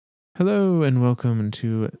Hello and welcome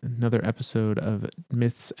to another episode of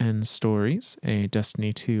Myths and Stories, a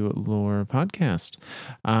Destiny 2 lore podcast.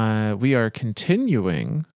 We are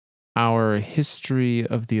continuing our history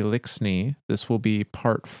of the Eliksni. This will be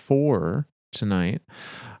part 4 tonight.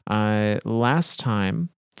 Last time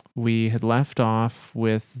we had left off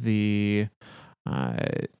with the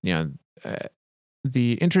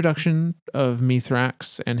introduction of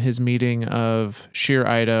Mithrax and his meeting of Sheer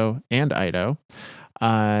Ido and Ido.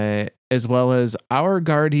 As well as our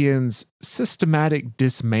Guardian's systematic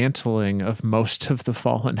dismantling of most of the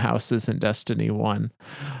fallen houses in Destiny 1,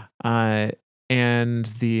 and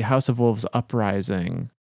the House of Wolves uprising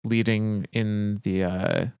leading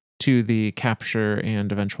to the capture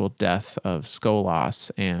and eventual death of Skolas.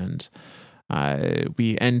 And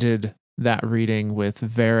we ended that reading with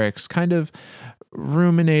Varix kind of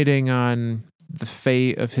ruminating on the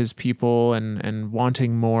fate of his people and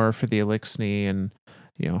wanting more for the Eliksni, and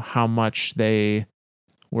how much they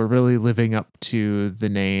were really living up to the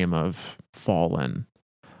name of Fallen.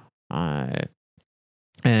 And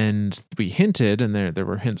we hinted, and there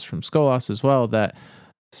were hints from Skolas as well, that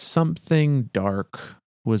something dark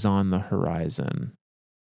was on the horizon.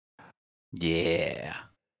 Yeah.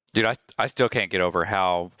 Dude, I still can't get over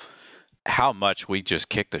how much we just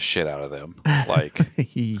kicked the shit out of them. Like,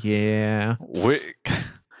 yeah.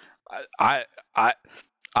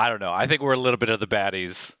 I don't know. I think we're a little bit of the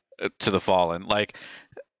baddies to the Fallen. Like,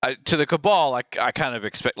 to the Cabal, I kind of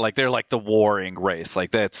expect, like, they're like the warring race.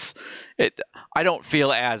 Like, that's it. I don't feel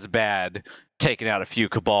as bad taking out a few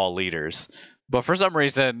Cabal leaders. But for some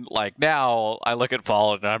reason, like, now I look at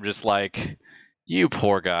Fallen and I'm just like, you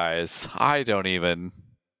poor guys. I don't even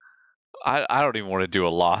want to do a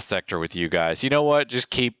lost sector with you guys. You know what? Just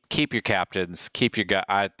keep your captains, keep your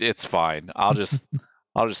guy. It's fine. I'll just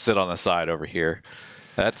sit on the side over here.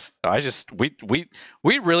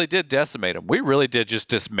 We really did decimate them. We really did just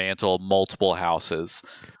dismantle multiple houses.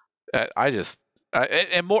 And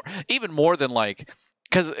even more than like,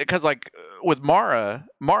 because like with Mara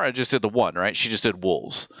just did the one, right? She just did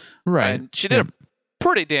wolves, right? And she did a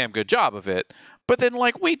pretty damn good job of it. But then,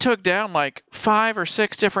 like, we took down like 5 or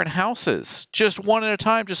 6 different houses, just one at a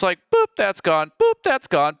time, just like, boop, that's gone, boop, that's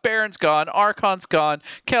gone, Baron's gone, Archon's gone,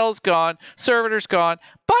 Kel's gone, Servitor's gone,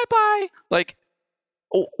 bye-bye. Like,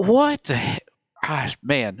 what the heck? Gosh,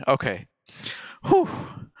 man, okay. Whew.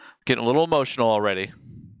 Getting a little emotional already.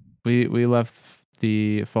 We left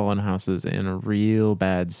the fallen houses in a real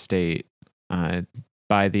bad state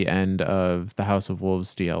by the end of the House of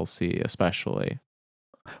Wolves DLC, especially.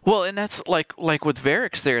 Well, and that's like with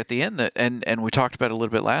Varix there at the end, that and we talked about it a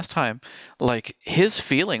little bit last time, like his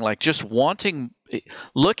feeling, like just looking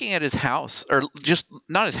at his house, or just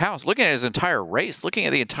not his house, looking at his entire race, looking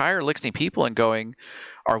at the entire Eliksni people and going,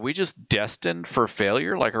 are we just destined for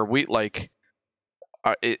failure? Like, are we like,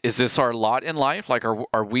 is this our lot in life? Like,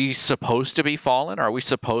 are we supposed to be fallen? Are we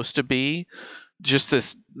supposed to be just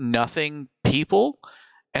this nothing people?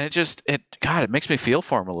 And it makes me feel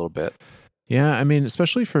for him a little bit. Yeah, I mean,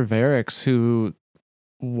 especially for Varix, who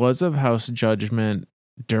was of House Judgment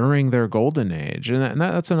during their golden age. And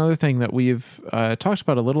that's another thing that we've talked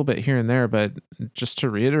about a little bit here and there, but just to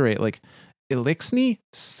reiterate, like, Eliksni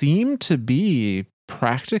seem to be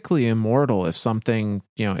practically immortal if something,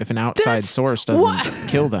 if an outside source doesn't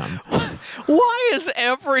kill them. Why is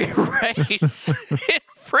every race in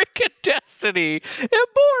freaking Destiny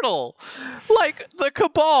immortal? Like the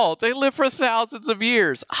Cabal, they live for thousands of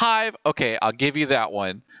years. Hive, okay, I'll give you that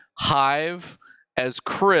one. Hive as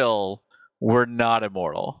Krill were not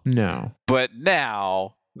immortal. No. But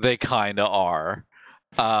now they kind of are.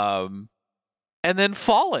 And then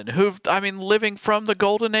Fallen, living from the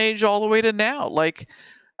Golden Age all the way to now. Like,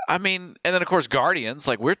 and then of course Guardians,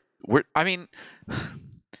 like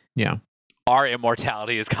yeah. Our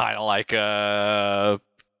immortality is kind of like a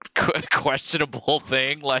questionable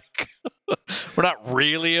thing. Like, we're not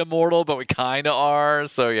really immortal, but we kind of are.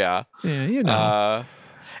 So yeah. Yeah,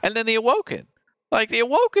 and then the Awoken. Like, the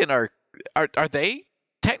Awoken are they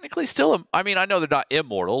technically still? I know they're not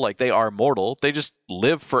immortal. Like, they are mortal. They just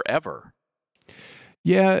live forever.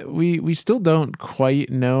 Yeah, we still don't quite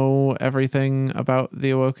know everything about the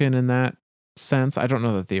Awoken in that sense. I don't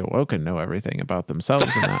know that the Awoken know everything about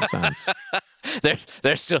themselves in that sense.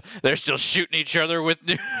 They're still shooting each other with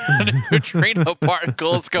neutrino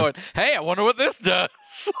particles, going, "Hey, I wonder what this does."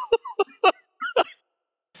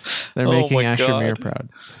 They're making Asher proud.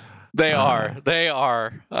 They are. They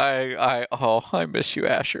are. I miss you,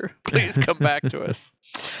 Asher. Please come back to us.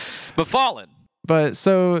 But Fallen. But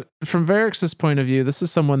so from Varix's point of view, this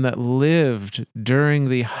is someone that lived during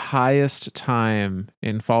the highest time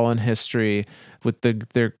in fallen history with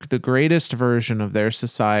the greatest version of their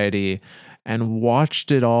society and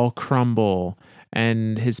watched it all crumble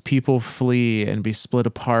and his people flee and be split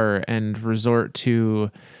apart and resort to,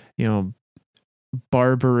 you know,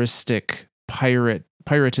 barbaristic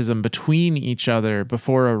piratism between each other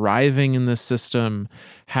before arriving in the system,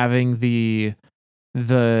 having the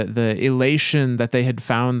elation that they had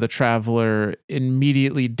found the traveler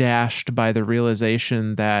immediately dashed by the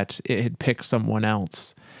realization that it had picked someone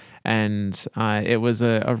else. And it was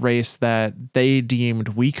a race that they deemed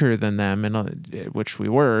weaker than them, and which we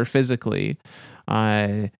were physically.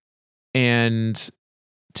 And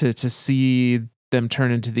to see them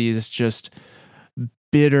turn into these just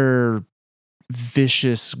bitter,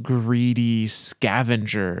 vicious, greedy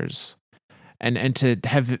scavengers, and to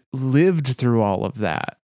have lived through all of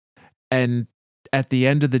that, and at the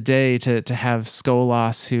end of the day to have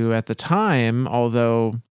Skolas, who at the time,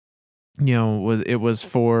 although it was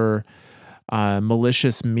for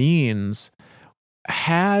malicious means,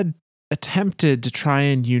 had attempted to try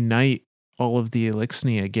and unite all of the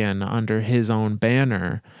Eliksni again under his own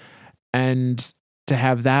banner, and to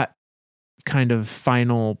have that kind of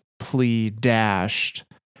final plea dashed,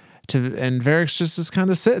 and Varix just is kind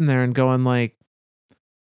of sitting there and going like,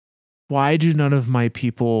 why do none of my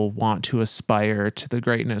people want to aspire to the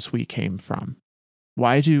greatness we came from?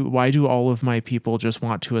 Why do all of my people just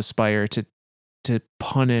want to aspire to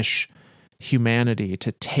punish humanity,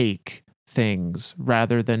 to take things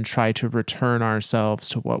rather than try to return ourselves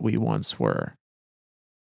to what we once were?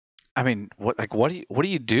 I mean, what do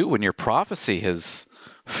you do when your prophecy has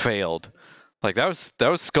failed? Like that was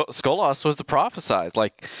Skolas was the prophesized.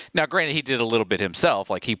 Like now, granted, he did a little bit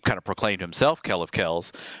himself. Like he kind of proclaimed himself Kell of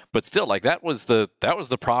Kells, but still, like that was the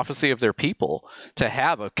prophecy of their people, to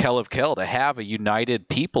have a Kell of Kell, to have a united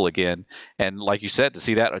people again. And like you said, to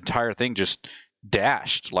see that entire thing just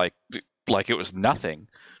dashed like it was nothing.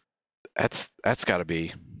 That's got to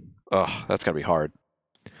be, that's got to be hard.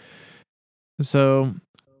 So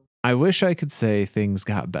I wish I could say things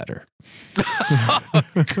got better. Oh,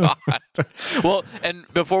 God. Well, and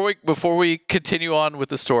before we continue on with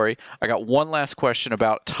the story, I got one last question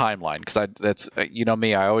about timeline, because that's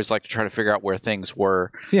me, I always like to try to figure out where things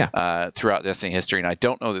were throughout Destiny history, and I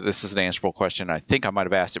don't know that this is an answerable question. I think I might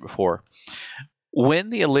have asked it before. When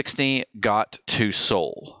the Eliksni got to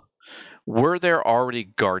Sol, were there already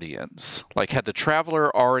guardians? Like, had the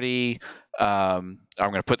traveler already, I'm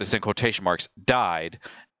going to put this in quotation marks, died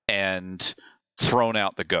and thrown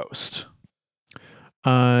out the ghost?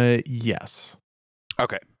 Yes.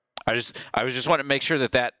 Okay. I was just wanting to make sure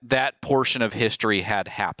that portion of history had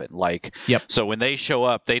happened. Like, yep. So when they show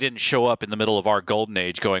up, they didn't show up in the middle of our golden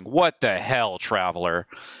age going, "What the hell, traveler?"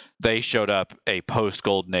 They showed up a post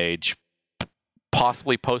golden age,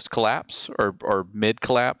 possibly post collapse or mid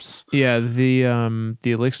collapse. Yeah, the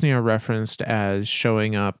Eliksni are referenced as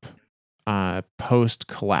showing up post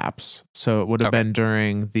collapse, so it would have been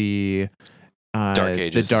during the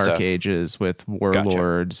Dark Ages with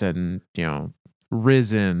warlords and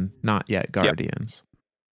risen, not yet guardians.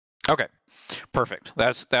 Yep. Okay, perfect.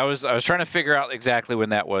 I was trying to figure out exactly when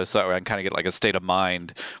that was, so I can kind of get like a state of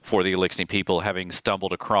mind for the Eliksni people having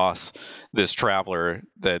stumbled across this traveler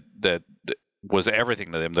that was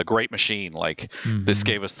everything to them, the great machine. Like, this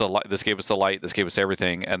gave us the light, this gave us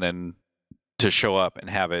everything, and then to show up and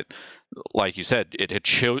have it, like you said, it had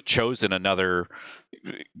chosen an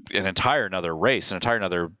entire another race, an entire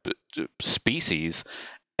another species,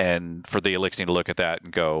 and for the Eliksni to look at that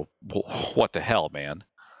and go, "What the hell, man?"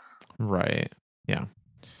 Right. Yeah.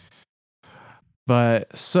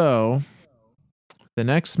 But so the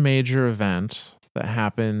next major event that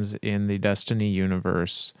happens in the Destiny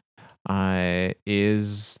universe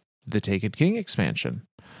is the Taken King expansion.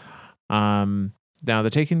 Now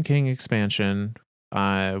the Taken King expansion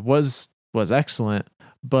was excellent,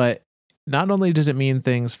 but not only did it mean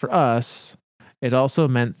things for us, it also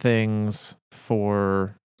meant things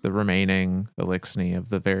for the remaining Eliksni of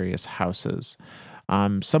the various houses.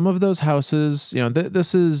 Some of those houses,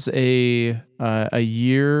 this is a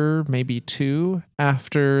year, maybe two,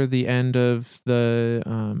 after the end of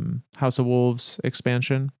the House of Wolves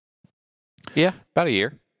expansion. Yeah, about a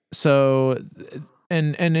year. So,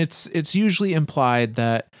 and it's usually implied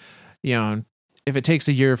that, if it takes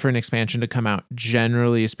a year for an expansion to come out,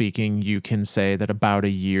 generally speaking, you can say that about a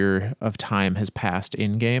year of time has passed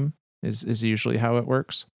in game is usually how it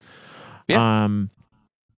works. Yeah.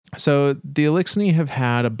 So the Eliksni have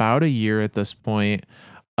had about a year at this point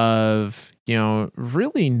of,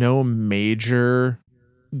 really no major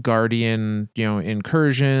Guardian,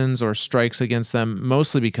 incursions or strikes against them,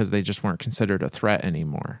 mostly because they just weren't considered a threat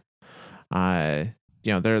anymore.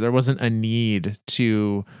 There wasn't a need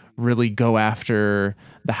to really go after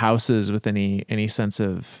the houses with any sense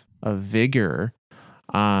of vigor,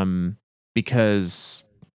 because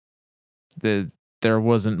there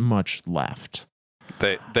wasn't much left.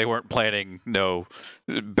 They weren't planning no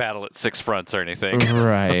battle at six fronts or anything.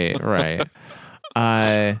 Right.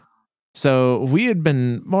 So we had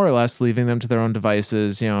been more or less leaving them to their own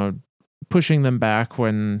devices, pushing them back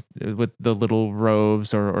when with the little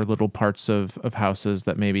roves or little parts of houses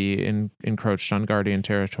that maybe encroached on Guardian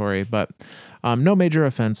territory, but no major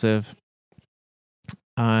offensive.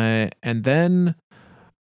 And then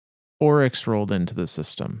Oryx rolled into the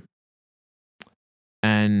system,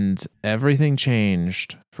 and everything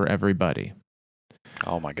changed for everybody.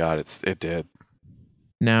 Oh my God, it did.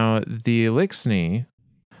 Now the Eliksni,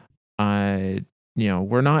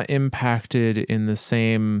 we're not impacted in the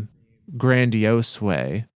same grandiose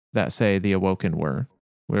way that, say, the Awoken were,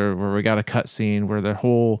 where we got a cutscene where the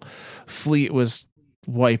whole fleet was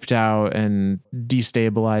wiped out and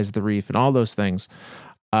destabilized the reef and all those things,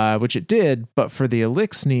 which it did. But for the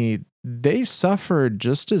Eliksni, they suffered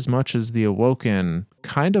just as much as the Awoken,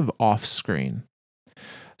 kind of off screen.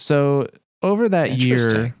 So over that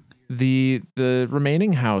year, the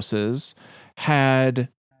remaining houses had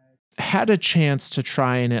a chance to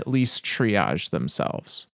try and at least triage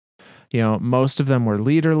themselves. Most of them were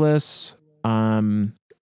leaderless. A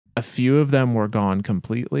few of them were gone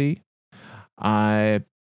completely. But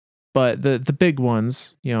the big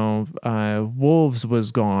ones, Wolves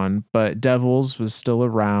was gone, but Devils was still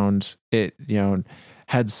around. It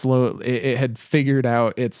had figured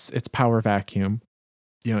out its power vacuum.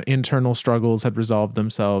 Internal struggles had resolved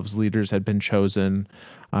themselves. Leaders had been chosen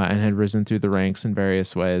and had risen through the ranks in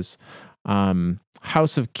various ways.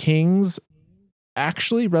 House of Kings,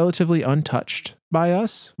 actually relatively untouched by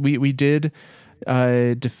us. We did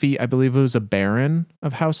defeat, I believe it was a Baron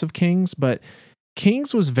of House of Kings, but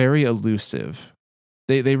Kings was very elusive.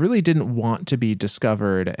 They really didn't want to be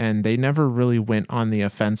discovered, and they never really went on the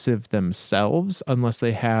offensive themselves unless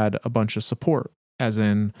they had a bunch of support, as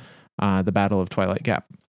in the Battle of Twilight Gap.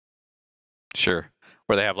 Sure.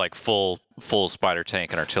 Where they have like full spider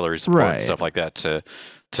tank and artillery support and stuff like that to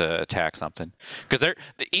attack something. Because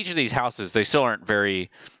each of these houses, they still aren't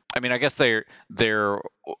very. I mean, I guess they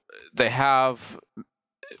have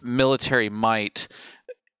military might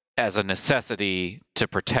as a necessity to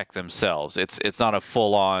protect themselves. It's not a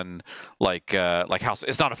full on like house.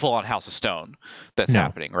 It's not a full on House of Stone that's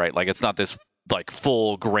happening, right? Like it's not this like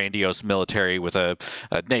full grandiose military with a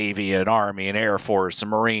navy, an army, an air force,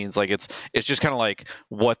 and marines. Like it's just kind of like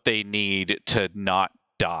what they need to not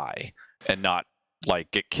die and not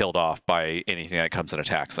like get killed off by anything that comes and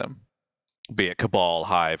attacks them, be it Cabal,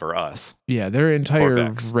 Hive, or us. Yeah, their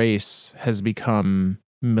entire race has become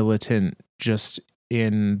militant just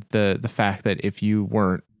in the fact that if you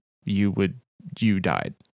weren't, you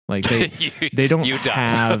died. Like they don't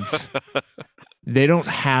have they don't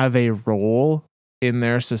have a role in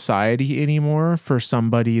their society anymore for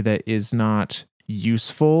somebody that is not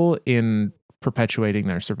useful in perpetuating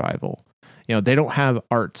their survival. They don't have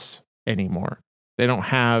arts anymore. They don't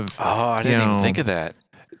have. Oh, I didn't even think of that.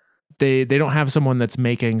 They don't have someone that's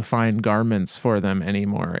making fine garments for them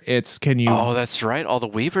anymore. It's Oh, that's right. All the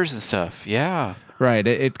weavers and stuff. Yeah. Right.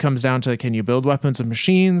 It comes down to, can you build weapons and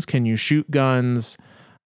machines? Can you shoot guns?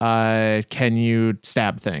 Can you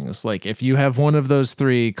stab things? Like if you have one of those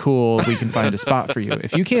three, cool, we can find a spot for you.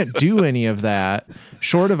 If you can't do any of that,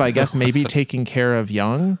 short of, I guess, maybe taking care of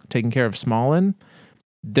Smallin,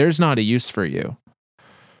 there's not a use for you.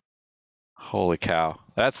 Holy cow.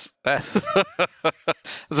 That's a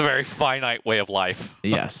very finite way of life.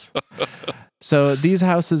 Yes. So these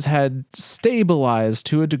houses had stabilized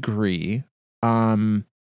to a degree. They'd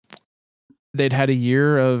had a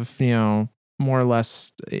year of, more or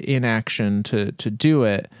less inaction to do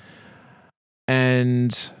it.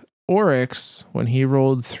 And Oryx, when he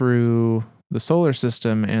rolled through the solar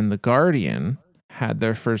system and the Guardian had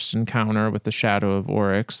their first encounter with the Shadow of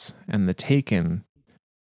Oryx and the Taken,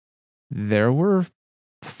 there were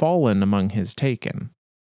fallen among his Taken.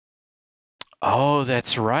 Oh,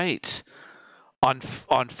 that's right. On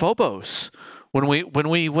Phobos, when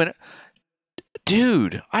we went,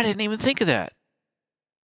 dude, I didn't even think of that.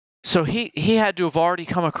 So he had to have already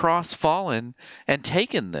come across Fallen and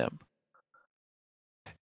taken them.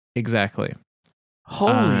 Exactly.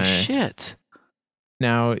 Holy shit.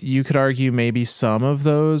 Now, you could argue maybe some of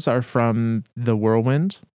those are from the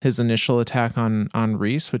Whirlwind, his initial attack on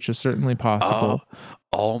Reese, which is certainly possible.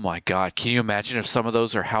 Oh my God. Can you imagine if some of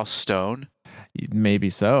those are House Stone? Maybe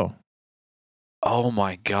so. Oh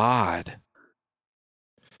my God.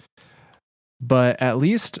 But at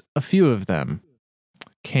least a few of them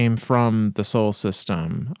came from the Sol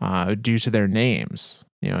system due to their names.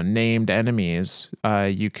 Named enemies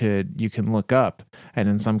you can look up, and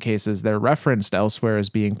in some cases they're referenced elsewhere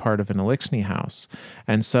as being part of an Eliksni house.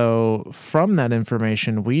 And so from that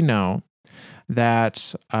information, we know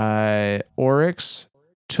that Oryx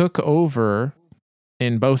took over,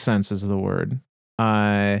 in both senses of the word,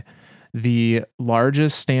 the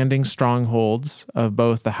largest standing strongholds of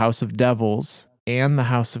both the House of Devils and the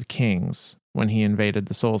House of Kings when he invaded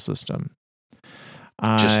the Sol system.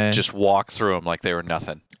 Just walk through them like they were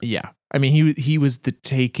nothing. Yeah. I mean, he was the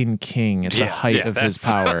Taken King at the height of his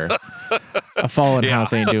power. A fallen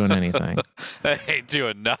house ain't doing anything. Ain't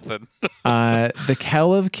doing nothing. The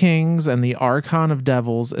Kell of Kings and the Archon of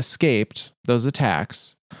Devils escaped those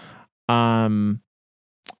attacks. But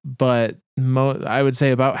I would say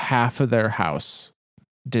about half of their house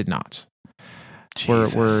did not.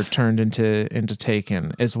 Were turned into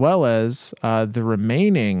Taken, as well as the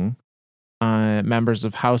remaining members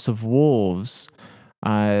of House of Wolves.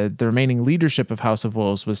 The remaining leadership of House of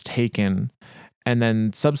Wolves was taken and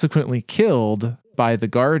then subsequently killed by the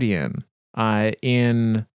Guardian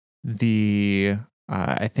in the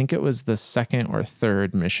I think it was the second or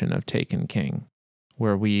third mission of Taken King,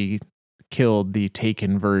 where we killed the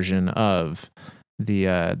Taken version of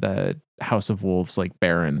the House of Wolves like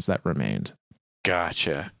barons that remained.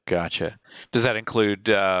 Gotcha. Does that include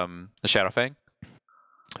the Shadowfang?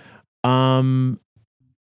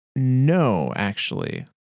 No, actually.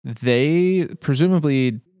 They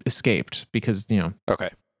presumably escaped because, okay,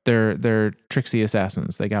 they're tricksy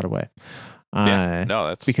assassins. They got away.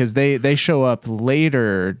 that's because they show up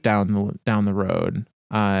later down the road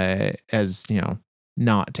as,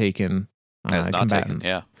 not taken as not combatants.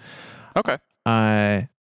 Taken. Yeah. Okay.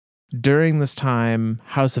 During this time,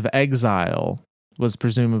 House of Exile was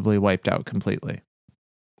presumably wiped out completely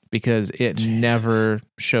because it never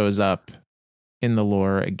shows up in the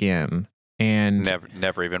lore again, and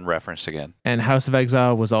never even referenced again. And House of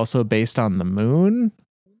Exile was also based on the moon,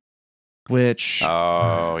 which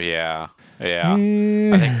yeah.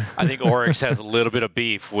 I think Oryx has a little bit of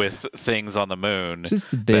beef with things on the moon,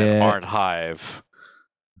 just a bit, that aren't Hive.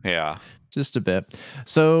 Yeah, just a bit.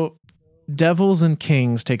 So Devils and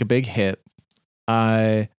Kings take a big hit.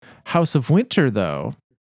 House of Winter, though,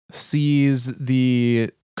 sees the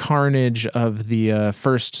carnage of the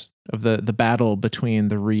first of the battle between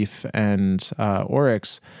the Reef and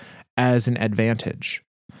Oryx as an advantage.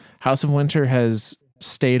 House of Winter has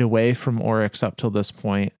stayed away from Oryx up till this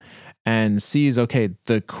point and sees, okay,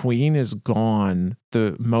 the Queen is gone.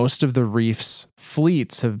 Most of the Reef's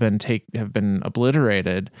fleets have been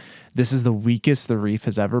obliterated. This is the weakest the Reef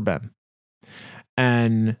has ever been.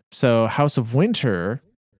 And so House of Winter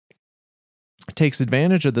takes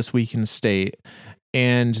advantage of this weakened state,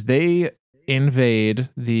 and they invade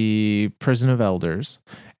the Prison of Elders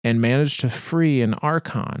and manage to free an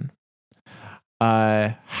Archon.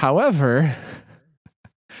 However,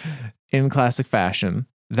 in classic fashion,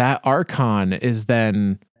 that Archon is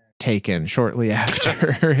then taken shortly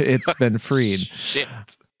after it's been freed. Shit.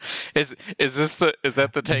 Is that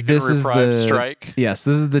the Taken Reprieve strike? Yes,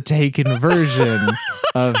 this is the Taken version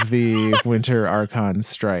of the Winter Archon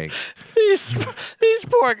strike. These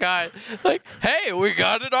poor guys, like, hey, we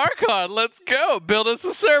got an Archon, let's go build us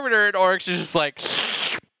a servitor, and Oryx is just like,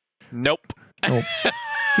 nope.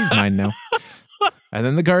 He's mine now. And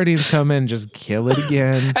then the Guardians come in and just kill it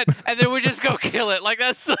again. and then we just go kill it. Like,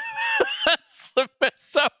 that's the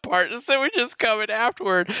messed up part. Is that we just come in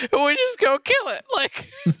afterward and we just go kill it. Like,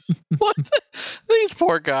 these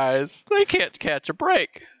poor guys, they can't catch a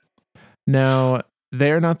break. Now,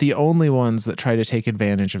 they're not the only ones that try to take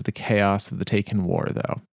advantage of the chaos of the Taken War,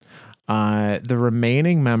 though. The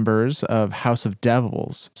remaining members of House of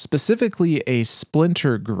Devils, specifically a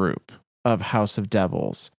splinter group of House of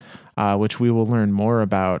Devils, which we will learn more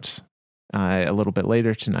about a little bit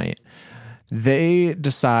later tonight, they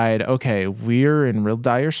decide, okay, we're in real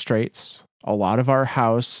dire straits. A lot of our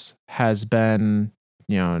house has been,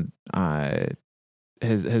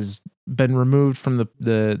 has been removed from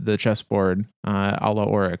the chessboard, a la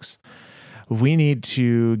Oryx. We need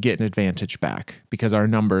to get an advantage back because our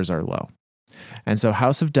numbers are low. And so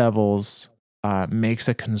House of Devils makes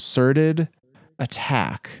a concerted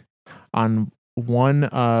attack on one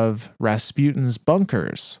of Rasputin's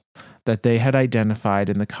bunkers that they had identified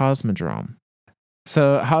in the Cosmodrome.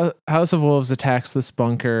 So House of Wolves attacks this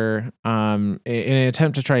bunker in an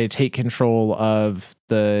attempt to try to take control of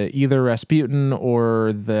the either Rasputin or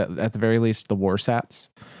at the very least the Warsats,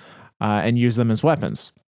 and use them as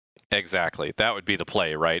weapons. Exactly. That would be the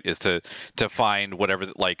play, right? Is to find whatever,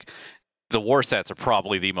 like, the Warsats are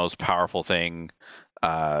probably the most powerful thing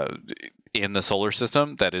in the solar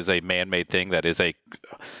system. That is a man-made thing. That is I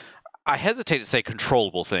hesitate to say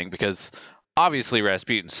controllable thing, because obviously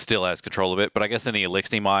Rasputin still has control of it, but I guess in the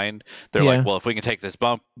Eliksni mind, they're like, well, if we can take this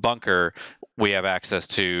bunker, we have access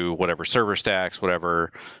to whatever server stacks,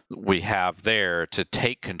 whatever we have there to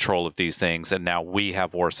take control of these things, and now we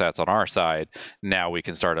have Warsats on our side. Now we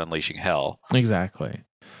can start unleashing hell. Exactly.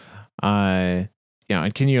 And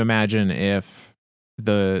can you imagine if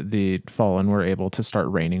the Fallen were able to start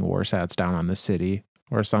raining Warsats down on the city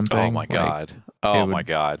or something? Oh my god! Oh my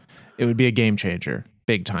god! It would be a game changer,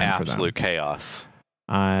 big time for them. Absolute chaos.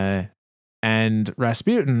 And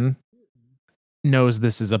Rasputin knows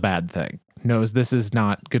this is a bad thing. Knows this is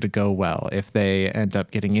not going to go well if they end up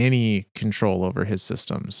getting any control over his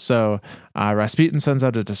systems. So Rasputin sends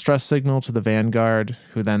out a distress signal to the Vanguard,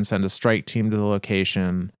 who then send a strike team to the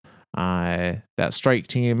location. That strike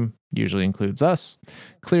team usually includes us,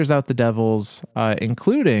 clears out the devils,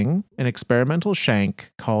 including an experimental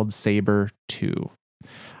shank called Saber 2,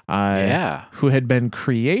 who had been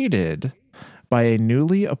created by a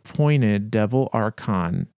newly appointed devil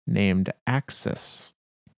archon named Axis.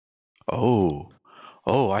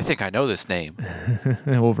 I think I know this name.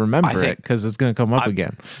 We'll remember it because it's going to come up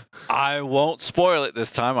again. I won't spoil it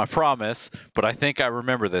this time, I promise, but I think I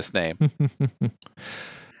remember this name.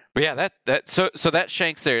 But yeah, so that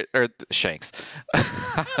shanks there, or shanks,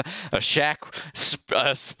 a shack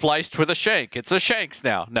spliced with a shank. It's a shanks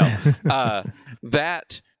now. No,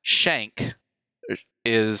 that shank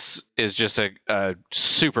is just a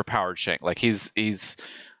super powered shank. Like is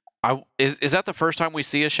that the first time we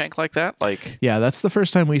see a shank like that? Like, yeah, that's the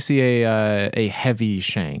first time we see a heavy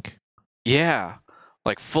shank. Yeah,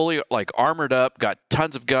 like fully like armored up, got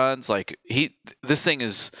tons of guns. Like this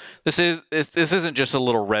isn't just a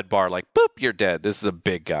little red bar. Like, boop, you're dead. This is a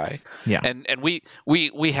big guy. Yeah, and we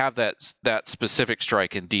have that specific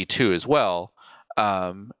strike in D2 as well.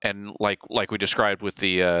 And like we described with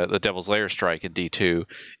the Devil's Lair strike in D2,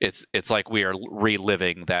 it's like we are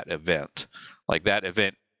reliving that event. Like, that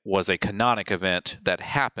event was a canonic event that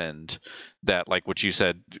happened, that, like what you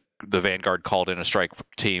said, the Vanguard called in a strike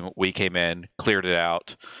team, we came in, cleared it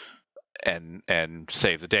out, and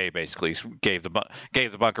saved the day. Basically, gave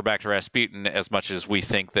the bunker back to Rasputin. As much as we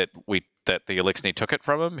think that the Eliksni took it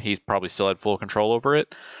from him, he probably still had full control over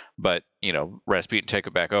it. But Rasputin take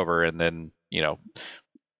it back over, and then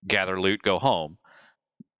gather loot, go home.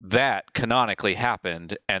 That canonically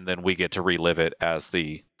happened, and then we get to relive it as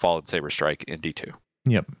the Fallen Saber strike in D2.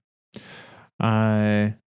 Yep.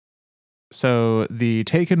 So the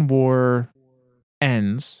Taken War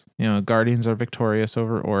ends. Guardians are victorious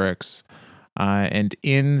over Oryx, and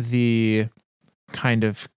in the kind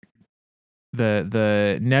of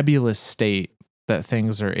the nebulous state that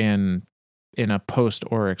things are in a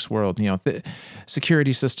post-Oryx world, the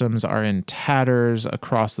security systems are in tatters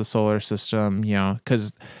across the solar system.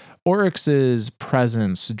 Because Oryx's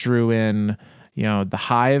presence drew in. The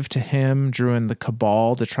Hive to him, drew in the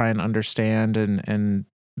Cabal to try and understand and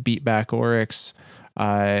beat back Oryx.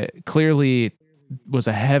 Clearly was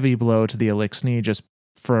a heavy blow to the Eliksni, just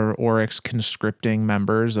for Oryx conscripting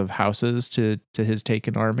members of houses to his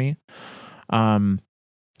taken army.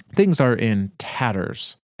 Things are in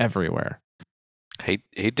tatters everywhere.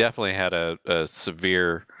 He definitely had a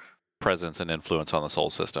severe presence and influence on the Sol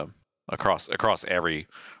system across every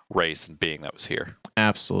race and being that was here.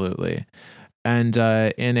 Absolutely. And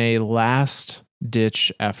in a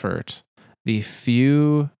last-ditch effort, the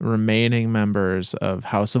few remaining members of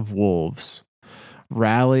House of Wolves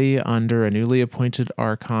rally under a newly appointed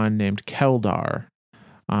Archon named Keldar,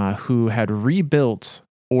 who had rebuilt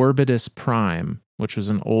Orbitus Prime, which was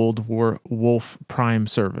an old Wolf Prime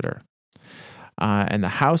servitor. And the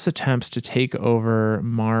House attempts to take over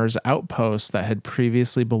Mars outposts that had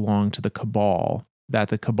previously belonged to the Cabal, that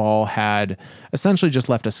the Cabal had essentially just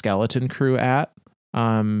left a skeleton crew at,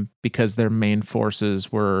 because their main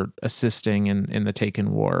forces were assisting in the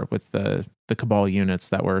Taken War with the Cabal units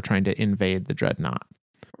that were trying to invade the Dreadnought.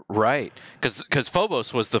 Right, because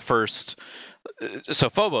Phobos was the first. So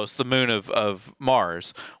Phobos, the moon of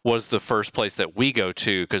Mars, was the first place that we go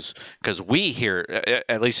to because we hear,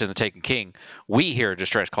 at least in the Taken King, we hear a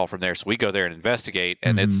distress call from there. So we go there and investigate,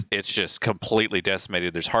 and it's just completely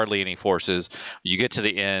decimated. There's hardly any forces. You get to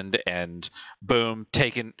the end, and boom,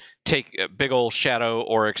 take a big old shadow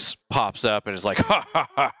Oryx pops up and is like ha ha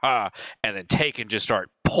ha ha, and then Taken just start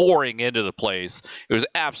pouring into the place. It was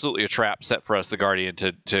absolutely a trap set for us, the Guardian,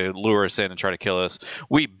 to lure us in and try to kill us.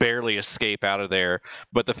 We barely escape out of there,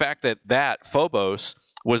 but the fact that Phobos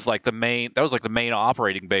was like the main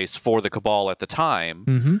operating base for the Cabal at the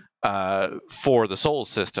time, for the Sol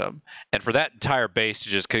system, and for that entire base to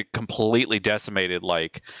just completely decimated,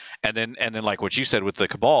 and then like what you said with the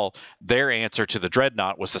Cabal, their answer to the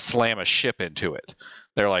Dreadnought was to slam a ship into it.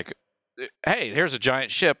 They're like, hey, here's a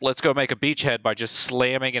giant ship. Let's go make a beachhead by just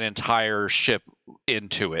slamming an entire ship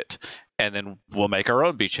into it, and then we'll make our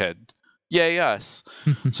own beachhead. Yay us!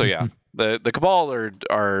 So yeah, the Cabal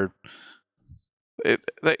are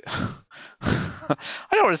they. I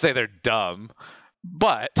don't want to say they're dumb,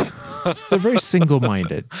 but they're very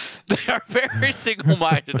single-minded. They are very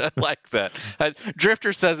single-minded. I like that.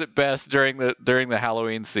 Drifter says it best during the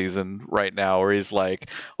Halloween season right now, where he's like,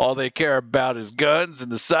 all they care about is guns and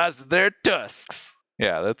the size of their tusks.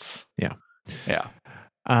 Yeah, that's yeah.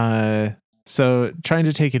 So trying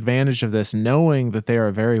to take advantage of this, knowing that they are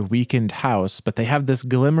a very weakened house, but they have this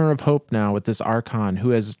glimmer of hope now with this Archon who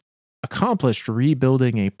has accomplished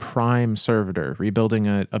rebuilding a prime servitor, rebuilding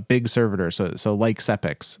a big servitor. So like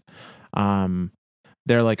Sepix.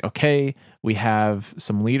 They're like, okay, we have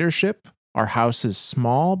some leadership. Our house is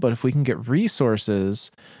small, but if we can get resources,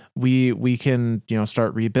 we can,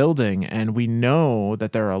 start rebuilding. And we know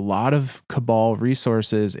that there are a lot of Cabal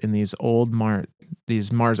resources in these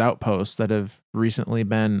these Mars outposts that have recently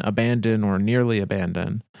been abandoned or nearly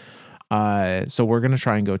abandoned. So we're going to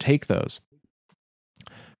try and go take those.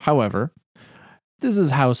 However, this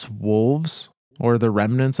is House Wolves, or the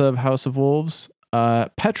remnants of House of Wolves.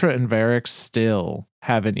 Petra and Varix still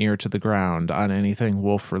have an ear to the ground on anything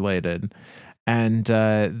wolf related. And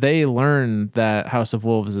they learn that House of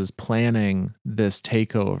Wolves is planning this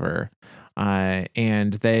takeover.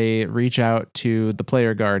 And they reach out to the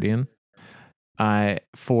player guardian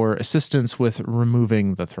for assistance with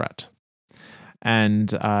removing the threat. And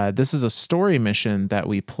this is a story mission that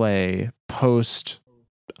we play post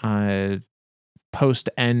end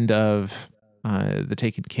of the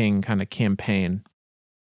Taken King kind of campaign.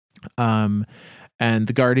 And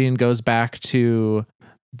the Guardian goes back to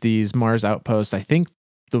these Mars outposts. I think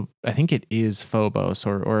it is Phobos,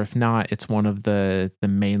 or if not, it's one of the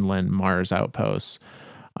mainland Mars outposts.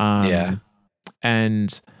 And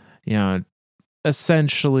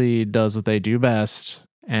essentially does what they do best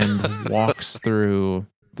and walks through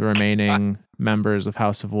the remaining members of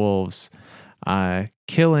House of Wolves,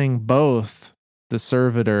 killing both the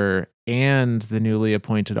servitor and the newly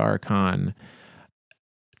appointed Archon,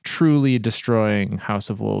 truly destroying House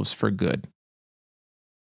of Wolves for good.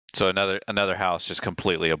 So another house just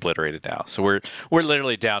completely obliterated now. So we're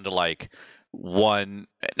literally down to like probably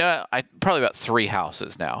about 3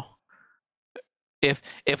 houses now. If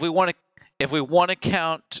we want to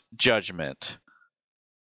count Judgment.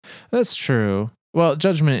 That's true. Well,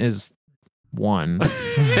 Judgment is 1.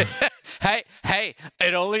 Hey,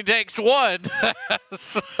 it only takes 1.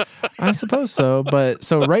 I suppose so, but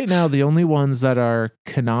so right now the only ones that are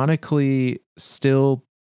canonically still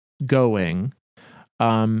going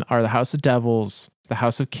are the House of Devils, the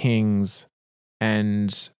House of Kings,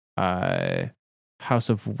 and House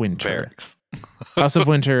of Winter. House of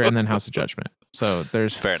Winter and then House of Judgment. So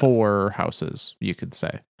there's Fair 4 houses, you could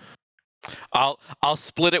say. I'll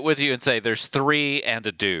split it with you and say there's 3 and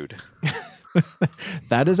a dude.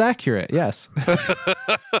 That is accurate, yes.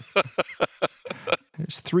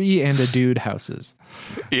 There's 3 and a dude houses.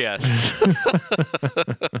 Yes.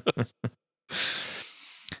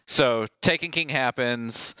 So Taken King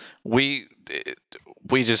happens. We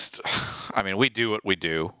just, we do what we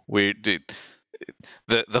do. We do.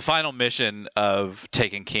 The final mission of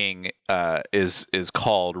Taken King is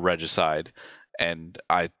called Regicide, and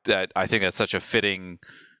I think that's such a fitting.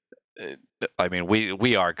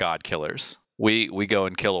 We are God killers. We go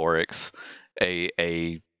and kill Oryx. I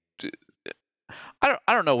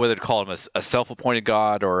don't know whether to call him a self-appointed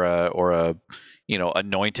god or a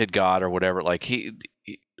anointed god or whatever. Like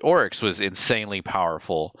Oryx was insanely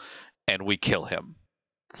powerful, and we kill him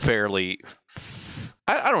fairly.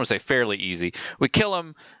 I don't want to say fairly easy. We kill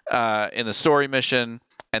him in the story mission,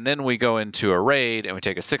 and then we go into a raid and we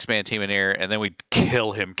take a 6-man team in here, and then we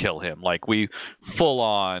kill him. Like we full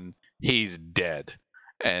on, he's dead.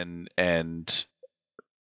 and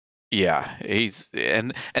yeah,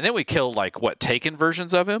 and then we kill like what Taken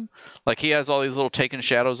versions of him. Like he has all these little Taken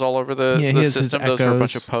shadows all over Yeah, he the has his system. Those are a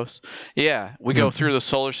bunch of echoes. posts. Yeah, we go Yep. through the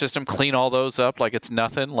solar system, clean all those up like it's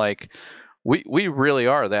nothing. Like we really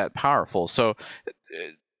are that powerful. So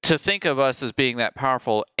to think of us as being that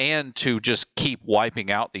powerful and to just keep wiping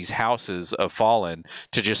out these houses of fallen,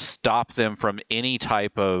 to just stop them from any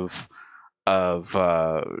type of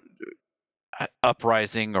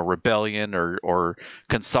uprising or rebellion or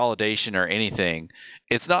consolidation or anything,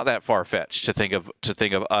 it's not that far fetched to think of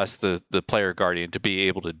us, the player guardian, to be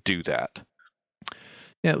able to do that.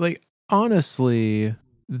 Yeah, like honestly,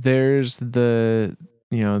 there's the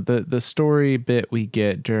story bit we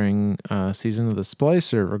get during season of the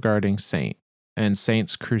Splicer regarding Saint and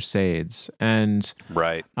Saint's crusades and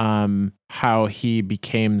Right. how he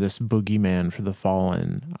became this boogeyman for the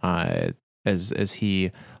fallen as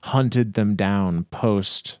he hunted them down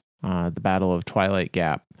post the Battle of Twilight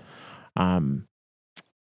Gap.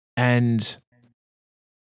 And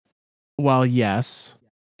while yes,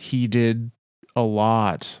 he did a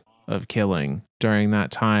lot of killing during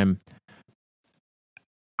that time,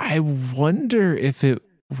 I wonder if it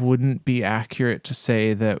wouldn't be accurate to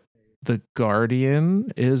say that the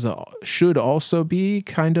Guardian should also be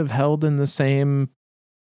kind of held in the same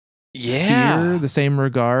fear, Yeah. the same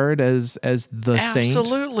regard as the Saint.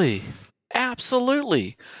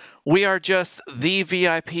 Absolutely. We are just the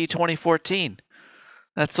VIP 2014.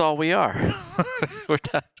 That's all we are. we're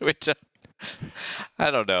not, I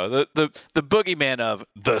don't know, the boogeyman of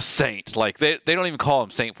the Saint. Like they don't even call him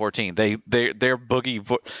Saint 14. They're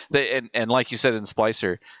boogie. And like you said in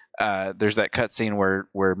Splicer, there's that cutscene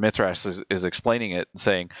where Mithras is explaining it and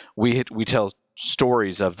saying we tell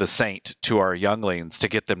stories of the Saint to our younglings to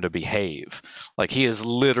get them to behave. Like he is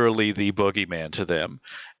literally the boogeyman to them.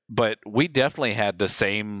 But we definitely had the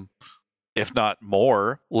same, if not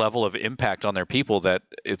more, level of impact on their people, that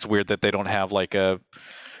it's weird that they don't have like the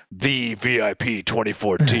VIP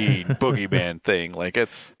 2014 boogeyman thing. Like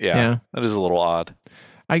it's Yeah. that is a little odd.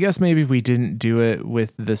 I guess maybe we didn't do it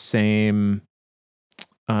with the same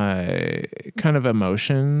kind of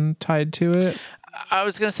emotion tied to it. I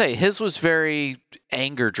was gonna say his was very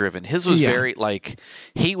anger driven. His was very like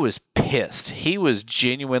he was pissed. He was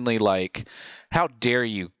genuinely like, how dare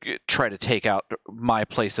you try to take out my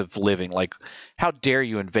place of living? Like, how dare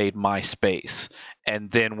you invade my space? And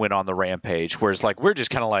then went on the rampage. Whereas like we're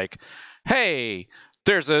just kind of like, hey,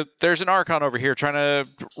 there's an Archon over here trying to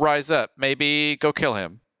rise up. Maybe go kill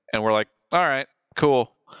him. And we're like, all right,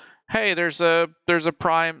 cool. Hey, there's a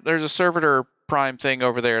servitor prime thing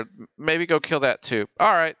over there. Maybe go kill that too.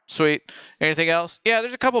 All right, sweet. Anything else? Yeah,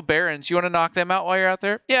 there's a couple barons. You want to knock them out while you're out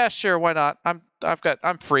there? Yeah, sure. Why not? I'm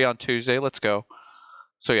free on Tuesday. Let's go.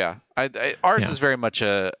 So yeah, ours is very much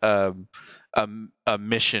a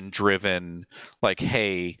mission driven. Like,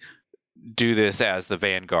 hey, do this as the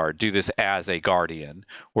Vanguard. Do this as a Guardian.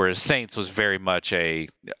 Whereas Saints was very much a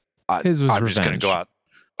His was I'm revenge. just going to go out.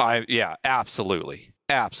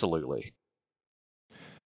 Absolutely.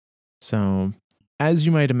 So, as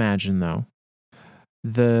you might imagine, though,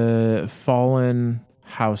 the fallen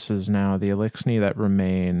houses now, the Eliksni that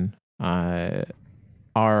remain,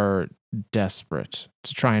 are desperate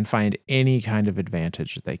to try and find any kind of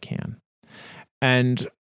advantage that they can. And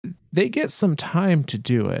they get some time to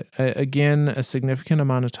do it. Again, a significant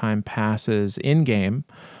amount of time passes in game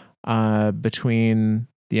between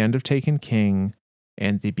the end of Taken King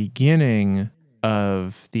and the beginning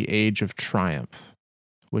of the Age of Triumph,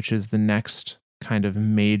 which is the next kind of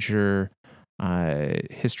major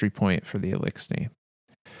history point for the Eliksni.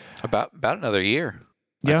 About another year.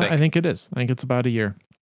 Yeah, I think it is. I think it's about a year.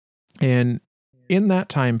 And in that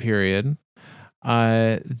time period,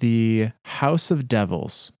 the House of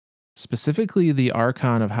Devils, specifically the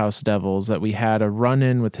Archon of House Devils that we had a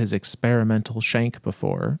run-in with his experimental shank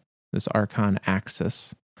before, this Archon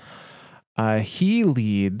Axis, he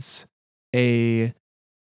leads a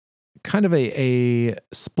kind of a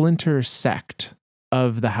splinter sect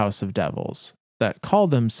of the House of Devils that call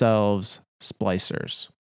themselves Splicers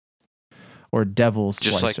or Devil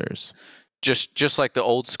Splicers. Just like the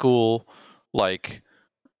old school, like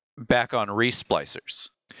back on Splicers,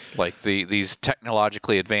 like these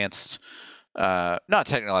technologically advanced, not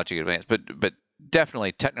technologically advanced, but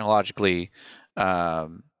definitely technologically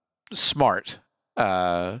smart,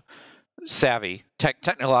 savvy,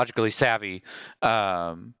 technologically savvy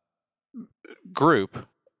group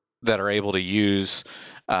that are able to use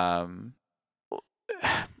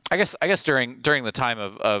I guess during the time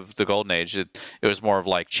of the Golden Age, it was more of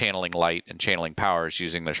like channeling light and channeling powers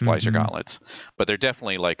using their splicer Mm-hmm. gauntlets. But they're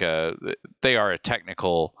definitely they are a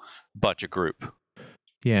technical bunch of group.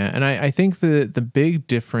 Yeah, and I think the big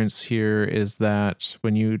difference here is that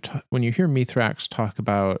when you hear Mithrax talk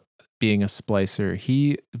about being a splicer,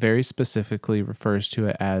 he very specifically refers to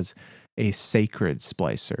it as a sacred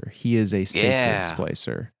splicer. He is a sacred Yeah.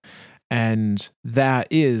 splicer. And that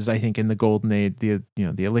is, I think, in the Golden Age, the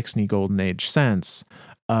Eliksni Golden Age sense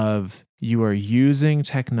of you are using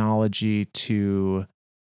technology to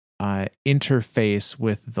interface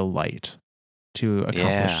with the light to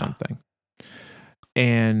accomplish Yeah. something.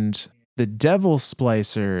 And the Devil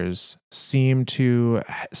Splicers seem to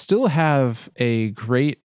still have a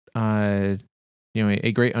great, a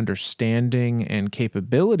great understanding and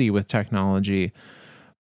capability with technology,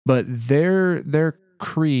 but their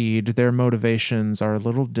creed, their motivations are a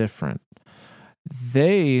little different.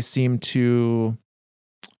 They seem to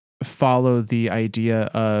follow the idea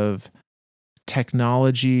of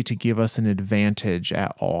technology to give us an advantage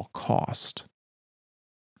at all cost.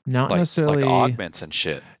 Not Like necessarily augments and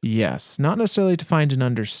shit. Yes, not necessarily to find an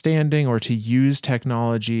understanding or to use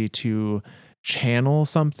technology to channel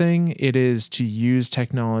something. It is to use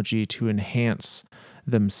technology to enhance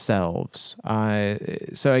themselves.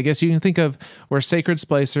 So I guess you can think of where Sacred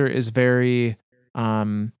Splicer is very,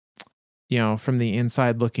 from the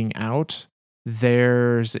inside looking out.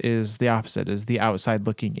 Theirs is the opposite, is the outside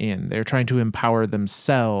looking in. They're trying to empower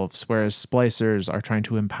themselves, whereas splicers are trying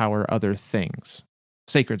to empower other things.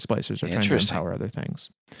 Sacred splicers are trying to Interesting. empower other things.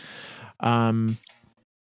 And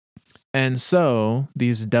so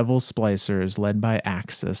these devil splicers, led by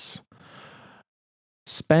Axis,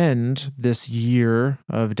 spend this year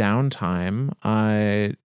of downtime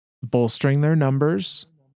bolstering their numbers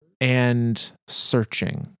and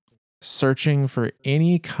searching for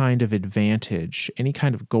any kind of advantage, any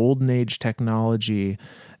kind of golden age technology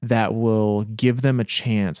that will give them a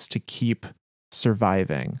chance to keep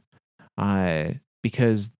surviving.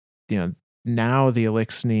 Because now the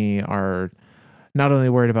Eliksni are not only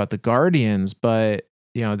worried about the Guardians, but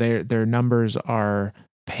their numbers are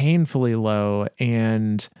painfully low,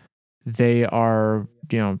 and they are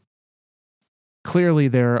clearly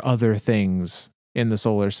there are other things in the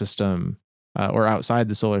solar system or outside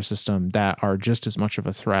the solar system that are just as much of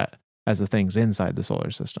a threat as the things inside the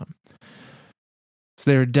solar system.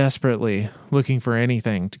 So they're desperately looking for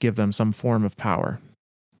anything to give them some form of power.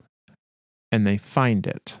 And they find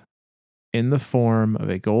it in the form of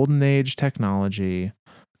a golden age technology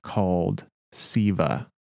called SIVA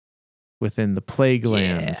within the plague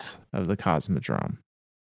lands of the Cosmodrome.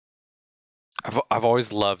 I've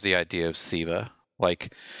always loved the idea of SIVA,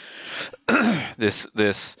 like this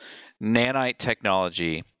nanite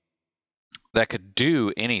technology that could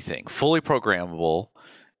do anything, fully programmable.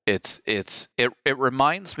 It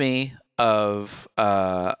reminds me of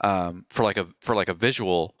for like a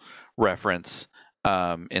visual reference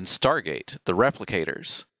in Stargate, the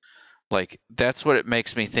replicators. Like that's what it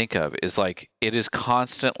makes me think of, is like it is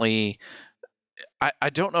constantly. I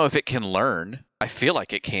don't know if it can learn. I feel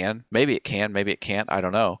like it can. Maybe it can, maybe it can't. I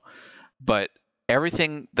don't know. But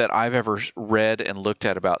everything that I've ever read and looked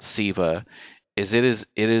at about SIVA is it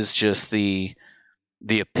is just the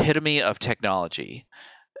epitome of technology.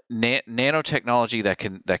 Nanotechnology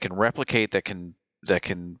that can replicate, that can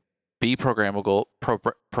be programmable.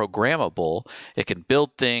 It can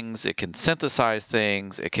build things, it can synthesize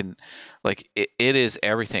things, it can it is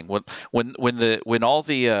everything. When all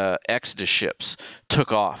the Exodus ships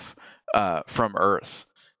took off from Earth,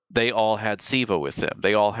 they all had SIVA with them.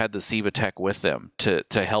 They all had the SIVA tech with them to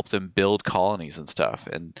help them build colonies and stuff.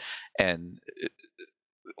 And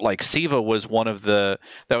like SIVA was one of the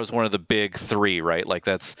big three, right? Like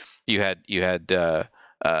that's you had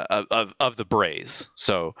of the Brays.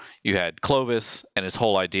 So you had Clovis and his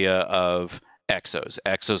whole idea of exos.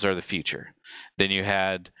 Exos are the future. Then you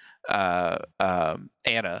had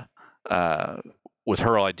Anna with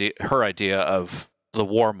her idea of the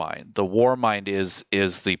war mind. The war mind is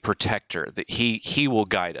the protector. That he will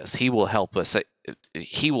guide us. He will help us.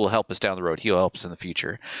 He will help us down the road. He'll help us in the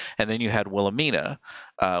future. And then you had Willa,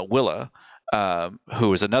 who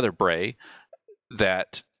was another Bray,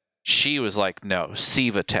 that she was like, no,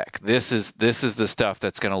 SIVA tech. This is the stuff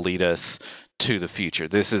that's going to lead us to the future.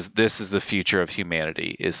 This is the future of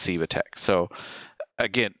humanity, is SIVA tech. So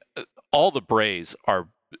again, all the Brays are.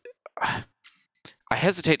 I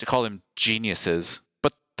hesitate to call them geniuses,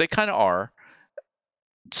 but they kind of are.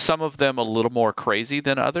 Some of them a little more crazy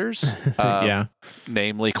than others, Yeah.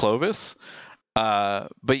 namely Clovis.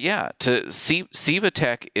 But yeah, SIVA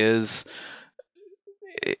tech is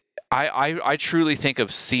I truly think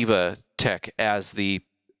of SIVA tech as the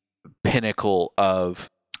pinnacle of,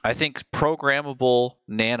 I think, programmable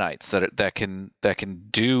nanites that can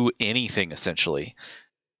do anything essentially.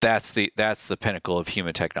 That's the pinnacle of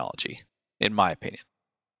human technology, in my opinion.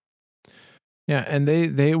 Yeah, and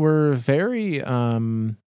they were very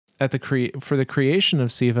at for the creation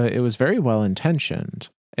of SIVA, it was very well intentioned.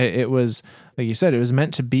 It was, like you said, it was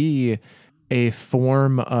meant to be a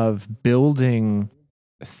form of building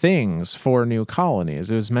things for new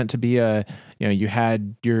colonies. It was meant to be you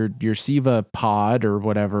had your SIVA pod or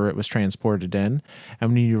whatever it was transported in,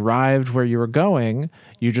 and when you arrived where you were going,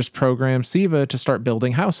 you just programmed SIVA to start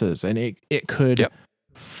building houses, and it could Yep.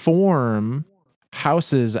 form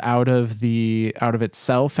houses out of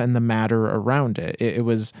itself and the matter around it. It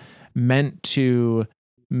was meant to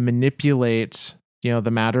manipulate,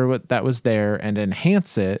 the matter that was there and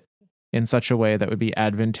enhance it in such a way that would be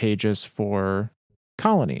advantageous for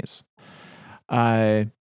colonies.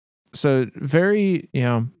 So very,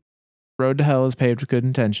 road to hell is paved with good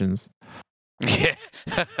intentions. Yeah.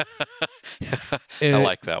 I It,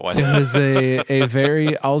 like that one. it was a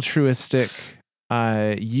very altruistic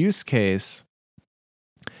use case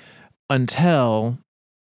until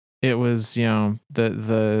it was,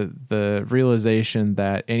 the realization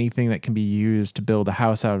that anything that can be used to build a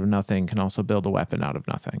house out of nothing can also build a weapon out of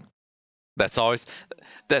nothing. That's always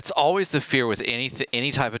the fear with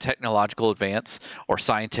any type of technological advance or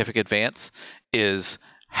scientific advance is,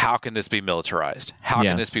 how can this be militarized? How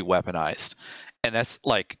can this be weaponized? And that's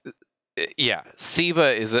like, yeah,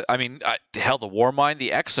 SIVA is hell, the Warmind,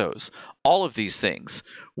 the Exos, all of these things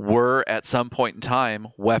were at some point in time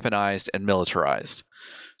weaponized and militarized.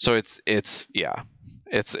 So it's an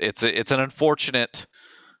unfortunate.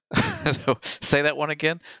 Say that one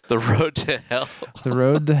again. The road to hell. The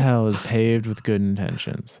road to hell is paved with good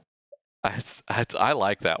intentions. I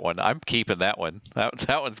like that one. I'm keeping that one.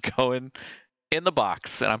 That one's going in the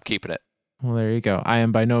box, and I'm keeping it. Well, there you go. I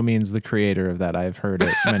am by no means the creator of that. I've heard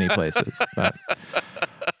it many places, but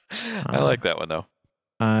I like that one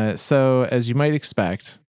though. So, as you might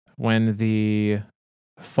expect, when the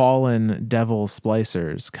fallen devil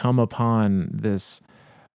splicers come upon this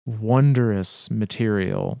wondrous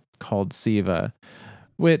material called SIVA,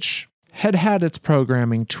 which had its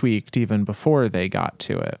programming tweaked even before they got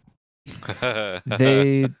to it,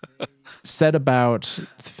 they set about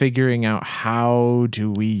figuring out, how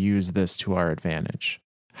do we use this to our advantage?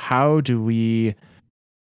 How do we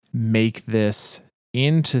make this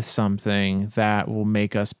into something that will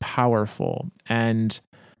make us powerful? And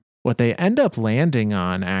what they end up landing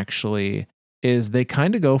on, actually, is they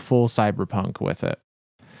kind of go full cyberpunk with it.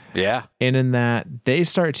 Yeah. And in that, they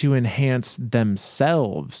start to enhance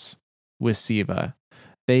themselves with SIVA.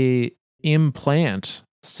 They implant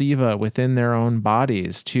SIVA within their own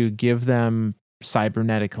bodies to give them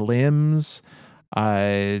cybernetic limbs,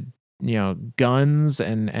 guns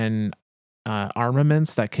and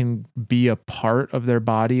armaments that can be a part of their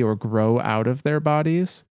body or grow out of their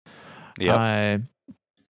bodies. Yep.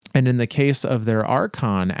 And in the case of their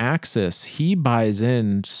Archon, Axis, he buys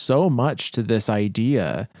in so much to this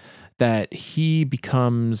idea that he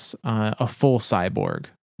becomes a full cyborg.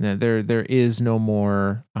 There is no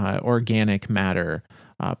more organic matter,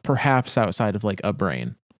 perhaps outside of like a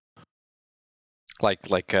brain. Like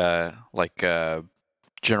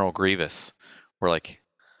General Grievous, where like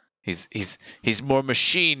he's more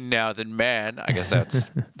machine now than man. I guess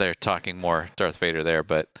that's they're talking more Darth Vader there,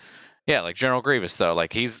 but yeah, like General Grievous though,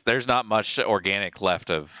 like there's not much organic left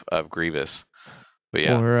of Grievous. But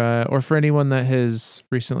yeah. Or for anyone that has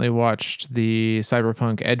recently watched the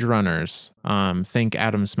Cyberpunk Edge Runners, think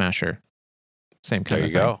Atom Smasher. Same kind of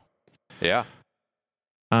thing. There you go. Yeah.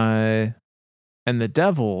 And the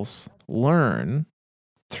devils learn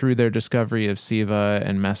through their discovery of SIVA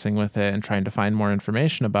and messing with it and trying to find more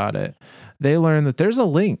information about it. They learn that there's a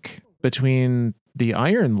link between the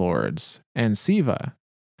Iron Lords and SIVA.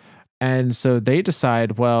 And so they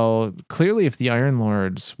decide, well, clearly if the Iron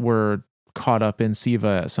Lords were caught up in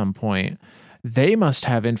SIVA at some point, they must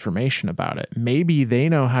have information about it. Maybe they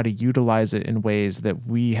know how to utilize it in ways that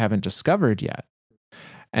we haven't discovered yet.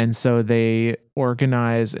 And so they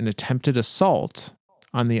organize an attempted assault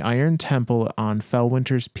on the Iron Temple on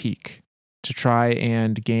Fellwinter's Peak to try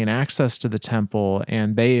and gain access to the temple,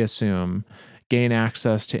 and they assume gain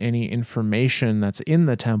access to any information that's in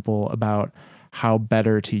the temple about how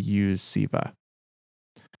better to use SIVA.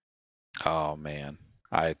 Oh man.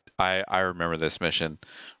 I remember this mission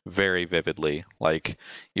very vividly. Like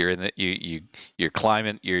you're in the you're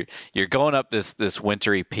climbing, you're going up this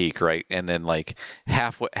wintry peak, right? And then like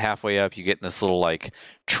halfway up, you get in this little like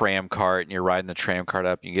tram cart, and you're riding the tram cart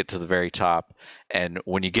up. And you get to the very top, and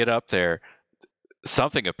when you get up there,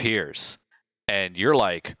 something appears, and you're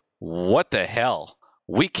like, "What the hell?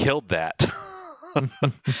 We killed that."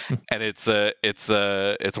 And it's one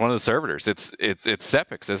of the servitors. It's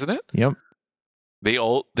Sepix, isn't it? Yep. The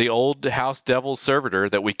old House Devil servitor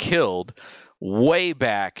that we killed way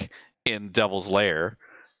back in Devil's Lair,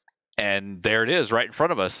 and there it is right in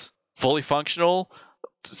front of us, fully functional,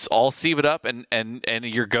 it's all SIVA'd up, and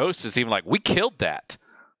your ghost is even like, we killed that.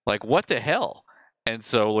 Like, what the hell? And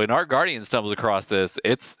so when our guardian stumbles across this,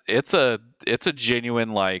 it's a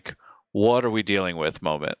genuine like, what are we dealing with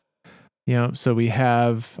moment. So we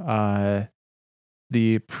have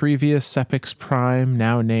the previous Sepix Prime,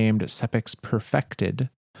 now named Sepix Perfected,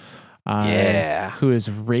 who is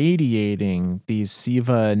radiating these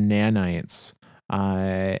SIVA nanites,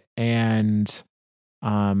 and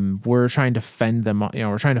we're trying to fend them.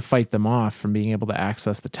 We're trying to fight them off from being able to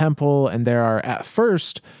access the temple. And there are at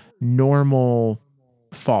first normal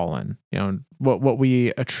fallen, what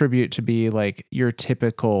we attribute to be like your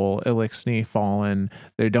typical Eliksni fallen.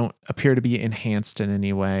 They don't appear to be enhanced in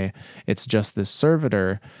any way. It's just this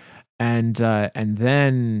servitor. And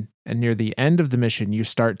then near the end of the mission, you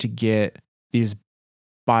start to get these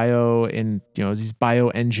bioengineered,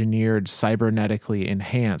 cybernetically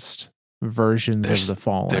enhanced versions of the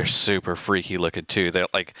fallen. They're super freaky looking too. They're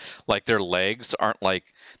like their legs aren't like,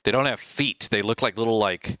 they don't have feet. They look like little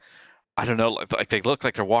like, I don't know, like they look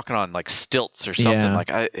like they're walking on like stilts or something. Yeah.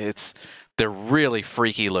 Like they're really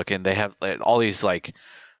freaky looking. They have all these like,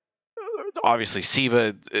 obviously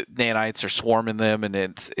SIVA nanites are swarming them, and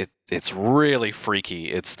it's really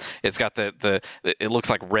freaky. It's got it looks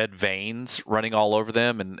like red veins running all over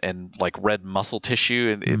them, and like red muscle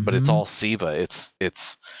tissue, and but it's all SIVA.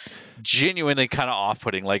 It's genuinely kind of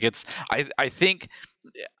off-putting. Like I think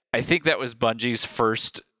that was Bungie's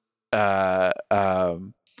first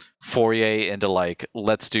foray into like,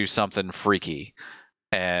 let's do something freaky.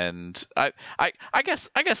 And I guess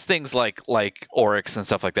things like Oryx and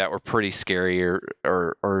stuff like that were pretty scary,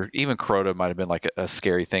 or even Crota might have been like a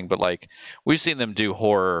scary thing, but like we've seen them do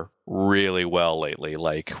horror really well lately,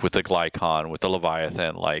 like with the Glycon, with the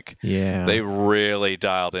Leviathan, like they really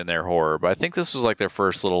dialed in their horror. But I think this was like their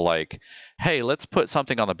first little like, hey, let's put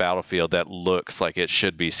something on the battlefield that looks like it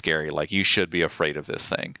should be scary, like you should be afraid of this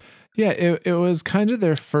thing. Yeah, it was kind of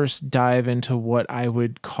their first dive into what I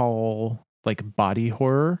would call like body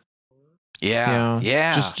horror. Yeah.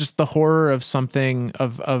 Just the horror of something,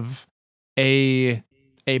 of a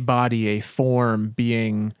body, a form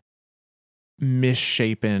being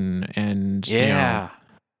misshapen and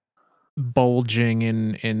bulging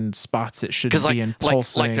in spots it shouldn't be, and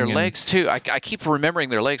pulsing. Like their legs too. I keep remembering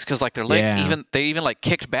their legs, because like their legs even like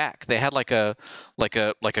kicked back. They had like a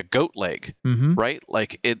goat leg, right?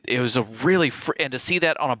 Like it was a really and to see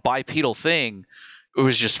that on a bipedal thing, it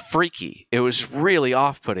was just freaky. It was really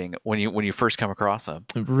off-putting when you first come across them.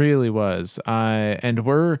 It really was. And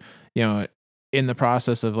we're in the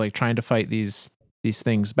process of like trying to fight these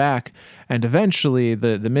things back, and eventually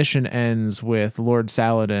the mission ends with Lord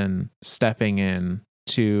Saladin stepping in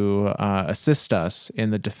to assist us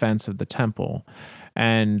in the defense of the temple,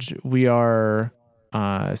 and we are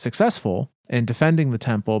successful in defending the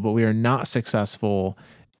temple, but we are not successful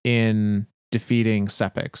in defeating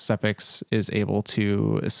Sepix. Sepix is able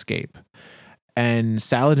to escape, and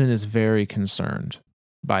Saladin is very concerned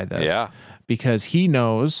by this, because he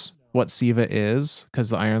knows what SIVA is, because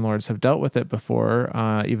the Iron Lords have dealt with it before,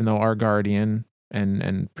 even though our Guardian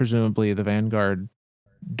and presumably the Vanguard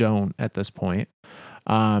don't at this point.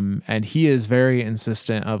 And he is very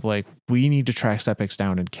insistent of like, we need to track Sepix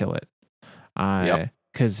down and kill it.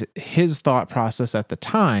 Because his thought process at the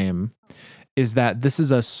time is that this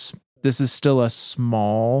is still a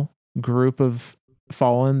small group of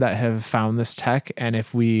Fallen that have found this tech, and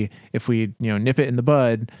if we nip it in the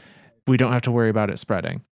bud, we don't have to worry about it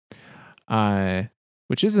spreading.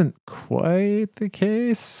 Which isn't quite the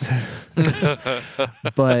case.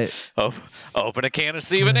 But open a can of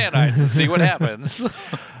SIVA nanites and see what happens.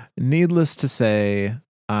 Needless to say,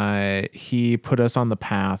 he put us on the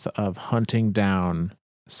path of hunting down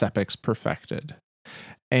Sepix Perfected.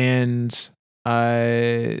 And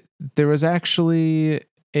there was actually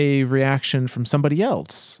a reaction from somebody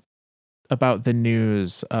else about the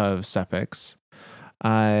news of Sepix.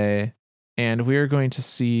 And we're going to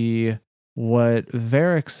see what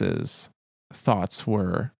Varix's thoughts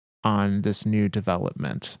were on this new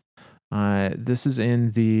development. This is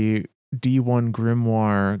in the D1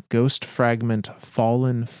 Grimoire Ghost Fragment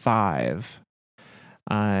Fallen 5.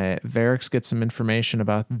 Varix gets some information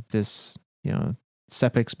about this,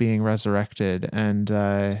 Sepix being resurrected,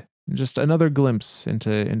 and just another glimpse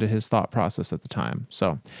into his thought process at the time.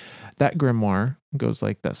 So that grimoire goes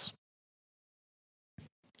like this.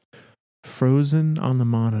 Frozen on the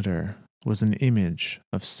monitor was an image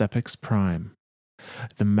of Sepix Prime,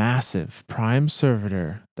 the massive prime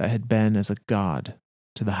servitor that had been as a god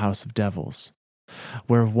to the House of Devils,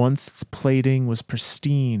 where once its plating was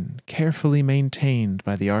pristine, carefully maintained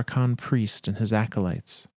by the Archon priest and his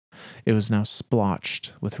acolytes. It was now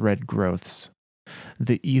splotched with red growths.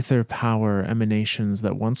 The ether power emanations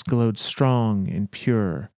that once glowed strong and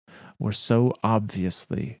pure were so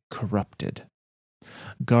obviously corrupted.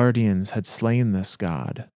 Guardians had slain this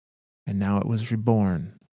god, and now it was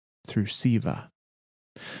reborn through SIVA.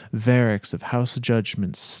 Varix of House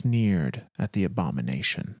Judgment sneered at the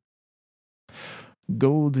abomination.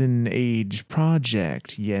 Golden Age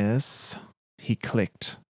project, yes, he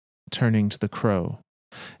clicked, turning to the crow.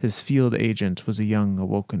 His field agent was a young,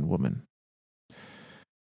 awoken woman.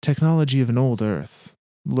 Technology of an old Earth,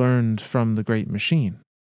 learned from the Great Machine.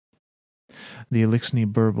 The Eliksni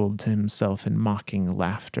burbled to himself in mocking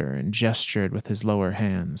laughter and gestured with his lower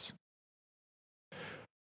hands.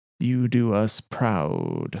 You do us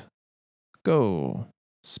proud. Go,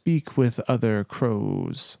 speak with other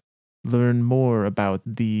crows. Learn more about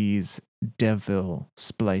these devil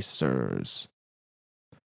splicers.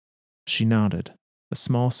 She nodded, a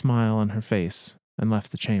small smile on her face, and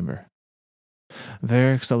left the chamber.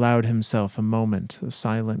 Varix allowed himself a moment of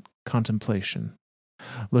silent contemplation,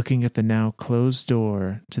 looking at the now closed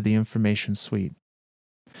door to the information suite.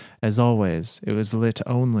 As always, it was lit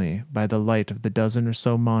only by the light of the dozen or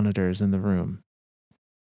so monitors in the room.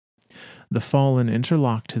 The fallen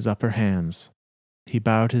interlocked his upper hands. He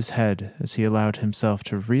bowed his head as he allowed himself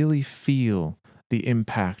to really feel the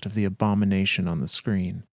impact of the abomination on the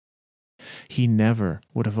screen. He never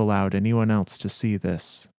would have allowed anyone else to see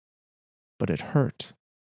this. But it hurt,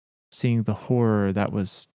 seeing the horror that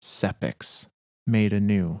was Sepix made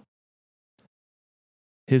anew.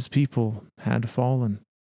 His people had fallen.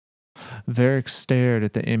 Varix stared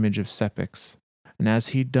at the image of Sepix, and as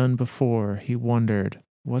he'd done before, he wondered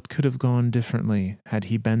what could have gone differently had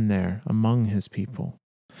he been there among his people.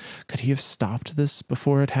 Could he have stopped this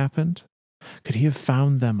before it happened? Could he have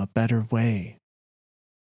found them a better way?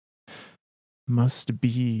 Must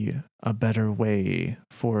be a better way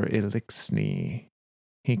for Eliksni,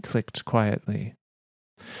 he clicked quietly.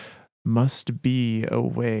 Must be a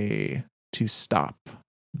way to stop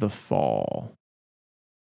the fall.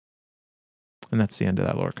 And that's the end of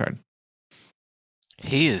that lore card.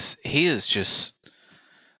 He is just,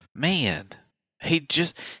 man. He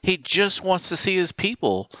just wants to see his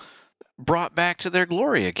people brought back to their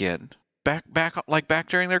glory again. Back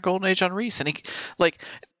during their golden age on Reese. And he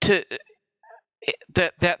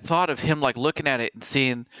that thought of him looking at it and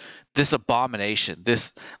seeing this abomination,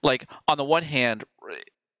 this on the one hand,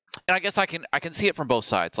 and I guess I can see it from both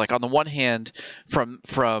sides. On the one hand, from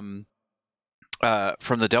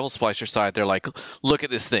the Devil Splicer side, they're like, look at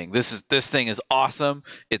this thing. This thing is awesome.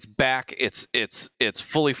 It's back. It's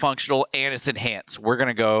fully functional and it's enhanced. We're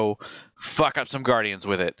gonna go fuck up some Guardians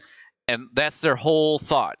with it, and that's their whole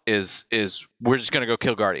thought is we're just gonna go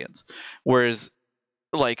kill Guardians. Whereas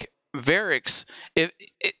Varix, they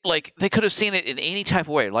could have seen it in any type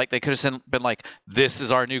of way. They could have been like, this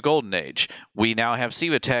is our new golden age. We now have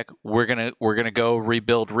SIVA tech. We're gonna go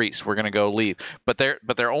rebuild Reese. We're gonna go leave. But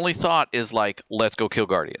their only thought is let's go kill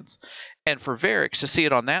Guardians. And for Varix to see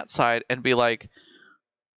it on that side and be like,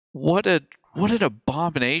 what an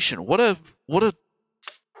abomination.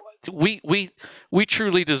 We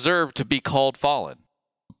truly deserve to be called fallen.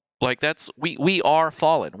 We are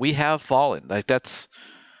fallen. We have fallen.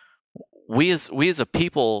 We as a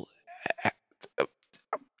people,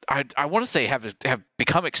 I want to say have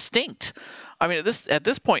become extinct. I mean, at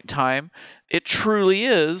this point in time, it truly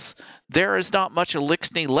is. There is not much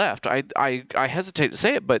Eliksni left. I hesitate to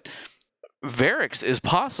say it, but Varix is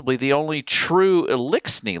possibly the only true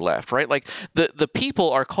Eliksni left, right? The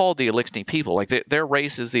people are called the Eliksni people. Their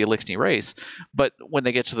race is the Eliksni race. But when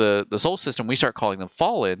they get to the soul system, we start calling them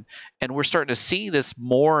fallen, and we're starting to see this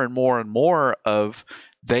more and more and more of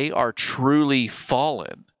they are truly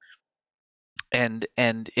fallen. And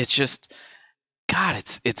it's just, God,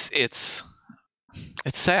 it's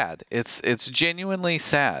sad. It's genuinely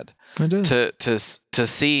sad. It is. To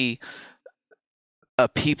see a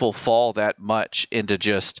people fall that much into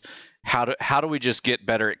just how do we just get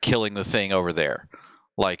better at killing the thing over there?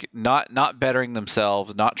 Like not bettering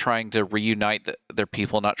themselves, not trying to reunite their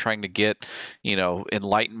people, not trying to get,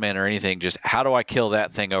 enlightenment or anything. Just how do I kill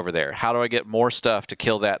that thing over there? How do I get more stuff to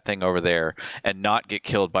kill that thing over there and not get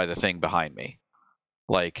killed by the thing behind me?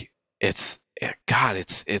 Like God,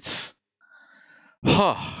 it's it's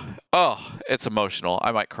emotional.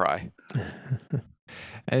 I might cry.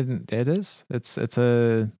 And it is. It's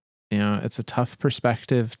a it's a tough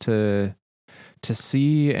perspective to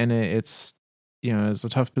see, and it's it's a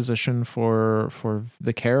tough position for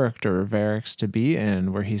the character Varix to be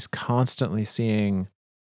in, where he's constantly seeing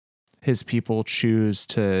his people choose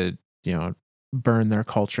to burn their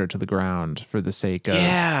culture to the ground for the sake of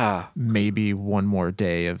maybe one more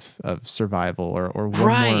day of survival or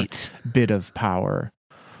one more bit of power,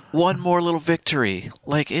 one more little victory.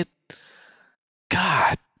 Like it,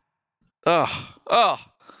 God.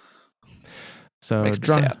 So makes me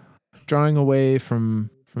sad. Drawing away from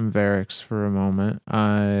Varix for a moment,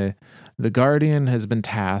 the Guardian has been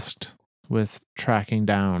tasked with tracking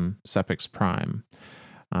down Sepix Prime,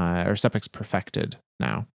 or Sepix Perfected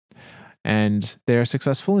now. And they are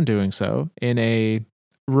successful in doing so in a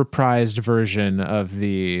reprised version of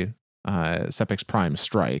the Sepix Prime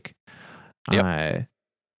strike. And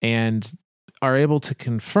are able to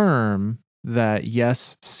confirm that,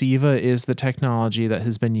 yes, SIVA is the technology that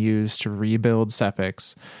has been used to rebuild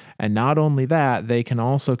Sepix. And not only that, they can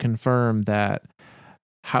also confirm that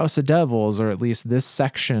House of Devils, or at least this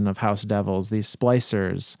section of House of Devils, these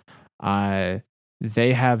splicers,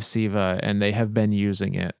 they have SIVA and they have been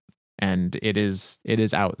using it. And it is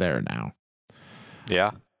out there now.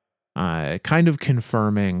 Yeah. Kind of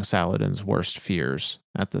confirming Saladin's worst fears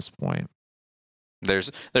at this point.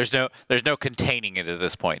 There's no containing it at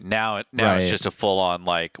this point. Now Right. It's just a full on,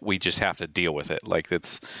 like, we just have to deal with it. Like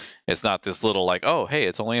it's not this little, like, oh hey,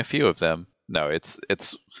 it's only a few of them. No, it's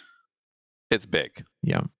big.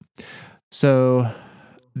 Yeah. So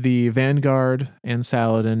the Vanguard and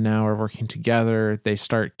Saladin now are working together. They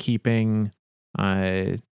start keeping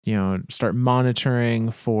start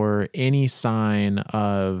monitoring for any sign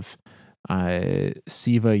of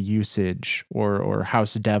SIVA usage or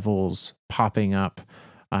House Devils popping up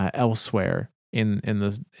elsewhere in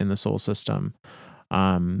the Sol system,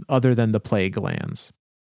 other than the plague lands.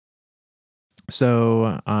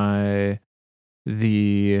 So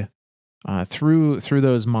through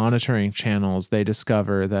those monitoring channels, they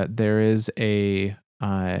discover that there is a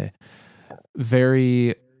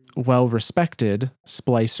very well respected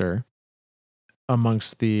splicer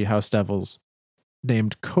amongst the House Devils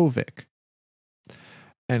named Kovic.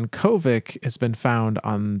 And Kovic has been found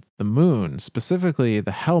on the moon, specifically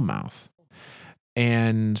the Hellmouth.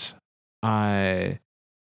 And they're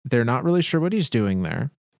not really sure what he's doing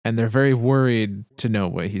there. And they're very worried to know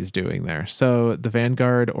what he's doing there. So the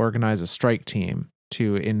Vanguard organize a strike team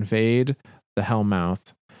to invade the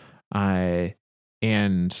Hellmouth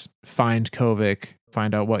and find Kovic,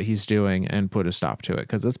 find out what he's doing, and put a stop to it,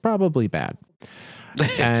 because it's probably bad.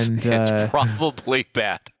 It's probably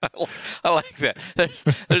bad. I like that.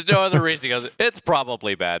 There's no other reason. He goes, it's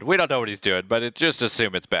probably bad. We don't know what he's doing, but just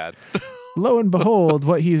assume it's bad. Lo and behold,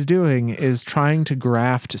 what he's doing is trying to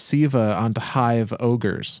graft SIVA onto hive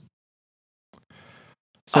ogres.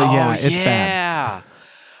 So it's bad.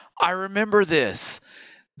 I remember this.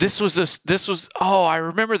 I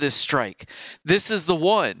remember this strike. This is the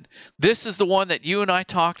one that you and I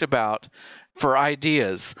talked about for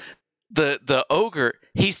ideas. The ogre,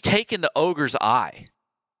 he's taken the ogre's eye.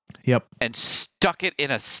 Yep. And stuck it in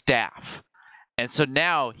a staff. And so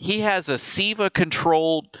now he has a SIVA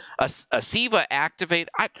controlled, a SIVA activate.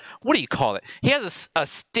 What do you call it? He has a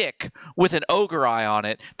stick with an ogre eye on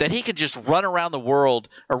it that he can just run around the world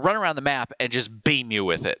or run around the map and just beam you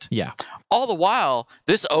with it. Yeah. All the while,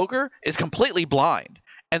 this ogre is completely blind.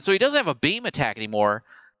 And so he doesn't have a beam attack anymore,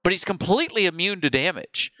 but he's completely immune to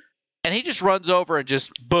damage. And he just runs over and just,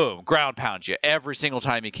 boom, ground pounds you every single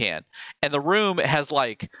time he can. And the room has,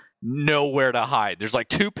 like, nowhere to hide. There's, like,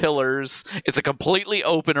 2 pillars. It's a completely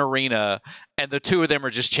open arena, and the 2 of them are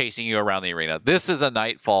just chasing you around the arena. This is a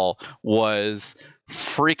Nightfall was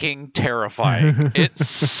freaking terrifying. It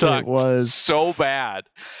sucked. It was so bad.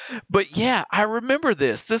 But yeah, I remember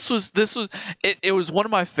this. This was one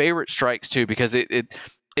of my favorite strikes too, because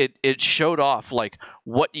it showed off, like,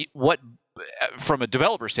 what from a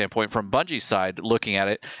developer standpoint, from Bungie's side, looking at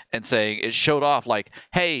it and saying, it showed off, like,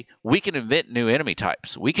 hey, we can invent new enemy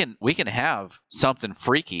types. We can have something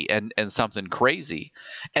freaky and something crazy.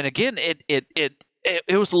 And again, it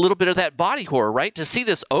was a little bit of that body horror, right? To see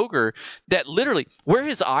this ogre that literally, where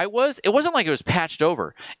his eye was, it wasn't like it was patched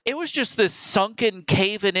over. It was just this sunken,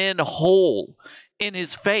 caving in hole in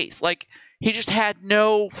his face. Like, He just had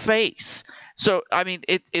no face. So I mean,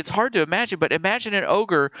 it's hard to imagine, but imagine an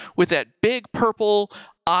ogre with that big purple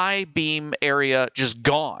eye beam area just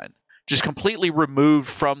gone, just completely removed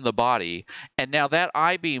from the body, and now that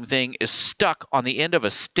eye beam thing is stuck on the end of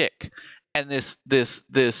a stick, and this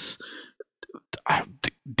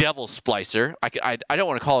devil splicer. I don't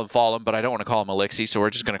want to call him Fallen, but I don't want to call him Eliksni, so we're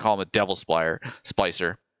just going to call him a devil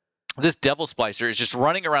splicer. This devil splicer is just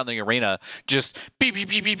running around the arena, just beep, beep,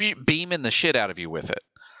 beep, beep, beep, beaming the shit out of you with it.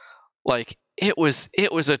 Like it was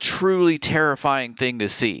a truly terrifying thing to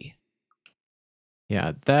see.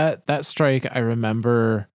 Yeah, that strike, I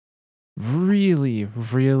remember really,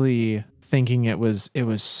 really thinking it was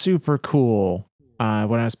super cool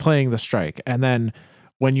when I was playing the strike. And then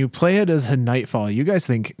when you play it as a Nightfall, you guys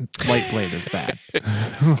think Lightblade is bad.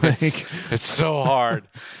 It's so hard.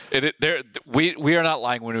 We are not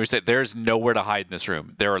lying when we say there's nowhere to hide in this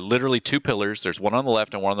room. There are literally two pillars. There's one on the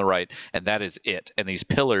left and one on the right, and that is it. And these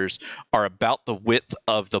pillars are about the width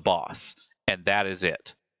of the boss, and that is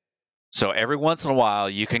it. So every once in a while,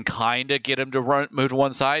 you can kind of get him to move to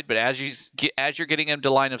one side, but as you're getting him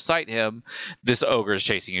to line of sight him, this ogre is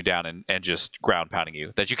chasing you down and just ground pounding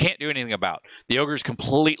you that you can't do anything about. The ogre is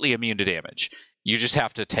completely immune to damage. You just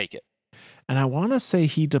have to take it. And I want to say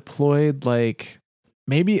he deployed like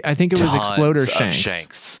I think it was Exploder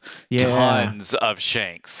Shanks. Yeah. Tons of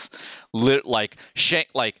Shanks. Like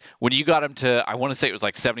when you got him to, I want to say it was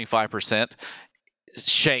like 75%.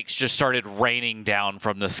 Shanks just started raining down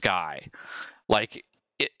from the sky. Like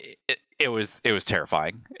it was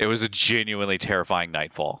terrifying. It was a genuinely terrifying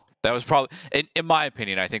Nightfall. That was probably, in my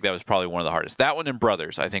opinion, I think that was probably one of the hardest. That one and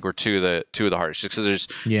Brothers, I think, were two of the hardest. Because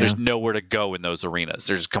there's nowhere to go in those arenas.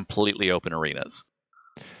 There's completely open arenas.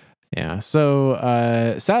 Yeah.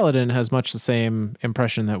 So Saladin has much the same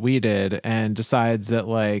impression that we did, and decides that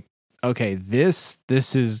like, okay, this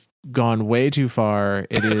is gone way too far.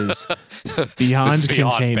 It is beyond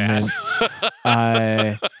containment.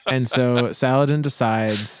 And so Saladin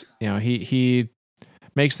decides, he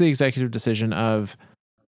makes the executive decision of,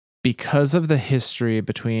 because of the history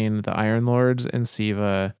between the Iron Lords and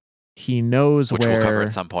SIVA, he knows which we'll cover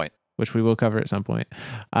at some point. Which we will cover at some point.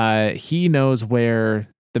 He knows where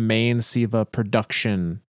the main SIVA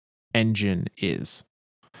production engine is.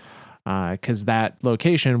 Because that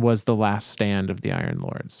location was the last stand of the Iron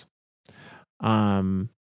Lords. And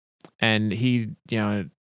he,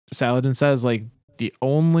 Saladin says, like, the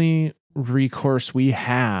only recourse we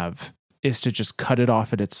have is to just cut it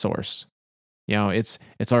off at its source.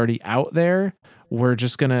 It's already out there. We're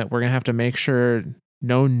gonna have to make sure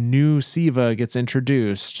no new SIVA gets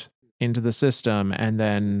introduced into the system, and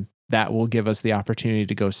then that will give us the opportunity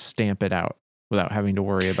to go stamp it out without having to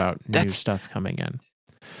worry about new stuff coming in.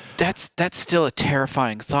 That's still a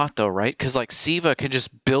terrifying thought, though, right? Because like SIVA can just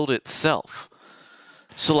build itself.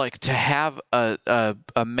 So like to have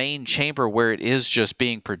a main chamber where it is just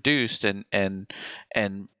being produced and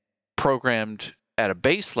programmed at a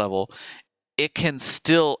base level, it can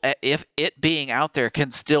still, if it being out there,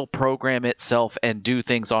 can still program itself and do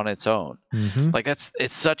things on its own. Mm-hmm. Like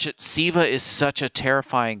SIVA is such a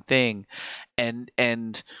terrifying thing, and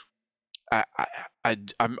I'm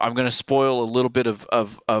going to spoil a little bit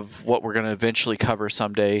of what we're going to eventually cover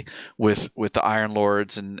someday with the Iron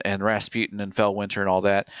Lords and Rasputin and Fellwinter and all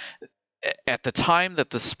that. At the time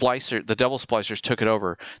that the Devil Splicers took it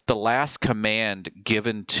over, the last command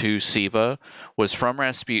given to SIVA was from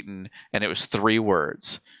Rasputin, and it was 3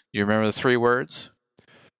 words. You remember the 3 words?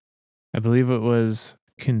 I believe it was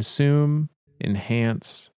consume,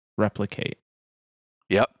 enhance, replicate.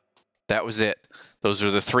 Yep, that was it. Those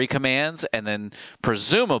are the 3 commands, and then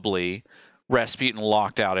presumably Rasputin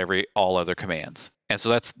locked out all other commands. And so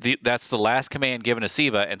that's the last command given to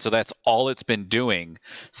SIVA, and so that's all it's been doing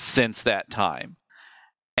since that time.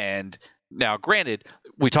 And now, granted,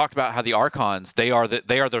 we talked about how the Archons, they are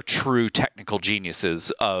the true technical geniuses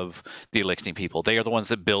of the Eliksni people. They are the ones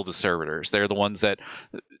that build the servitors. They're the ones that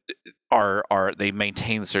they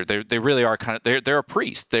maintain the servitors. They really are kind of they're a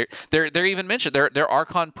priest. They're even mentioned. They're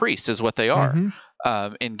Archon priests is what they are. Mm-hmm.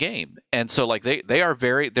 In game, and so like they are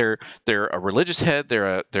they're a religious head,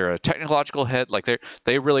 they're a technological head, like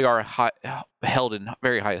they really are held in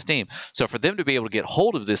very high esteem. So for them to be able to get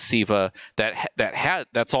hold of this SIVA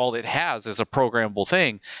that's all it has is a programmable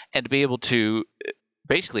thing, and to be able to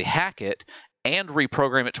basically hack it and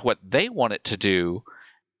reprogram it to what they want it to do,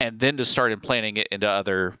 and then to start implanting it into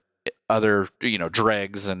other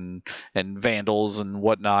dregs and vandals and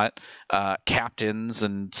whatnot, captains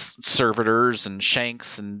and servitors and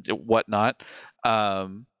shanks and whatnot.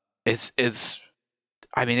 It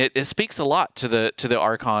speaks a lot to the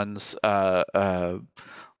Archons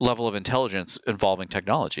level of intelligence involving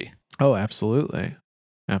technology. Oh, absolutely.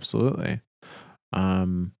 Absolutely.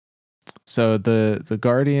 So the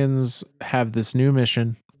Guardians have this new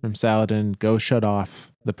mission from Saladin: go shut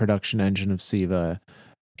off the production engine of SIVA.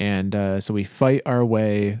 And so we fight our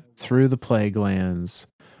way through the plague lands,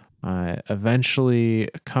 eventually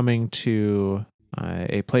coming to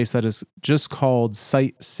a place that is just called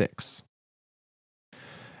Site 6.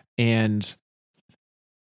 And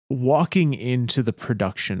walking into the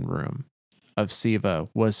production room of SIVA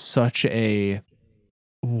was such a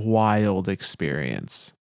wild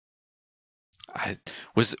experience.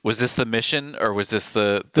 Was this the mission, or was this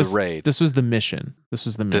the This raid? this was the mission. This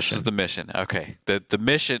was the This mission. was the mission. Okay. The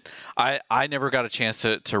mission. I never got a chance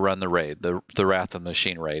to run the raid, the Wrath of the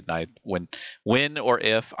Machine raid. And when or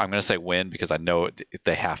if, I'm going to say when because I know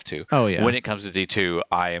they have to. Oh yeah. When it comes to D2,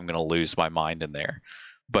 I am going to lose my mind in there.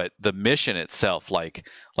 But the mission itself, like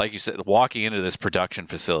you said, walking into this production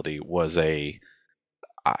facility was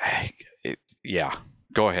yeah.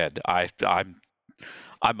 Go ahead.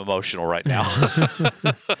 I'm emotional right now.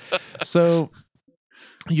 So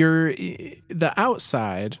you're the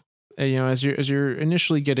outside, as you're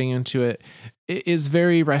initially getting into it, it is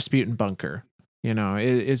very Rasputin bunker.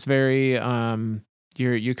 It's very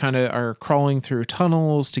you kind of are crawling through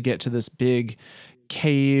tunnels to get to this big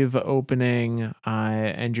cave opening,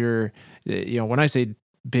 and you're when I say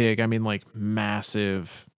big, I mean like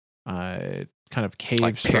massive, kind of cave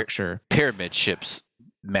Like structure. Pyramid ships,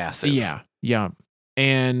 massive. Yeah.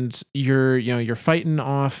 And you're fighting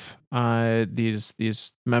off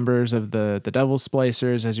these members of the Devil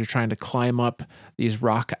Splicers as you're trying to climb up these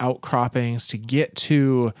rock outcroppings to get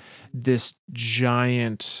to this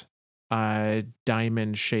giant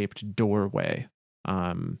diamond shaped doorway.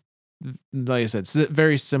 Like I said, it's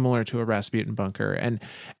very similar to a Rasputin bunker, and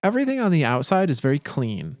everything on the outside is very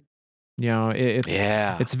clean.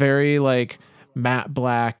 It's very like matte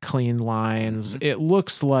black, clean lines. Mm-hmm. It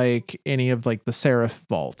looks like any of like the Seraph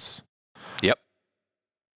vaults. Yep.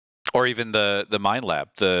 Or even the mine lab,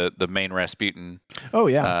 the main Rasputin. Oh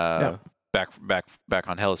yeah. Back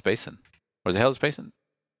on Hellas Basin. Was it Hellas Basin?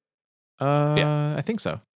 I think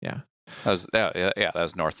so. Yeah. That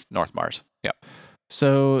was North Mars. Yep.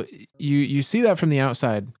 So you see that from the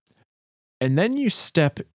outside, and then you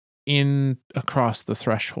step in across the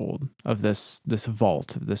threshold of this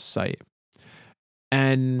vault of this site,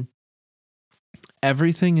 and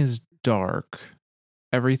everything is dark.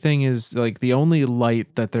 Everything is like the only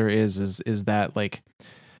light that there is that like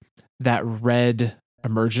that red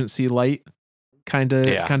emergency light kind of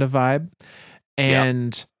vibe,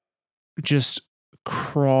 and just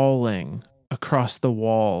crawling across the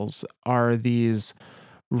walls are these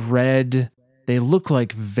red, they look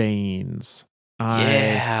like veins,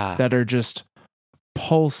 that are just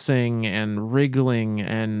pulsing and wriggling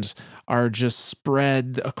and are just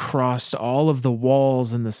spread across all of the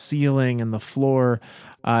walls and the ceiling and the floor.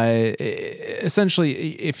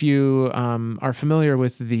 Essentially, if you are familiar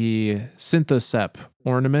with the Synthosep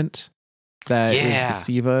ornament that is the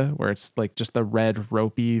SIVA, where it's like just the red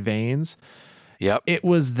ropey veins. Yep. It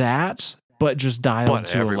was that, but just dialed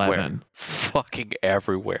to everywhere. 11. Fucking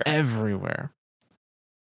everywhere. Everywhere.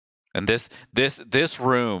 And this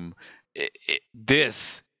room,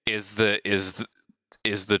 this is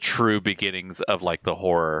the true beginnings of like the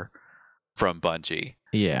horror from Bungie.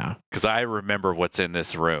 Yeah. Because I remember what's in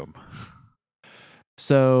this room.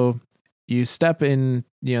 So you step in,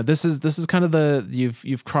 this is kind of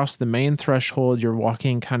you've crossed the main threshold. You're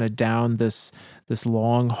walking kind of down this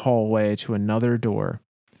long hallway to another door,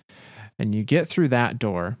 and you get through that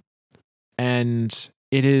door, and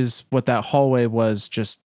it is what that hallway was,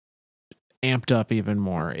 just amped up even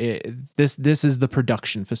more. This is the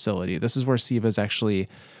production facility. This is where SIVA is actually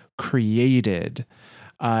created,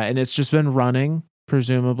 and it's just been running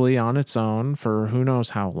presumably on its own for who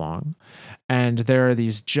knows how long. And there are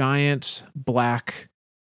these giant black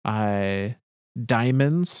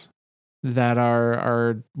diamonds that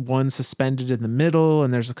are one suspended in the middle,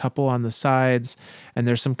 and there's a couple on the sides, and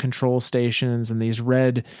there's some control stations, and these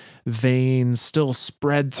red veins still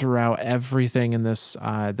spread throughout everything in this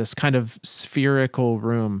kind of spherical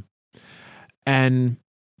room. And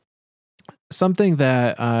something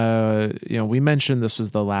that we mentioned, this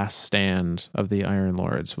was the last stand of the Iron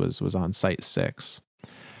Lords, was on Site 6.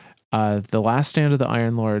 The last stand of the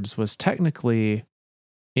Iron Lords was technically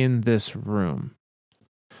in this room.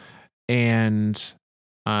 And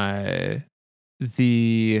as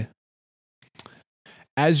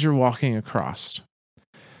you're walking across,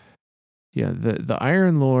 the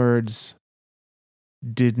Iron Lords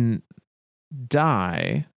didn't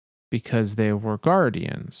die because they were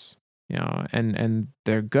guardians. and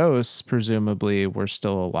their ghosts presumably were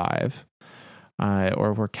still alive,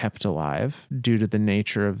 or were kept alive due to the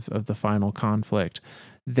nature of the final conflict.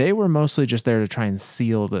 They were mostly just there to try and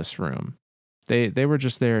seal this room. They were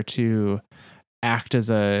just there to act as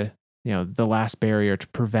the last barrier to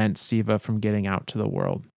prevent SIVA from getting out to the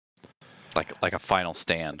world. Like a final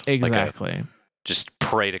stand. Exactly. Just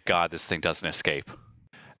pray to God this thing doesn't escape.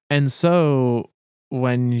 And so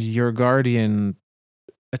when your guardian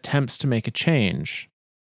attempts to make a change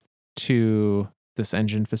to this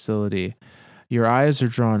engine facility, your eyes are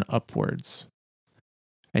drawn upwards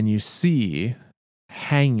and you see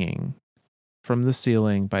hanging from the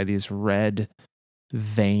ceiling by these red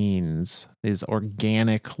veins, these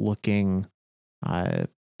organic looking,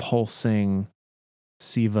 pulsing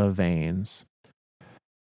SIVA veins.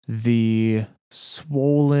 The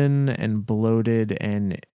swollen and bloated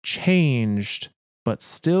and changed, but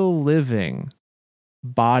still living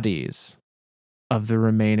bodies of the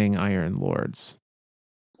remaining Iron Lords.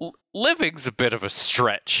 Living's a bit of a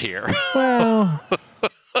stretch here. Well,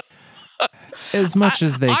 as much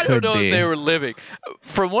as they could be. I don't know if they were living.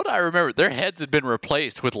 From what I remember, their heads had been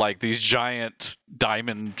replaced with like these giant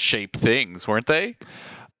diamond-shaped things, weren't they?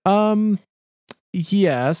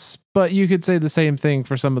 Yes, but you could say the same thing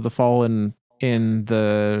for some of the fallen in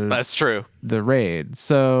That's true. The raid.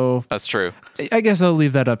 So that's true. I guess I'll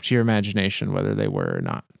leave that up to your imagination whether they were or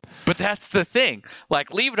not. But that's the thing.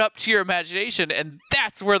 Like, leave it up to your imagination, and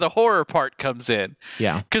that's where the horror part comes in.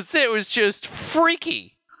 Yeah. Because it was just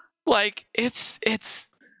freaky. Like, it's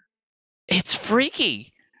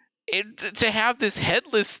freaky. To have this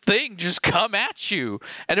headless thing just come at you.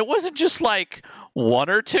 And it wasn't just like one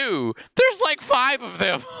or two. There's like 5 of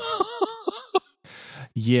them.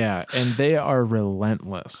 Yeah, and they are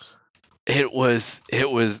relentless. That was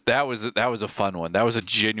a fun one. That was a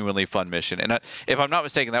genuinely fun mission. And if I'm not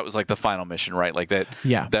mistaken, that was like the final mission, right? Like that.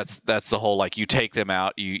 Yeah. That's the whole, like, you take them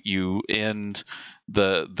out, you end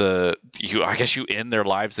I guess you end their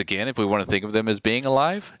lives again, if we want to think of them as being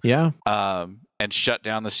alive. Yeah. And shut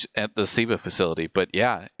down the SIVA facility. But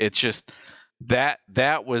yeah, it's just that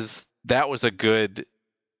was a good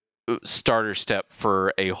starter step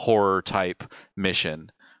for a horror type mission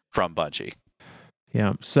from Bungie.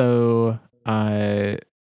 Yeah. So,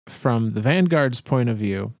 from the Vanguard's point of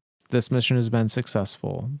view, this mission has been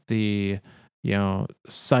successful. The,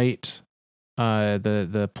 site,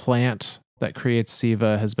 the plant that creates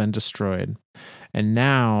SIVA has been destroyed. And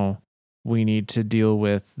now we need to deal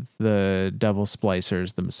with the devil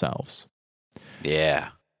splicers themselves. Yeah.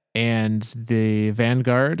 And the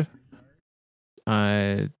Vanguard,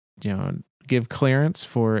 give clearance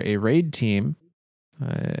for a raid team,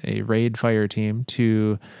 a raid fire team,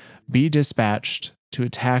 to be dispatched to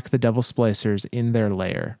attack the devil splicers in their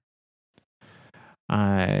lair.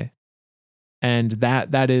 And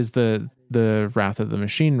that is the Wrath of the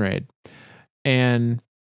Machine raid. And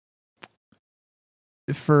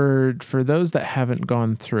for those that haven't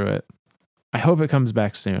gone through it, I hope it comes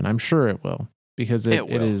back soon. I'm sure it will, because it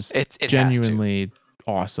is genuinely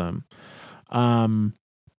awesome.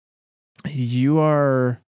 You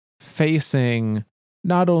are facing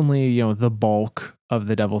not only the bulk of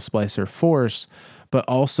the Devil Splicer force, but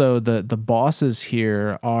also the bosses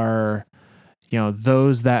here are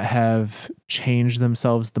those that have changed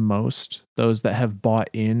themselves the most, those that have bought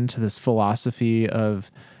into this philosophy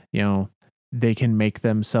of they can make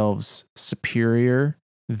themselves superior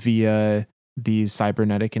via these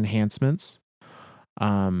cybernetic enhancements.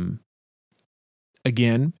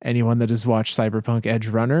 Again, anyone that has watched Cyberpunk Edge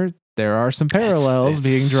Runner, there are some parallels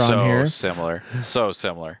being drawn here. So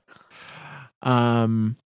similar.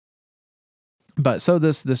 But so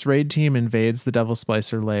this raid team invades the Devil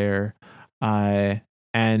Splicer lair,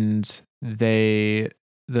 and the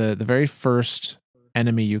very first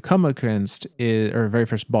enemy you come against very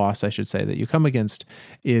first boss, I should say, that you come against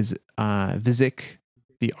is Vizik,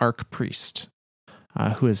 the Arch Priest,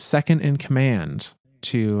 who is second in command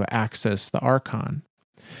to access the Archon.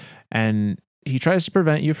 And he tries to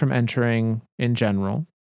prevent you from entering in general,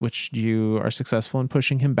 which you are successful in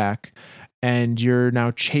pushing him back. And you're now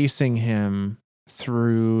chasing him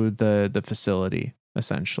through the facility,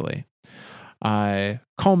 essentially.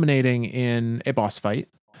 Culminating in a boss fight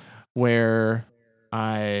where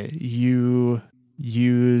you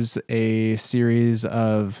use a series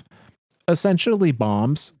of essentially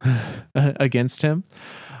bombs against him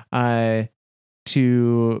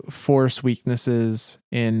to force weaknesses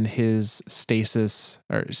in his SIVA,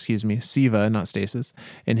 not stasis,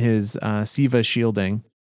 in his SIVA shielding.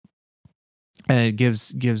 And it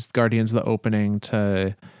gives Guardians the opening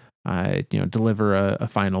to deliver a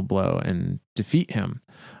final blow and defeat him.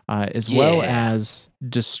 as well as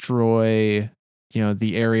destroy,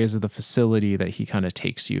 the areas of the facility that he kind of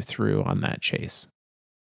takes you through on that chase.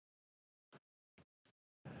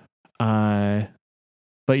 But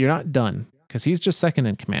you're not done, because he's just second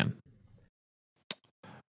in command.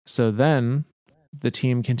 So then the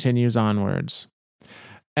team continues onwards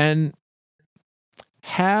and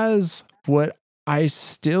has what I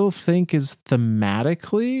still think is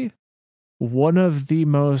thematically one of the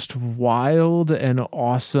most wild and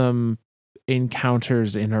awesome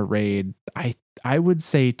encounters in a raid, I would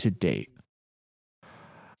say, to date.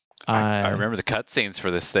 I remember the cutscenes for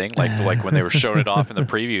this thing, like when they were showing it off in the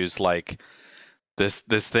previews, like this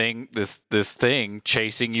thing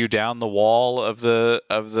chasing you down the wall of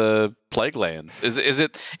the Plague Lands. Is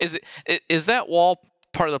that wall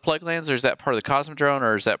part of the Plague Lands, or is that part of the Cosmodrome,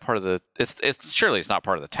 or is that part of the? It's surely it's not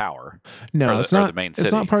part of the tower. No, it's not. Or the main city.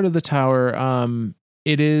 It's not part of the tower.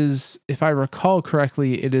 It is, if I recall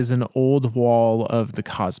correctly, it is an old wall of the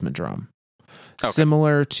Cosmodrome,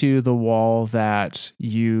 similar to the wall that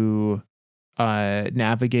you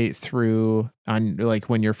navigate through on, like,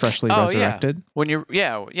 when you're freshly resurrected. Yeah. When you're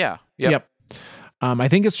Yep. I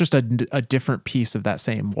think it's just a different piece of that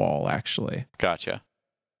same wall, actually. Gotcha.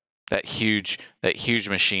 That huge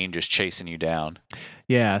machine just chasing you down.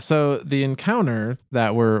 Yeah. So the encounter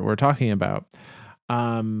that we're talking about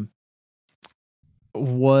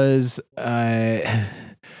was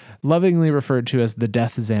lovingly referred to as the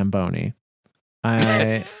Death Zamboni.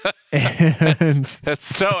 And that's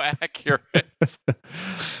so accurate.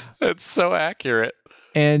 That's so accurate.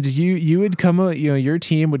 And you would come, your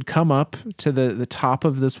team would come up to the top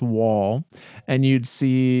of this wall, and you'd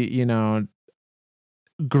see,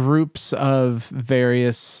 groups of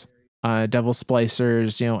various devil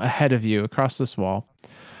splicers, ahead of you across this wall.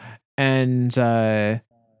 And the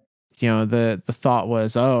thought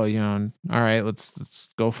was, all right, let's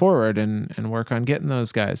go forward and work on getting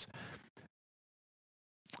those guys.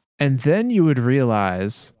 And then you would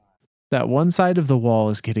realize that one side of the wall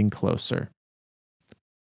is getting closer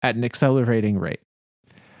at an accelerating rate,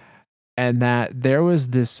 and that there was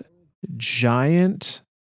this giant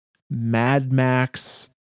Mad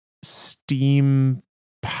Max steam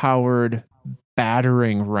powered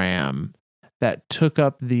battering ram that took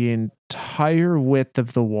up the entire width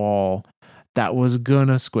of the wall that was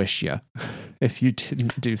gonna squish you if you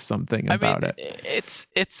didn't do something about it. It's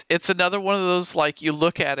another one of those, like, you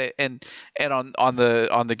look at it and on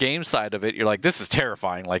the game side of it, you're like, this is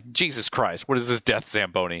terrifying. Like, Jesus Christ, what is this Death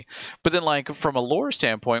Zamboni? But then, like, from a lore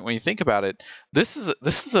standpoint, when you think about it, this is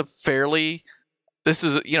a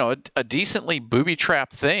decently booby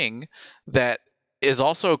trap thing that is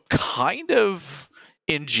also kind of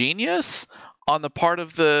ingenious on the part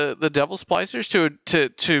of the Devil Splicers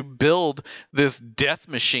to build this death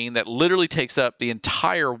machine that literally takes up the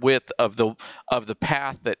entire width of the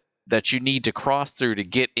path that you need to cross through to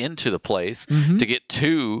get into the place, to get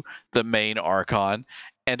to the main Archon,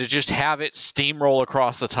 and to just have it steamroll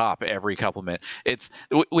across the top every couple of minutes.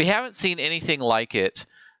 We haven't seen anything like it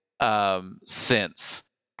since,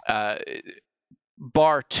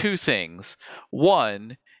 bar two things.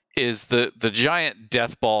 One is the giant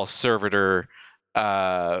death ball servitor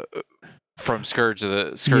from Scourge of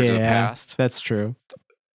the Past. That's true.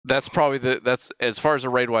 That's probably that's as far as a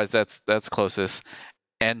raid wise, that's closest.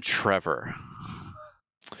 And Trevor.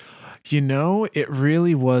 It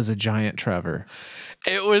really was a giant Trevor.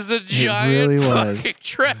 It was a giant fucking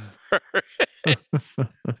Trevor.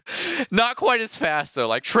 Not quite as fast though.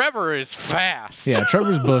 Like, Trevor is fast. Yeah,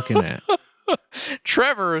 Trevor's booking it.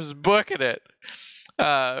 Trevor is booking it.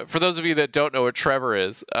 For those of you that don't know what Trevor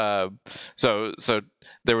is, so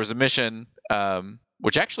there was a mission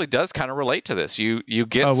which actually does kind of relate to this. You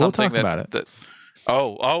get something about it.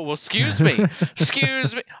 Well, excuse me.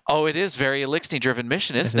 Oh, it is very Eliksni driven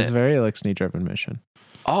mission, isn't it? It is very Eliksni driven mission.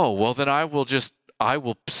 Oh, well, then I will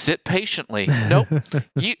sit patiently. Nope.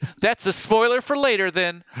 That's a spoiler for later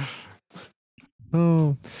then.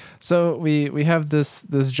 Oh, so we have this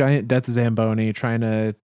giant Death Zamboni trying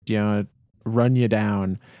to, run you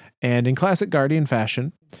down. And in classic Guardian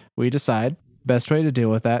fashion, we decide best way to deal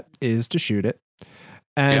with that is to shoot it.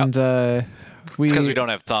 And it's because we don't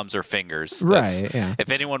have thumbs or fingers. Right, yeah. If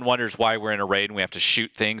anyone wonders why we're in a raid and we have to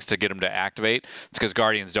shoot things to get them to activate, it's because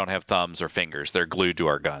Guardians don't have thumbs or fingers. They're glued to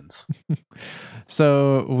our guns.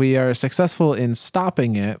 So we are successful in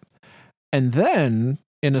stopping it. And then,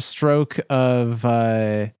 in a stroke of,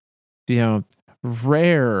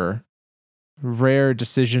 rare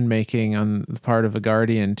decision making on the part of a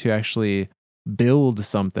Guardian to actually build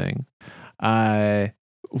something,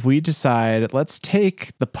 we decide, let's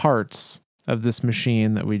take the parts of this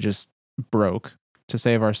machine that we just broke to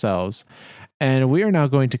save ourselves. And we are now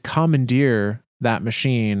going to commandeer that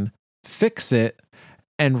machine, fix it,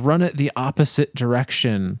 and run it the opposite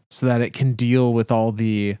direction so that it can deal with all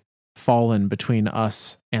the fallen between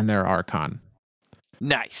us and their Archon.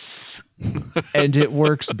 Nice. And it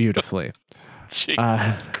works beautifully.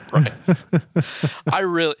 Jesus Christ.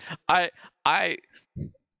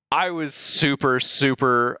 I was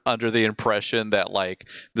super under the impression that like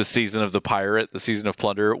the season of the pirate, the season of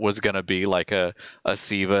plunder was gonna be like a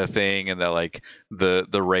SIVA thing, and that like the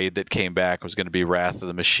raid that came back was gonna be Wrath of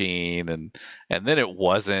the Machine, and then it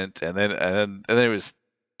wasn't, and then it was.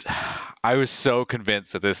 I was so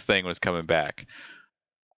convinced that this thing was coming back.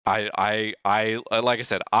 I like I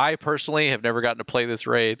said, I personally have never gotten to play this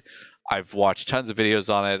raid. I've watched tons of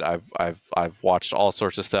videos on it. I've watched all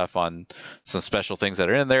sorts of stuff on some special things that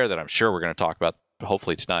are in there that I'm sure we're going to talk about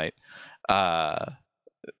hopefully tonight. Yeah,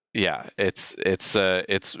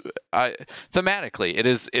 thematically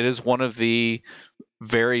it is one of the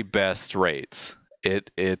very best raids. It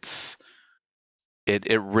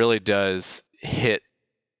really does hit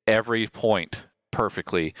every point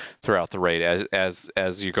perfectly throughout the raid as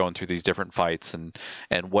you're going through these different fights, and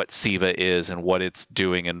what SIVA is and what it's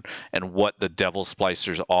doing, and what the Devil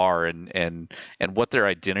Splicers are, and what their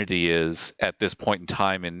identity is at this point in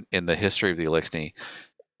time in the history of the Eliksni.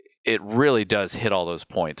 It really does hit all those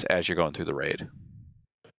points as you're going through the raid.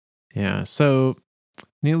 Yeah, so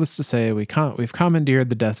needless to say, we've commandeered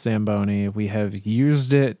the Death Zamboni. We have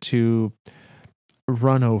used it to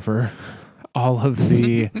run over all of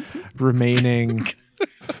the remaining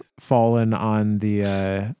fallen on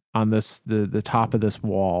the top of this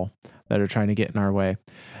wall that are trying to get in our way.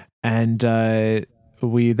 And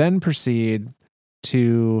we then proceed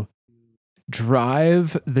to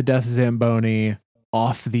drive the Death Zamboni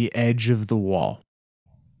off the edge of the wall.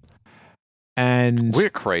 And we're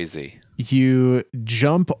crazy. You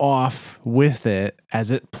jump off with it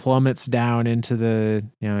as it plummets down into the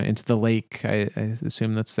lake. I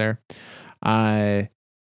assume that's there. And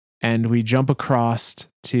we jump across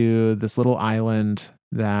to this little island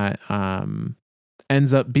that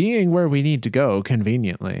ends up being where we need to go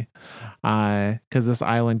conveniently, because this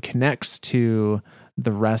island connects to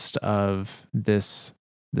the rest of this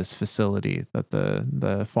facility that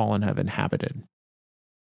the fallen have inhabited.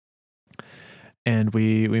 And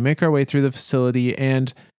we make our way through the facility,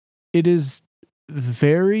 and it is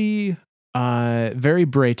very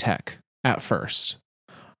Braytech at first.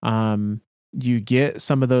 You get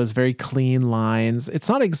some of those very clean lines. It's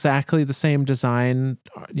not exactly the same design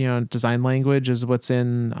language as what's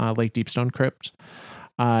in Lake Deepstone Crypt.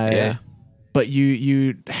 Yeah, but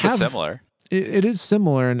you have similar. It is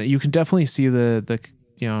similar, and you can definitely see the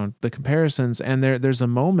comparisons. And there's a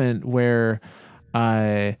moment where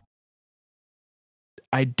I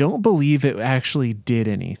don't believe it actually did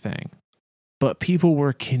anything, but people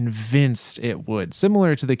were convinced it would,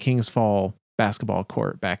 similar to the King's Fall basketball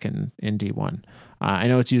court back in D1. I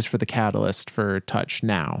know it's used for the catalyst for touch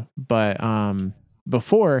now, but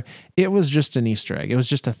before it was just an Easter egg. It was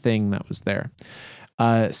just a thing that was there.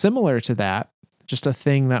 Similar to that, just a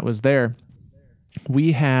thing that was there.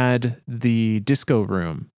 We had the disco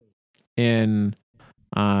room in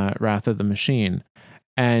Wrath of the Machine,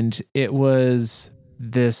 and it was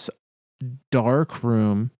this dark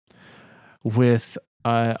room with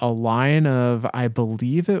a line of, I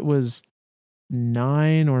believe it was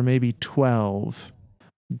 9 or maybe 12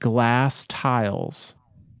 glass tiles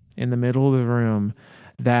in the middle of the room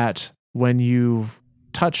that when you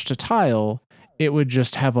touched a tile, it would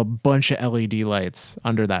just have a bunch of LED lights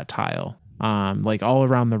under that tile, like all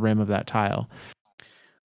around the rim of that tile.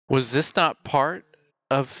 Was this not part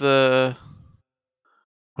of the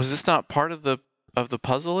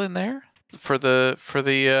puzzle in there for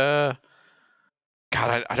the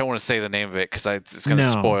God, I don't want to say the name of it because it's going to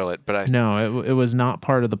spoil it. But it was not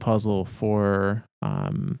part of the puzzle for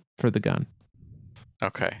the gun.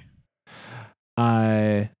 Okay.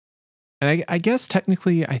 And I guess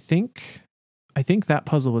technically, I think that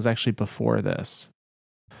puzzle was actually before this.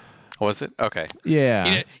 Was it? Okay.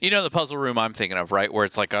 Yeah. You know the puzzle room I'm thinking of, right? Where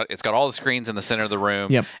it's like it's got all the screens in the center of the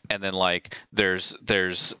room. Yep. And then like there's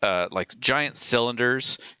like giant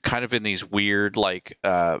cylinders kind of in these weird like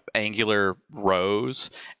angular rows,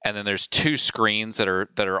 and then there's 2 screens that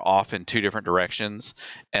are off in 2 different directions,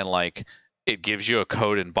 and like it gives you a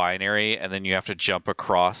code in binary, and then you have to jump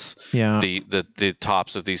across the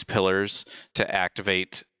tops of these pillars to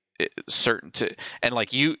activate and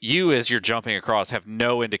like you as you're jumping across have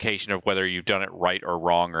no indication of whether you've done it right or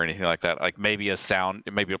wrong or anything like that. Like maybe a sound,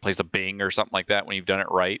 maybe it plays a bing or something like that when you've done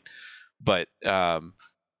it right, but all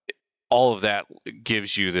of that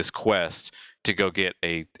gives you this quest. to go get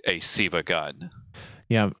a SIVA gun.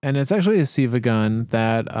 Yeah, and it's actually a SIVA gun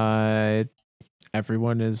that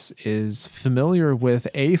everyone is familiar with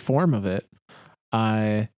a form of it,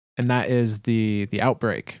 and that is the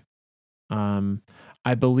Outbreak.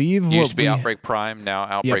 I believe Used to what be we Outbreak Prime, now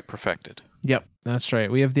Outbreak Perfected. Yep, that's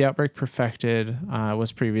right. We have the Outbreak Perfected,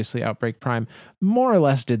 was previously Outbreak Prime. More or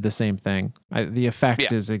less did the same thing. The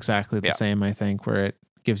effect is exactly the same, I think, where it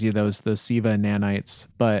gives you those SIVA nanites,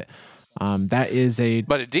 but that is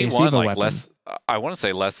But at D1, SIVA like weapon. I want to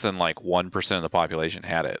say less than like 1% of the population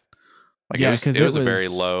had it. Like Yeah, it because was a very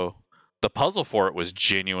low. The puzzle for it was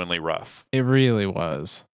genuinely rough. It really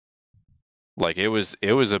was. Like it was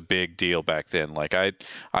a big deal back then. Like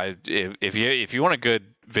if you want a good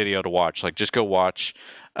video to watch, like just go watch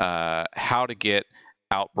how to get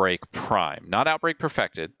Outbreak Prime, not Outbreak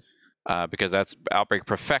Perfected, because that's Outbreak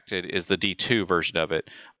Perfected is the D2 version of it,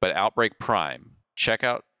 but Outbreak Prime.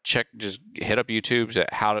 Just hit up YouTube to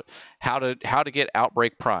how to get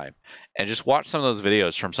Outbreak Prime, and just watch some of those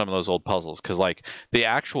videos from some of those old puzzles, because like the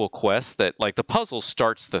actual quest that like the puzzle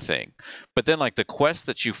starts the thing, but then like the quest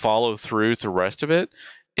that you follow through the rest of it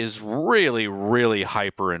is really really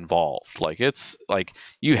hyper involved. Like it's like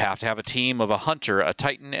you have to have a team of a hunter, a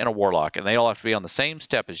titan, and a warlock, and they all have to be on the same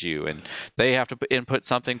step as you, and they have to input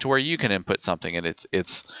something to where you can input something, and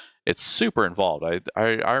it's super involved. I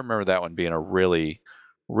remember that one being a really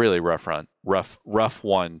rough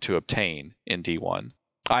one to obtain in D1.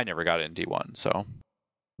 I never got it in D1, so.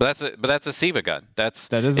 But that's a SIVA gun. That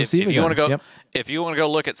is a SIVA if you want to gun. go Yep. if you want to go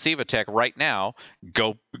look at SIVA tech right now,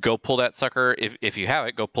 go pull that sucker. If you have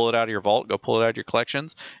it, go pull it out of your vault, go pull it out of your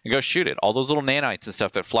collections, and go shoot it. All those little nanites and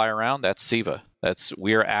stuff that fly around, that's SIVA.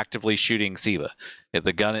 We are actively shooting SIVA.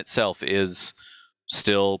 The gun itself is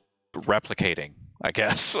still replicating, I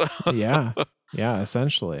guess. Yeah,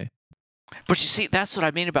 essentially. But you see, that's what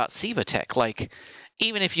I mean about SIVA tech. Like,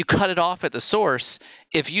 even if you cut it off at the source,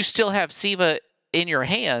 if you still have SIVA in your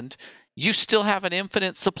hand, you still have an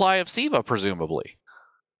infinite supply of SIVA, presumably.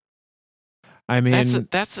 I mean,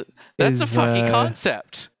 that's a funky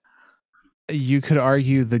concept. You could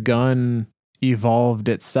argue the gun evolved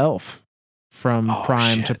itself from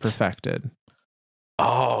Prime to Perfected.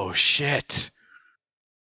 Oh shit!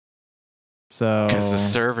 So because the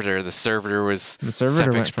servitor was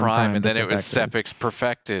Sepix Prime, and then it was Sepix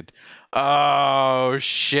Perfected. Oh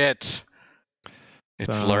shit!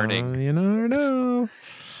 It's learning. You never know.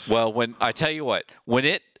 Well, when I tell you what, when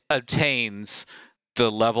it obtains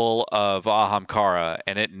the level of Ahamkara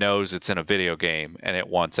and it knows it's in a video game and it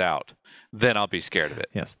wants out, then I'll be scared of it.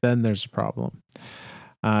 Yes, then there's a problem.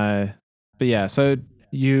 But yeah, so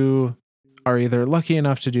you are either lucky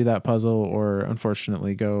enough to do that puzzle or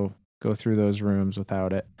unfortunately go through those rooms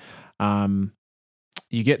without it.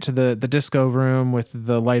 You get to the disco room with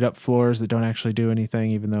the light up floors that don't actually do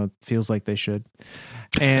anything, even though it feels like they should.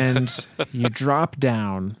 And you drop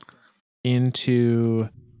down into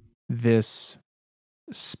this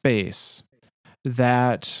space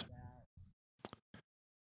that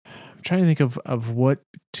I'm trying to think of what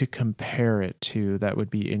to compare it to that would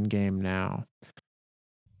be in game now.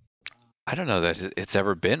 I don't know that it's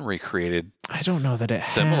ever been recreated. I don't know that it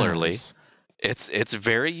similarly has. It's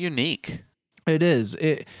very unique. It is.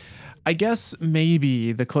 I guess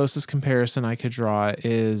maybe the closest comparison I could draw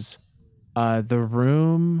is the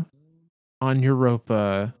room on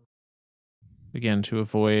Europa. Again, to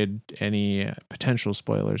avoid any potential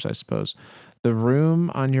spoilers, I suppose. The room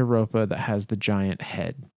on Europa that has the giant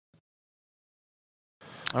head.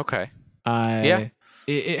 Okay. Yeah.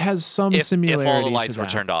 It has some similarity. If all the lights were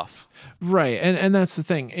turned off. Right. And that's the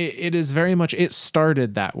thing. It is very much, it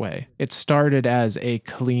started that way. It started as a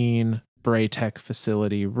clean Braytech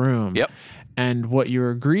facility room. Yep. And what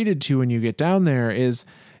you're greeted to when you get down there is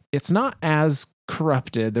it's not as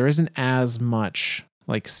corrupted. There isn't as much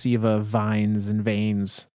like SIVA vines and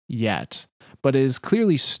veins yet, but it is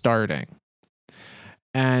clearly starting.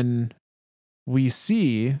 And we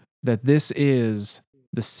see that this is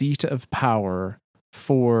the seat of power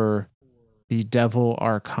for the Devil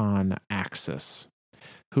Archon Axis,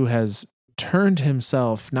 who has turned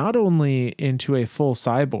himself not only into a full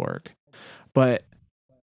cyborg, but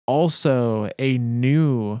also a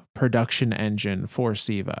new production engine for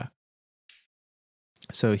SIVA.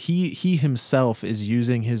 So he himself is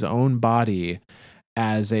using his own body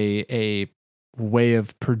as a way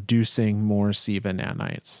of producing more SIVA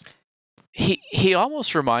nanites. He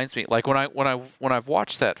almost reminds me, like when I've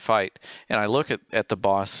watched that fight and I look at the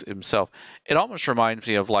boss himself, it almost reminds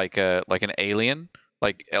me of like an alien,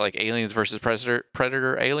 like Aliens versus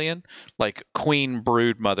Predator Alien, like Queen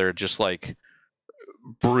Brood Mother just like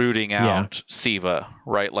brooding out SIVA,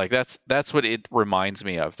 right? Like that's what it reminds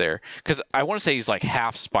me of there. Because I want to say he's like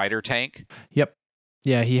half spider tank. Yep.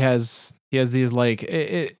 Yeah, he has these like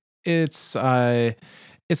it's a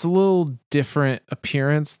little different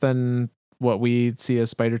appearance than what we see as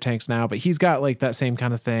spider tanks now, but he's got like that same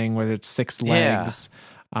kind of thing where it's 6 legs,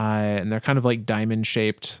 and they're kind of like diamond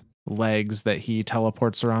shaped legs that he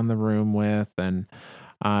teleports around the room with, and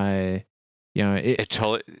it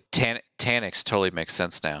totally Taniks totally makes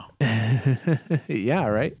sense now. Yeah,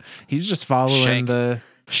 right. He's just following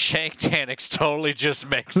Shank Taniks totally just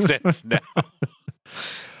makes sense now.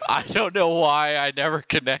 I don't know why I never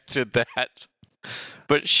connected that.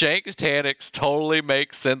 But Shank Taniks totally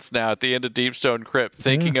makes sense now at the end of Deepstone Crypt,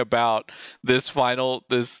 thinking about this final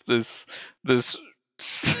he's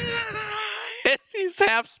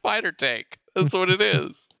half spider tank. That's what it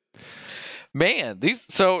is. Man, the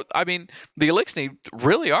Eliksni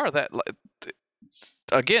really are that,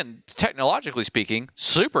 again, technologically speaking,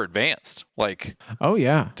 super advanced. Like, oh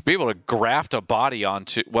yeah, to be able to graft a body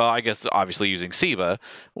onto, well, I guess obviously using SIVA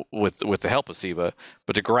with the help of SIVA,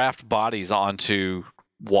 but to graft bodies onto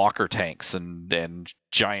walker tanks and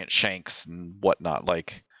giant shanks and whatnot,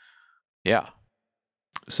 like, yeah.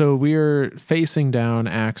 So we're facing down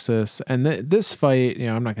Axis, and this fight,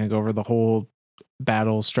 I'm not going to go over the whole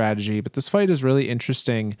battle strategy, but this fight is really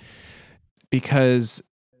interesting because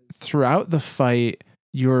throughout the fight,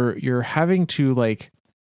 you're having to like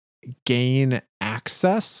gain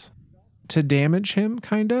access to damage him,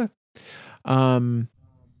 kind of.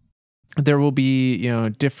 There will be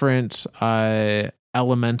different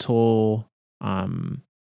elemental, I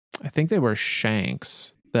think they were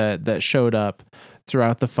shanks that showed up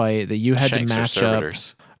throughout the fight that you had Shanks to match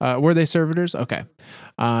up. Were they servitors? Okay.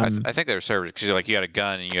 I think they were servitors because you had a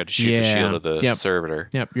gun and you had to shoot the shield of the servitor.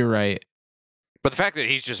 Yep, you're right. But the fact that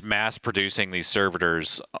he's just mass producing these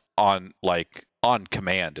servitors on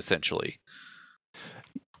command, essentially.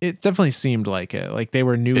 It definitely seemed like it. Like they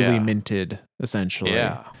were newly minted, essentially.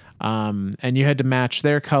 Yeah. And you had to match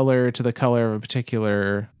their color to the color of a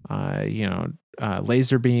particular,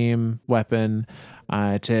 laser beam weapon,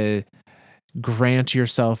 to grant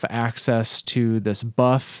yourself access to this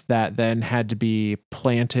buff that then had to be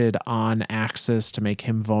planted on Axis to make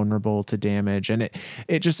him vulnerable to damage. And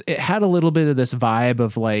it had a little bit of this vibe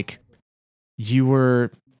of like you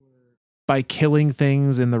were, by killing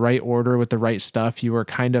things in the right order with the right stuff, you were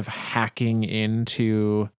kind of hacking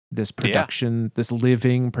into this production, this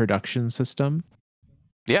living production system.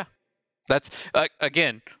 Yeah. That's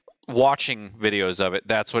again, watching videos of it,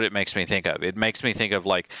 that's what it makes me think of. It makes me think of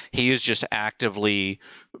like he is just actively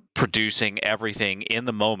producing everything in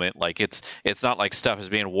the moment. Like it's not like stuff is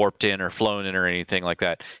being warped in or flown in or anything like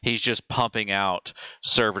that. He's just pumping out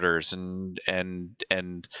servitors and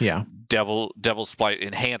enhanced devil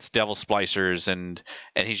splicers and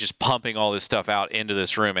he's just pumping all this stuff out into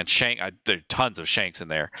this room. And there are tons of shanks in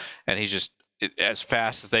there, and he's just, as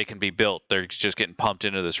fast as they can be built, they're just getting pumped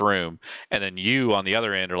into this room. And then you on the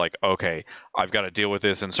other end are like, okay, I've got to deal with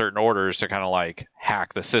this in certain orders to kind of like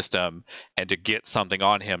hack the system and to get something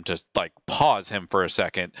on him to like pause him for a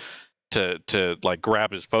second to like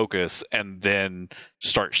grab his focus and then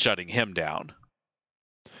start shutting him down.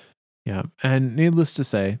 Yeah. And needless to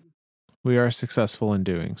say, we are successful in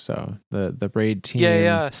doing so. The raid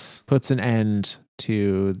team puts an end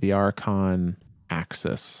to the Archon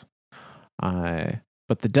Axis.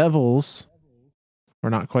 But the Devils were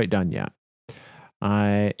not quite done yet.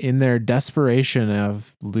 In their desperation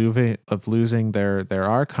of losing their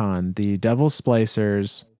Archon, the Devil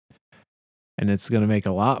Splicers, and it's going to make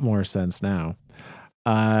a lot more sense now,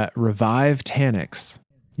 revive Taniks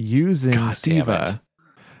using SIVA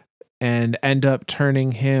and end up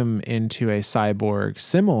turning him into a cyborg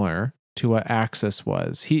similar to what Axis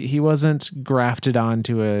was. He wasn't grafted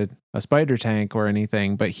onto a spider tank or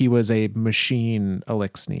anything, but he was a machine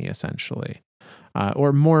Eliksni, essentially,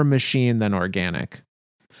 or more machine than organic.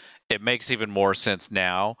 It makes even more sense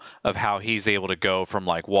now of how he's able to go from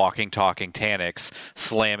like walking, talking Taniks,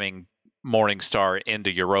 slamming Morningstar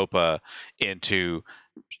into Europa, into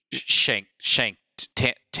Tanshanks.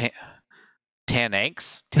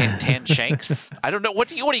 I don't know what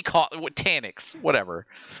do you call it? What Taniks? Whatever.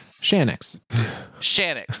 Shanks.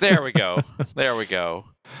 There we go.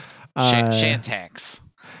 Shantanks.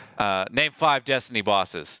 Name 5 Destiny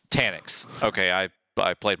bosses. Taniks. Okay, I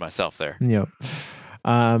played myself there. Yep.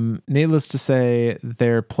 Needless to say,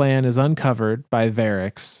 their plan is uncovered by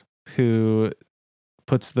Varix, who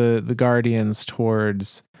puts the Guardians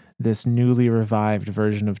towards this newly revived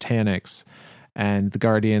version of Taniks, and the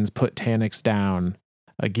Guardians put Taniks down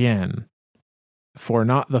again for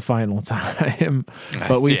not the final time,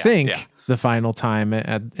 but we think the final time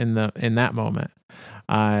in that moment,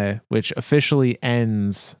 which officially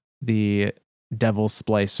ends the Devil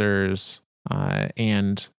Splicers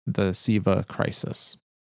and the SIVA crisis.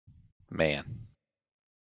 Man.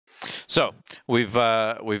 So we've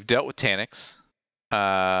dealt with Taniks.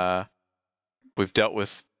 We've dealt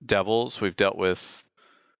with devils. We've dealt with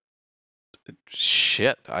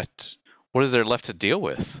shit. What is there left to deal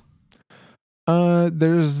with?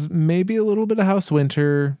 There's maybe a little bit of House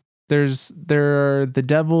Winter. There are the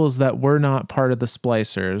devils that were not part of the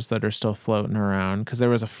Splicers that are still floating around because there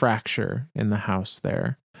was a fracture in the house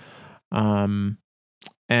there. And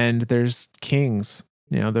there's kings.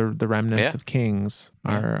 The remnants of kings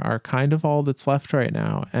are kind of all that's left right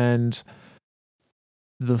now, and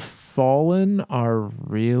the fallen are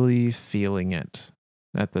really feeling it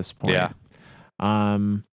at this point. Yeah.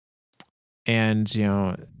 And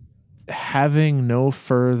having no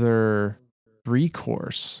further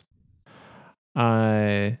recourse,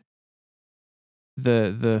 the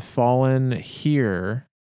fallen hear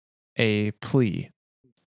a plea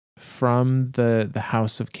from the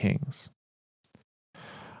House of Kings.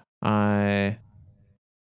 And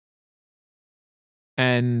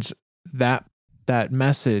that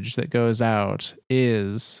message that goes out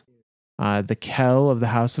is the Kell of the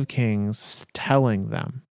House of Kings telling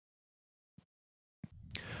them,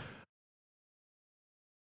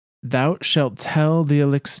 "Thou shalt tell the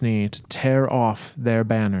Eliksni to tear off their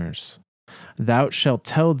banners. Thou shalt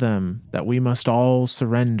tell them that we must all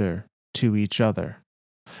surrender to each other.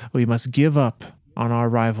 We must give up on our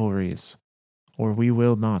rivalries, or we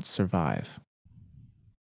will not survive."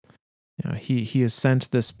 He has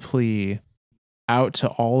sent this plea out to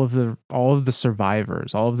all of the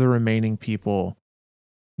survivors, all of the remaining people.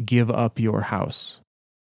 Give up your house.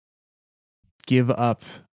 Give up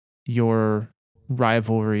your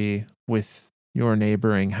rivalry with your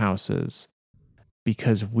neighboring houses,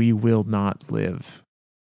 because we will not live.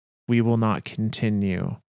 We will not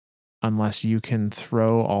continue unless you can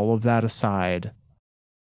throw all of that aside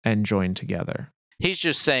and join together. He's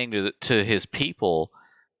just saying to his people,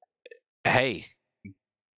 hey,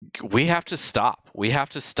 we have to stop. We have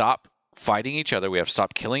to stop fighting each other. We have to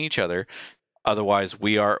stop killing each other. Otherwise,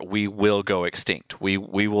 we will go extinct. We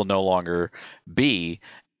will no longer be,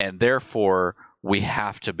 and therefore we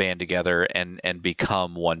have to band together and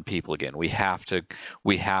become one people again. We have to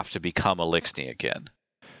become Eliksni again.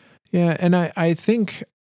 Yeah, and I think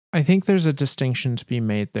there's a distinction to be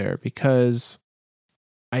made there, because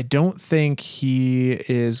I don't think he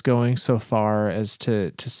is going so far as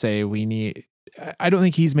to say we need. I don't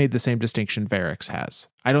think he's made the same distinction Varix has.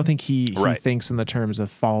 I don't think he thinks in the terms of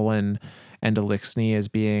Fallen and Eliksni as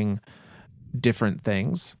being different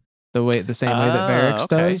things the same way that Varix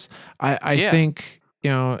does. I think,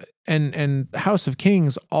 and House of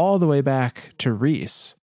Kings all the way back to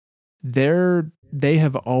Reese, they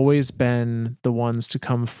have always been the ones to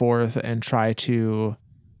come forth and try to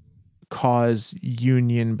cause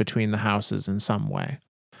union between the houses in some way,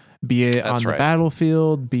 be it on the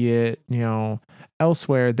battlefield, be it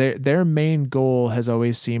elsewhere. Their main goal has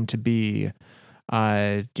always seemed to be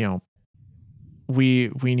we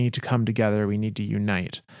need to come together, we need to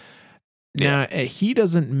unite. Now he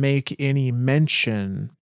doesn't make any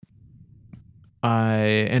mention,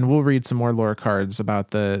 and we'll read some more lore cards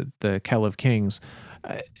about the Kell of Kings.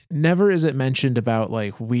 Never is it mentioned about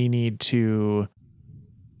like we need to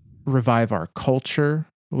revive our culture.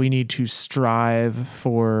 We need to strive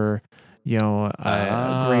for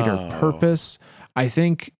a greater purpose. I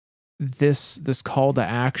think this call to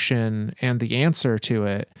action and the answer to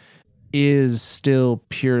it is still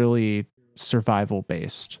purely survival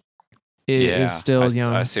based. It is still, I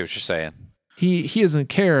see what you're saying. He doesn't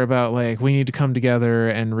care about like we need to come together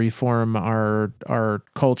and reform our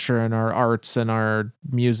culture and our arts and our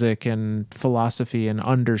music and philosophy and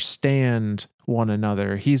understand one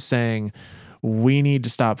another. He's saying we need to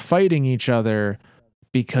stop fighting each other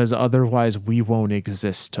because otherwise we won't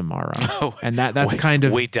exist tomorrow. And that's kind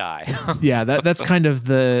of we die. Yeah, that's kind of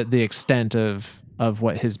the extent of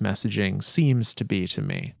what his messaging seems to be to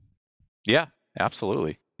me. Yeah,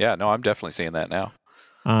 absolutely. Yeah, no, I'm definitely seeing that now.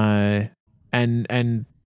 And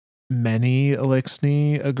many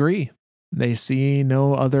Eliksni agree. They see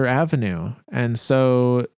no other avenue. And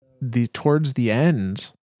so towards the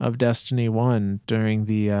end of Destiny 1, during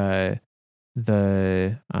the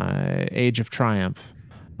Age of Triumph,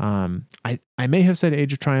 I may have said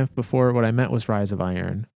Age of Triumph before. What I meant was Rise of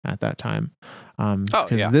Iron at that time.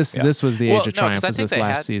 Because this was the Age of Triumph was this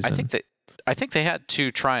last season. I think they had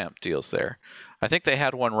 2 Triumph deals there. I think they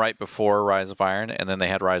had one right before Rise of Iron, and then they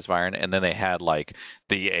had Rise of Iron, and then they had like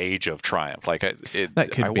the Age of Triumph. Like That I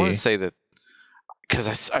could want to be. say that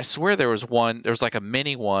because I swear there was one. There was like a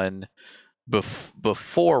mini one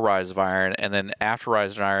before Rise of Iron, and then after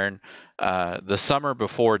Rise of Iron, the summer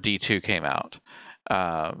before D2 came out,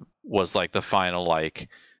 was like the final like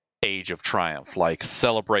Age of Triumph, like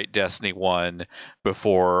celebrate Destiny 1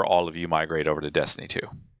 before all of you migrate over to Destiny 2.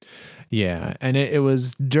 Yeah, and it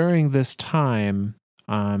was during this time,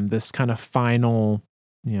 this kind of final,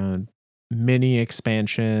 mini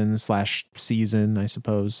expansion slash season, I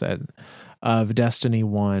suppose, of Destiny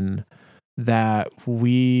 1 that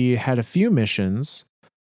we had a few missions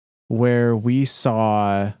where we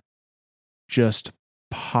saw just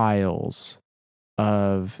piles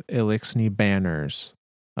of Eliksni banners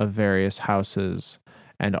of various houses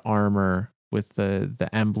and armor with the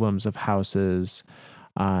emblems of houses,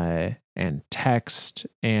 and text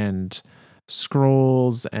and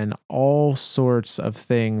scrolls and all sorts of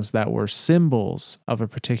things that were symbols of a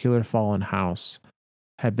particular fallen house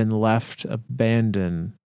had been left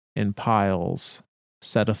abandoned in piles,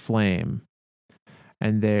 set aflame,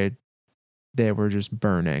 and they were just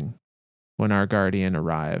burning when our guardian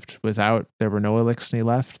arrived. There were no Eliksni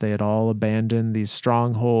left. They had all abandoned these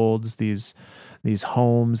strongholds, these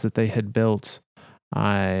homes that they had built,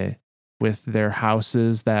 with their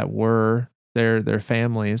houses that were their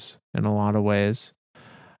families in a lot of ways.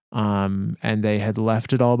 And they had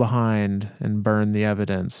left it all behind and burned the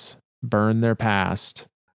evidence, burned their past.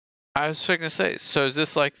 I was going to say, so is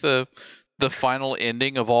this like the final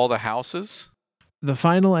ending of all the houses? The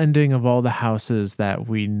final ending of all the houses that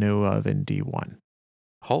we knew of in D1.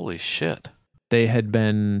 Holy shit. They had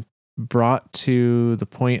been brought to the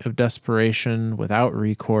point of desperation without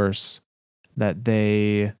recourse, that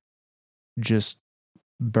they just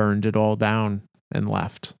burned it all down and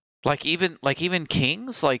left. Like even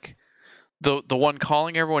kings, like the one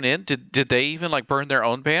calling everyone in, did they even like burn their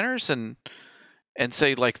own banners and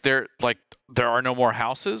say there are no more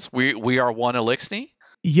houses? We are one Eliksni?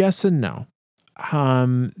 Yes and no.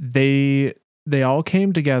 They all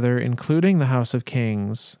came together, including the House of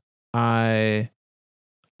Kings, under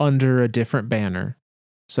a different banner.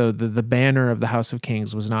 So the banner of the House of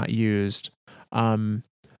Kings was not used.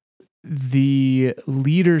 The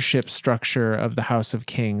leadership structure of the House of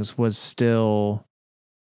Kings was still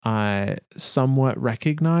somewhat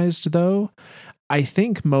recognized, though. I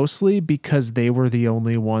think mostly because they were the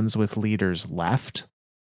only ones with leaders left.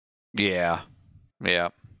 Yeah. Yeah.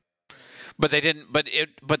 But they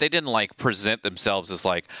didn't like present themselves as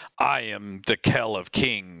like, I am the Kell of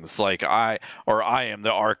Kings, like I am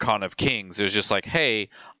the Archon of Kings. It was just like, hey,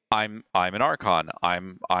 I'm an Archon.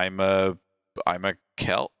 I'm a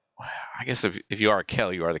Kell. I guess if you are a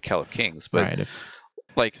Kell, you are the Kell of Kings. But Right.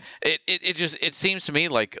 like it seems to me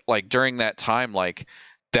like during that time, like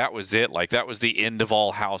that was it. Like that was the end of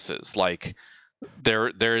all houses. Like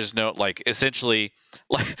there is no, like, essentially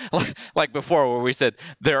like before, where we said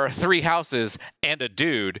there are 3 houses and a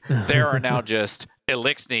dude. There are now just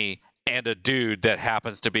Eliksni and a dude that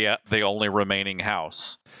happens to be the only remaining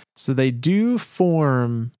house. So they do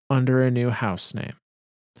form under a new house name.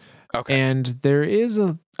 Okay. And there is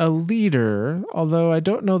a leader, although I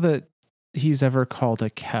don't know that he's ever called a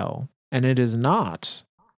Kell, and it is not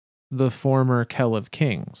the former Kell of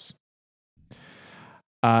Kings.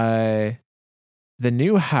 The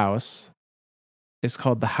new house is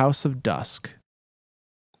called the House of Dusk.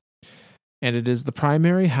 And it is the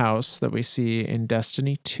primary house that we see in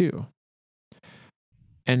Destiny 2.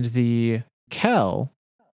 And the Kell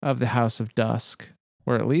of the House of Dusk,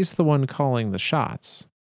 or at least the one calling the shots,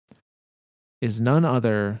 is none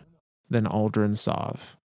other than Aldrin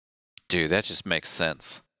Sov. Dude, that just makes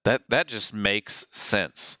sense. That just makes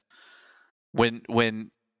sense.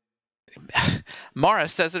 When Mara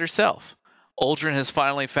says it herself, Aldrin has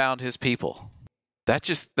finally found his people. That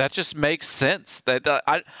just makes sense. That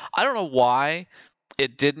I don't know why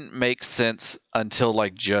it didn't make sense until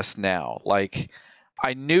like just now. Like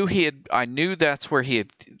I knew that's where he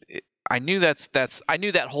had. I knew I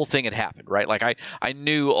knew that whole thing had happened, right? Like I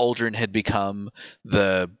knew Aldrin had become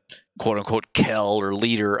the quote unquote Kell or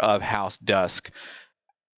leader of House Dusk,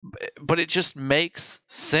 but it just makes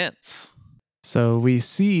sense. So we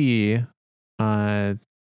see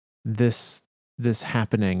this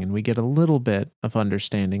happening, and we get a little bit of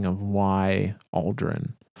understanding of why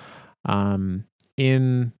Aldrin.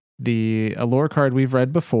 In a lore card we've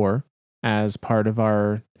read before as part of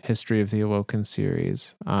our History of the Awoken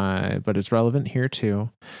series, but it's relevant here too.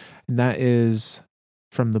 And that is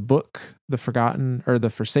from the book, The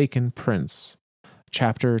Forsaken Prince,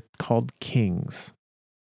 chapter called Kings.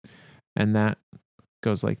 And that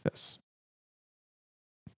goes like this.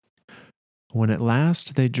 When at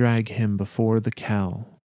last they drag him before the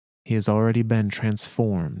Kell, he has already been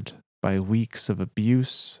transformed by weeks of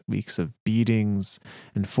abuse, weeks of beatings,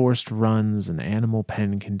 enforced runs, and animal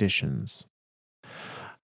pen conditions.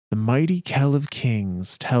 The mighty Kell of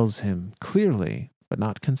Kings tells him clearly, but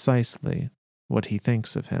not concisely, what he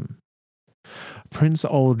thinks of him. Prince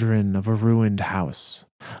Aldrin of a ruined house,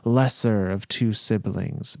 lesser of two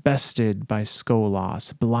siblings, bested by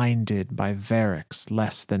Skolas, blinded by Varix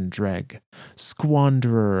less than Dreg,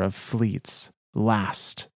 squanderer of fleets,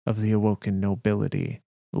 last of the awoken nobility,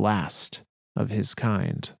 last of his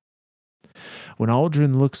kind. When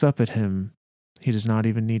Aldrin looks up at him, he does not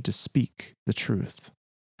even need to speak the truth.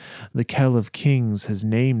 The Kell of Kings has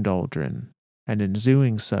named Aldrin, and in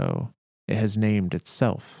doing so, it has named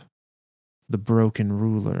itself. The broken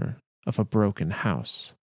ruler of a broken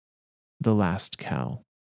house, the last Kell.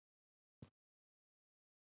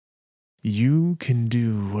 You can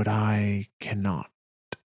do what I cannot,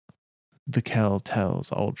 the Kell tells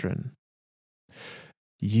Aldrin.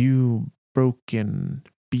 You broken,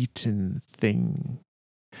 beaten thing.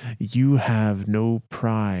 You have no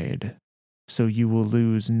pride, so you will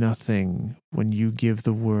lose nothing when you give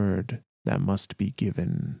the word that must be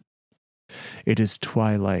given. It is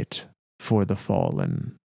twilight for the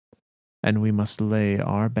fallen, and we must lay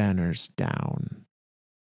our banners down.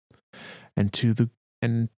 And to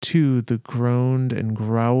the groaned and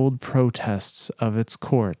growled protests of its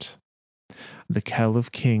court, the Kell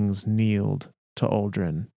of Kings kneeled to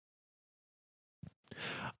Aldrin.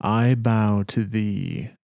 I bow to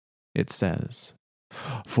thee, it says,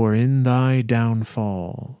 for in thy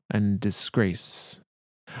downfall and disgrace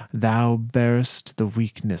thou bearest the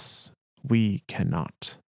weakness we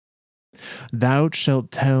cannot. Thou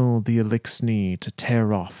shalt tell the Eliksni to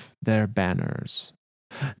tear off their banners.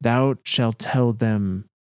 Thou shalt tell them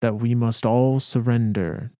that we must all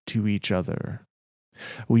surrender to each other.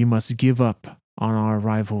 We must give up on our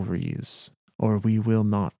rivalries, or we will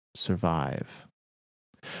not survive.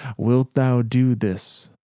 Wilt thou do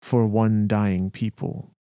this for one dying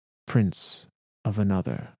people, prince of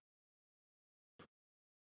another?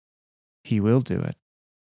 He will do it.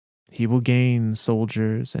 He will gain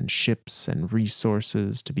soldiers and ships and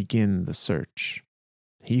resources to begin the search.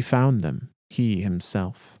 He found them, he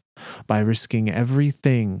himself, by risking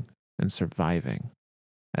everything and surviving,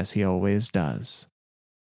 as he always does.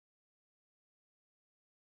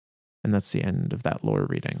 And that's the end of that lore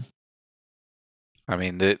reading. I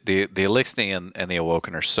mean, the Eliksni and the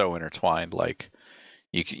Awoken are so intertwined. Like,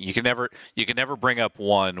 you can never bring up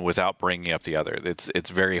one without bringing up the other. It's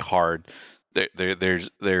very hard. There's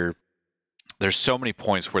so many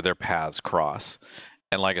points where their paths cross,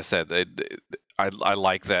 and like I said, I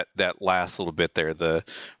like that last little bit there. The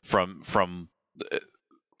from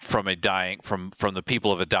a dying from the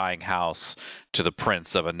people of a dying house to the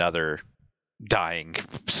prince of another dying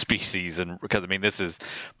species. And because I mean, this is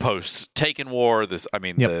post Taken War. This, I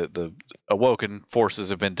mean, the Awoken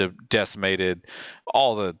forces have been decimated,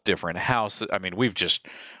 all the different houses. I mean, we've just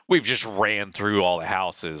ran through all the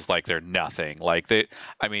houses like they're nothing. Like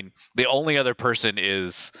I mean, the only other person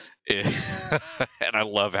is and I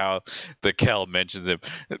love how the Kell mentions him,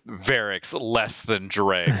 Varix less than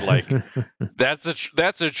Dreg. Like that's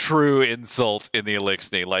a true insult in the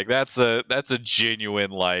Eliksni. Like that's a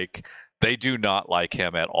genuine, like, they do not like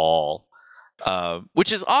him at all.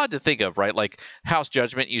 Which is odd to think of, right? Like, House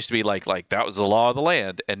Judgment used to be like that was the law of the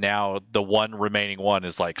land, and now the one remaining one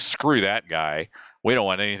is like, screw that guy. We don't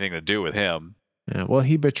want anything to do with him. Yeah, well,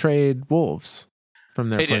 he betrayed wolves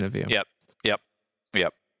from their point of view. Yep.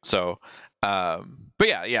 So, but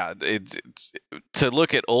yeah, it's to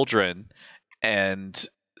look at Uldren and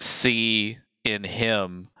see in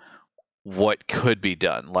him what could be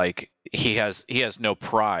done. Like, he has no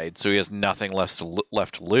pride, so he has nothing left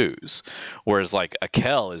to lose. Whereas like a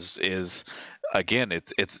Kell is again,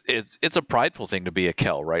 it's a prideful thing to be a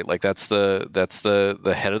Kell, right? Like that's the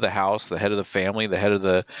head of the house, the head of the family, the head of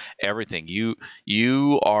the everything.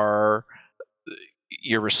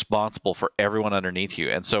 You're responsible for everyone underneath you.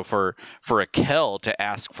 And so for a Kell to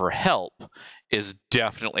ask for help is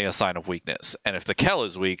definitely a sign of weakness. And if the Kell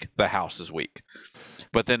is weak, the house is weak.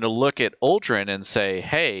 But then to look at Uldren and say,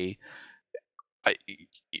 hey,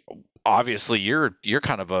 obviously you're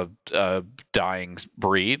kind of a dying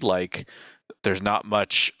breed. Like, there's not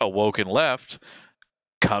much Awoken left.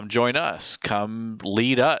 Come join us. Come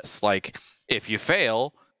lead us. Like, if you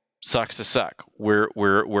fail, sucks to suck.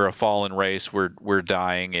 We're a fallen race. We're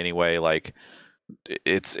dying anyway. Like,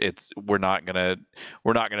 we're not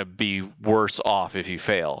gonna be worse off if you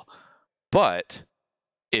fail. But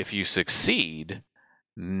if you succeed,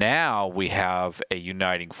 now we have a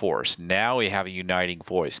uniting force. Now we have a uniting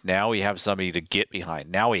voice. Now we have somebody to get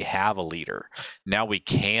behind. Now we have a leader. Now we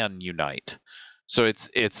can unite. So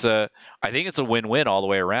it's a I think it's a win-win all the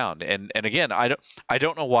way around. And again, I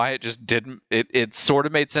don't know why it just didn't it sort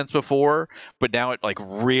of made sense before, but now it like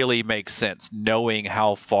really makes sense knowing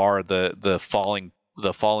how far the fallen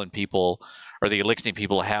people or the Eliksni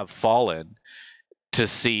people have fallen to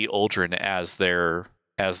see Uldren as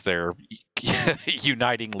their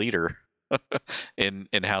uniting leader in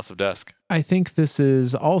House of Dusk. I think this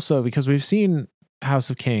is also because we've seen House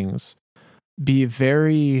of Kings be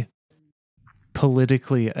very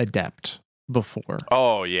politically adept before.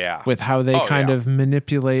 Oh yeah. With how they kind of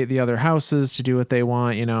manipulate the other houses to do what they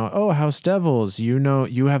want, oh, House Devils,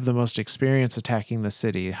 you have the most experience attacking the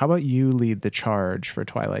city. How about you lead the charge for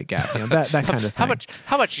Twilight Gap? That kind of thing.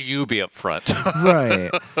 How much you be up front? Right.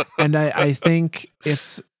 And I think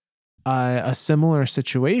it's a similar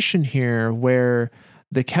situation here where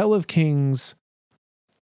the Kell of Kings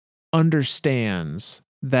understands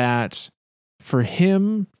that for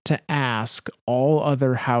him to ask all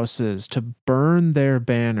other houses to burn their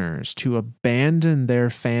banners, to abandon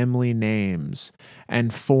their family names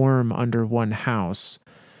and form under one house,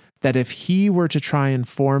 that if he were to try and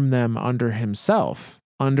form them under himself,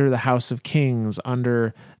 under the House of Kings,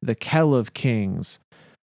 under the Kell of Kings,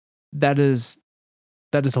 that is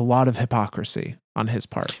a lot of hypocrisy on his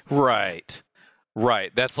part. Right.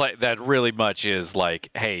 That's like that really much is like,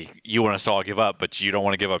 hey, you want us to all give up, but you don't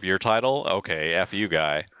want to give up your title? Okay, F you,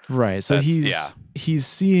 guy. Right. So he's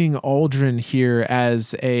seeing Uldren here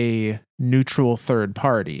as a neutral third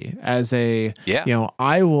party, as a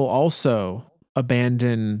I will also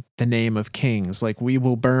abandon the name of kings. Like, we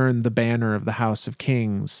will burn the banner of the House of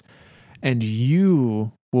Kings, and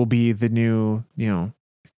you will be the new,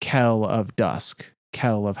 Kell of Dusk,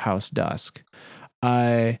 Kell of House Dusk.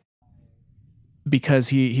 Because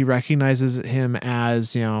he recognizes him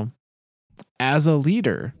as, as a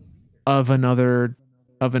leader of another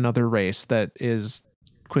race that is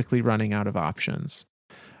quickly running out of options,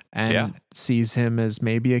 and sees him as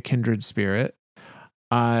maybe a kindred spirit.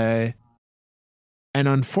 And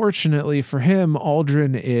unfortunately for him,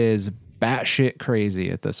 Uldren is batshit crazy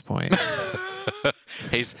at this point.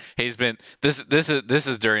 he's been this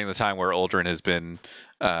is during the time where Uldren has been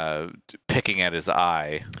picking at his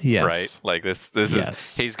eye. Yes. Right? Like this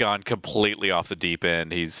is he's gone completely off the deep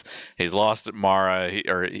end. He's lost Mara.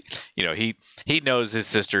 He knows his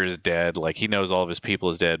sister is dead. Like, he knows all of his people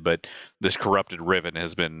is dead, but this corrupted Riven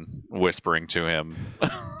has been whispering to him.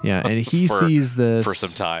 Yeah, and he sees this for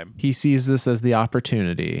some time. He sees this as the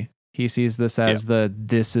opportunity. He sees this as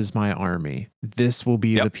this is my army. This will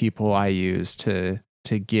be the people I use to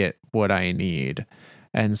get what I need.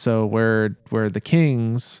 And so where the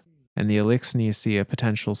kings and the Eliksni see a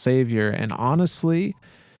potential savior, and honestly,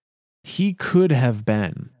 he could have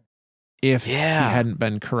been if he hadn't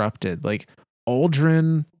been corrupted. Like,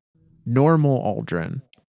 Uldren, normal Uldren,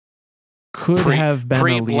 could have been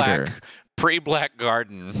a leader. Pre-Black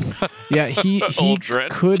Garden. Yeah, he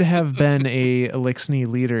could have been a Eliksni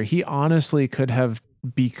leader. He honestly could have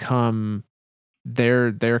become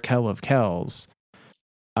their Kell of Kells.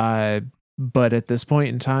 But at this point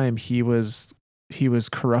in time, he was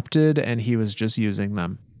corrupted, and he was just using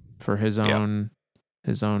them for his own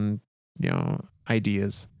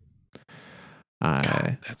ideas.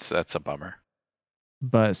 God, that's a bummer.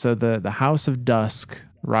 But so the House of Dusk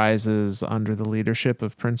rises under the leadership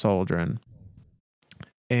of Prince Uldren.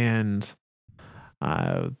 And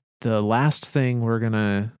the last thing we're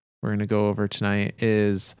gonna go over tonight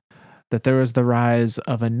is that there was the rise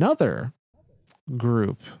of another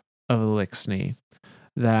group of Eliksni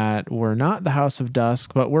that were not the House of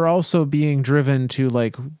Dusk, but were also being driven to,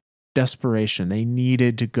 like, desperation. They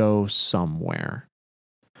needed to go somewhere.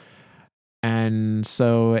 And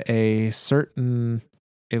so a certain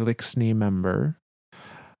Eliksni member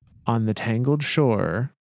on the Tangled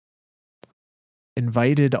Shore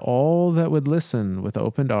invited all that would listen with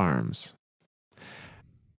opened arms.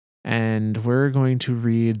 And we're going to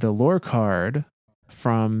read the lore card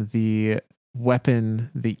from the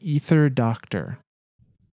weapon, the Ether Doctor.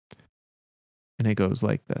 And it goes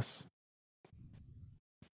like this.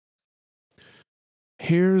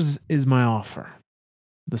 Here's is my offer.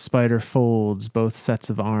 The spider folds both sets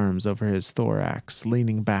of arms over his thorax,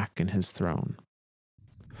 leaning back in his throne.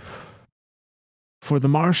 For the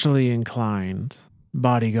martially inclined,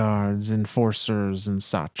 bodyguards, enforcers, and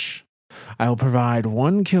such, I will provide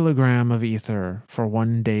 1 kilogram of ether for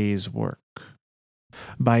 1 day's work.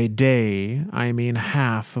 By day, I mean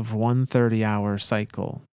half of 1 30-hour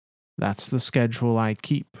cycle. That's the schedule I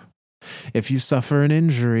keep. If you suffer an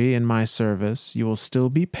injury in my service, you will still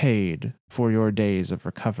be paid for your days of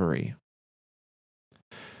recovery.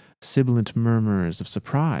 Sibilant murmurs of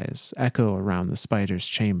surprise echo around the spider's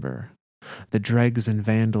chamber. The dregs and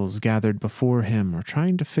vandals gathered before him are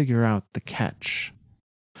trying to figure out the catch.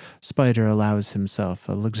 Spider allows himself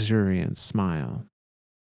a luxuriant smile.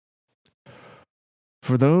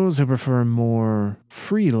 For those who prefer a more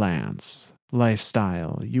freelance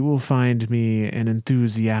lifestyle, you will find me an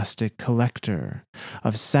enthusiastic collector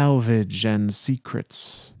of salvage and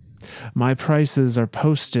secrets. My prices are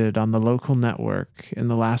posted on the local network in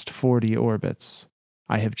the last 40 orbits.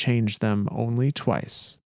 I have changed them only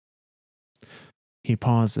twice. He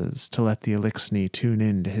pauses to let the Eliksni tune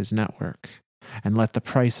into his network and let the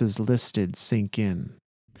prices listed sink in.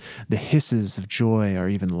 The hisses of joy are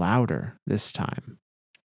even louder this time.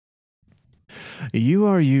 You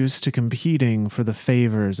are used to competing for the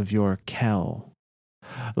favors of your Kel.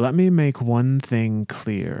 Let me make one thing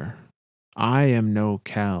clear. I am no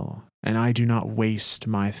Kel, and I do not waste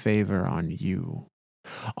my favor on you.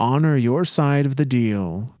 Honor your side of the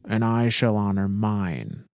deal, and I shall honor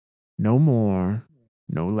mine. No more,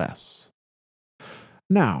 no less.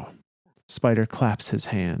 Now, Spider claps his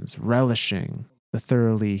hands, relishing the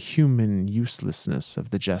thoroughly human uselessness of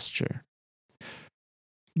the gesture.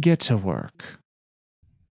 Get to work.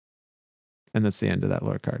 And that's the end of that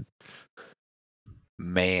lore card.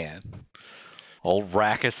 Man, old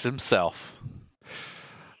Rackus himself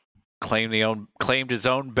claimed his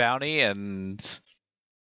own bounty and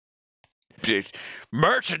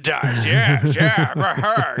merchandise.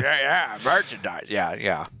 Yeah, merchandise.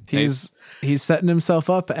 Yeah. He's setting himself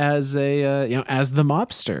up as a as the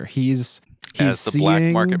mobster. He's as the black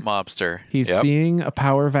market mobster. He's seeing a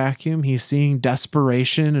power vacuum. He's seeing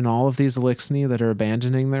desperation in all of these Eliksni that are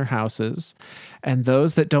abandoning their houses, and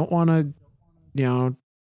those that don't want to,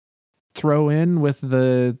 throw in with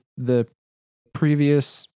the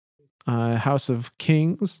previous House of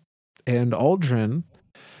Kings and Aldrin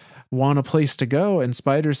want a place to go. And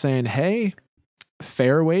Spider's saying, "Hey,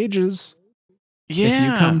 fair wages. Yeah. If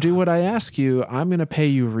you come do what I ask you, I'm going to pay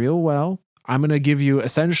you real well. I'm going to give you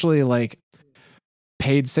essentially like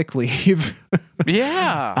paid sick leave."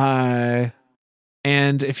 Yeah.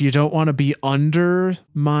 And if you don't want to be under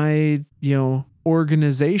my,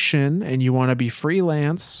 organization and you want to be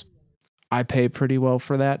freelance, I pay pretty well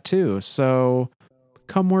for that too. So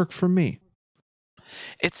come work for me.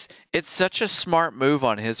 It's such a smart move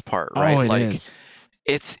on his part, right? Oh, it is.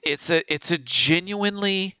 It's a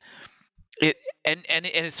genuinely and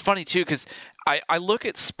it's funny too, because I look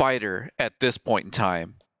at Spider at this point in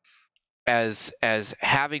time as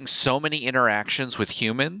having so many interactions with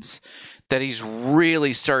humans that he's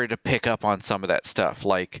really started to pick up on some of that stuff.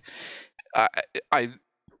 Like I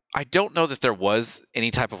don't know that there was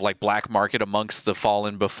any type of like black market amongst the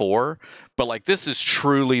Fallen before, but like this is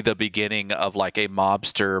truly the beginning of like a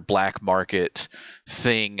mobster black market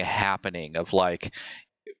thing happening of like,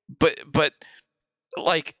 but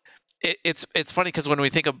like it's funny because when we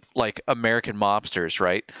think of like American mobsters,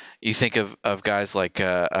 right? You think of guys like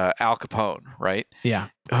Al Capone, right? Yeah.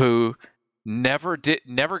 Who never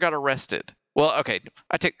got arrested. Well, okay,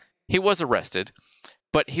 he was arrested,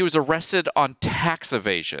 but he was arrested on tax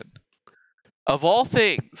evasion. Of all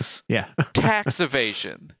things, Yeah. tax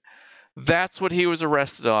evasion. That's what he was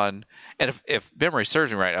arrested on. And if memory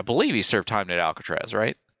serves me right, I believe he served time at Alcatraz,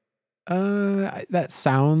 right? That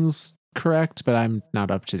sounds correct, but I'm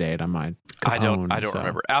not up to date on my Capone. I don't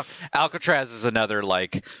remember. Alcatraz is another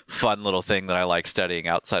like fun little thing that I like studying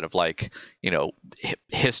outside of like,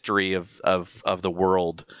 history of the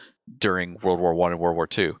world during World War I and World War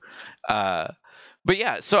II. But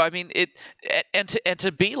yeah, so I mean it, and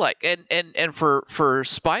to be like, and for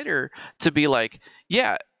Spider to be like,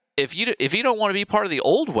 yeah, if you don't want to be part of the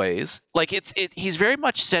old ways, like he's very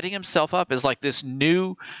much setting himself up as like this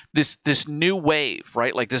new wave,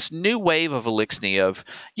 right? Like this new wave of Eliksni of,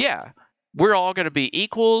 yeah, we're all going to be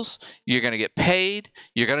equals. You're going to get paid.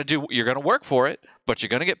 You're going to work for it, but you're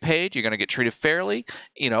going to get paid. You're going to get treated fairly.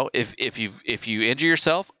 If you injure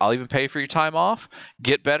yourself, I'll even pay for your time off.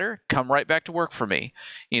 Get better. Come right back to work for me.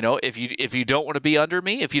 If you don't want to be under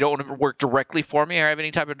me, if you don't want to work directly for me or have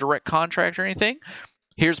any type of direct contract or anything,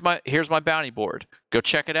 here's my bounty board. Go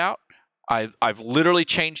check it out. I've literally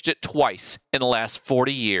changed it twice in the last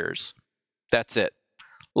 40 years. That's it.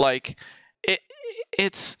 Like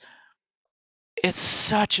it's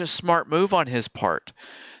such a smart move on his part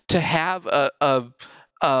to have I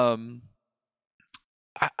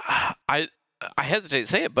hesitate to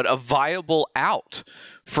say it, but a viable out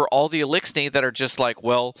for all the Eliksni that are just like,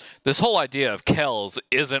 well, this whole idea of Kells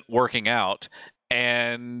isn't working out,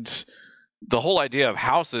 and the whole idea of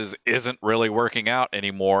houses isn't really working out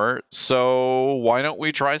anymore, so why don't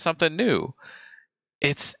we try something new?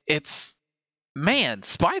 It's man,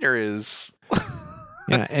 Spider is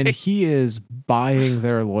Yeah, and he is buying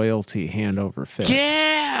their loyalty hand over fist.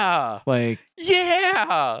 Yeah. Like,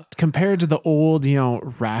 yeah. Compared to the old,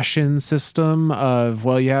 ration system of,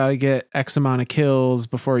 well, you gotta get X amount of kills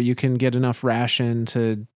before you can get enough ration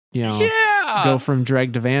to, go from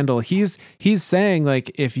Dreg to Vandal. He's saying,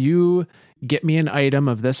 like, if you get me an item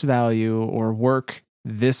of this value or work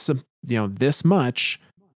this, this much,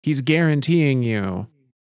 he's guaranteeing you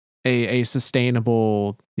a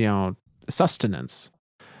sustainable, sustenance.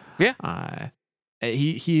 Yeah.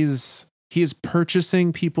 He's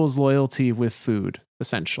purchasing people's loyalty with food,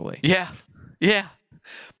 essentially. Yeah.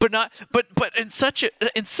 But in such a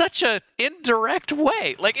indirect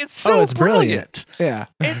way. Like, it's so it's brilliant. Yeah.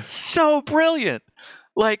 It's so brilliant.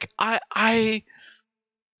 Like, I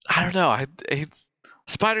don't know.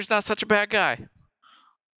 Spider's not such a bad guy.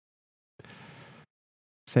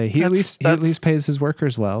 Say he at least pays his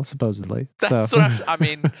workers well, supposedly. That's what I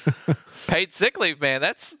mean. Paid sick leave, man.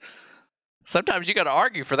 That's sometimes you got to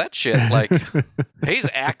argue for that shit. Like, he's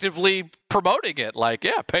actively promoting it. Like,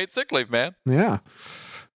 yeah, paid sick leave, man. Yeah.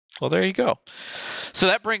 Well, there you go. So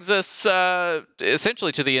that brings us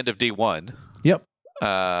essentially to the end of D1. Yep.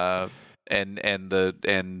 I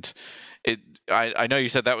know you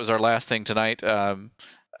said that was our last thing tonight.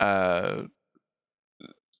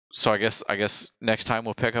 So I guess next time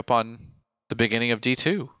we'll pick up on the beginning of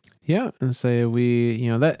D2. Yeah, and say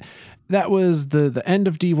that was the end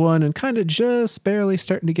of D1 and kind of just barely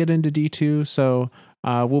starting to get into D2. So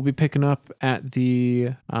we'll be picking up at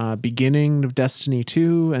the beginning of Destiny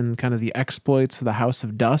 2 and kind of the exploits of the House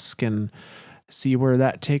of Dusk and see where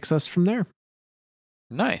that takes us from there.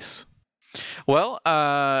 Nice. Well,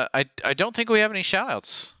 I don't think we have any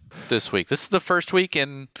shout-outs this week. This is the first week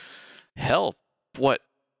in, hell, what,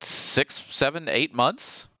 6, 7, 8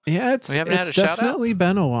 months? Yeah, it's definitely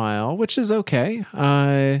been a while, which is okay.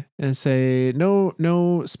 And say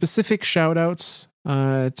no specific shout outs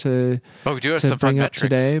to we do have some bring fun up metrics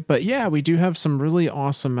today. But yeah, we do have some really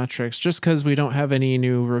awesome metrics. Just because we don't have any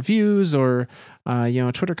new reviews or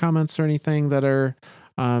Twitter comments or anything that are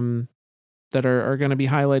going to be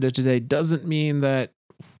highlighted today doesn't mean that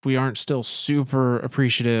we aren't still super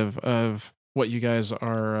appreciative of what you guys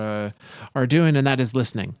are doing, and that is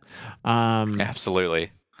listening.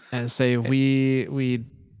 Absolutely. And say we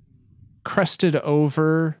crested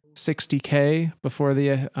over 60K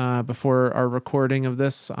before our recording of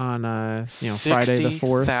this on Friday the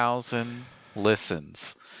 4th. 60,000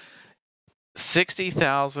 listens.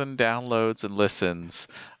 60,000 downloads and listens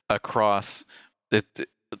across 10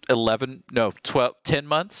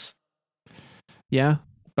 months. Yeah,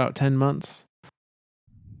 about 10 months.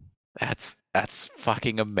 That's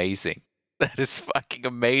fucking amazing. That is fucking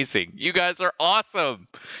amazing. You guys are awesome.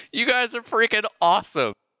 You guys are freaking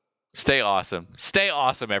awesome. Stay awesome. Stay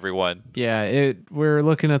awesome, everyone. Yeah, we're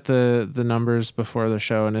looking at the numbers before the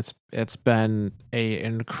show, and it's been a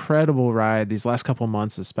incredible ride these last couple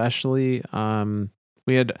months, especially.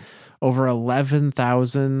 We had over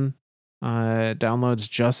 11,000 downloads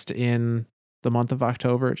just in the month of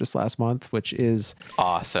October, just last month, which is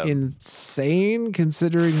awesome, insane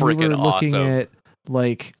considering we were looking at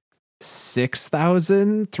like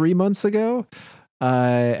 6,000 3 months ago,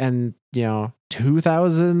 and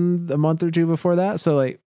 2,000 a month or two before that. So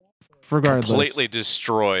like, regardless, completely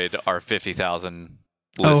destroyed our 50,000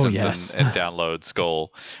 listens and downloads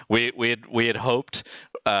goal. We had hoped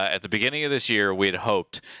at the beginning of this year, we had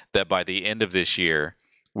hoped that by the end of this year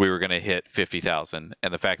we were going to hit 50,000,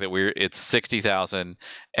 and the fact that it's 60,000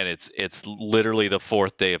 and it's literally the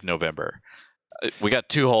 4th day of November. We got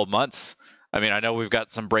 2 whole months. I mean, I know we've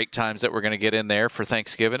got some break times that we're going to get in there for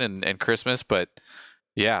Thanksgiving and Christmas, but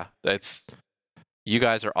yeah, you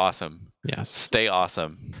guys are awesome. Yes. Stay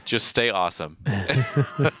awesome. Just stay awesome.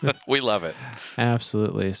 We love it.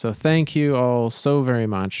 Absolutely. So thank you all so very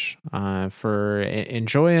much for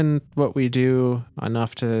enjoying what we do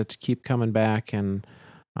enough to keep coming back. And,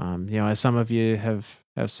 as some of you have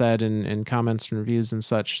said in comments and reviews and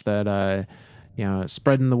such, that,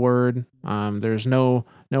 spreading the word. There's no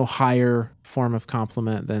higher form of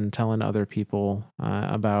compliment than telling other people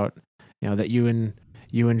about, that you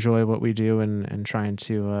enjoy what we do and trying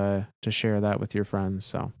to share that with your friends.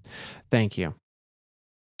 So thank you.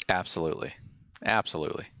 Absolutely.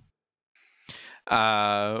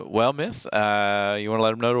 Well, Miss, you want to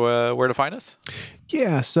let them know where to find us?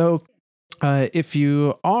 Yeah. So if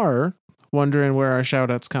you are wondering where our shout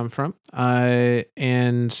outs come from,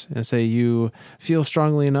 and say you feel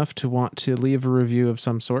strongly enough to want to leave a review of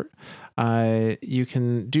some sort, you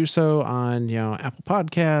can do so on Apple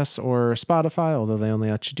Podcasts or Spotify, although they only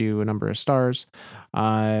let you do a number of stars,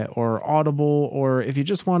 or Audible, or if you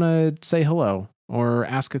just want to say hello or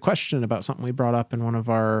ask a question about something we brought up in one of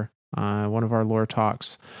our lore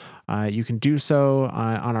talks. You can do so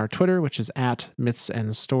on our Twitter, which is at Myths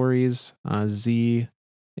and Stories, Z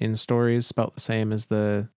in Stories, spelt the same as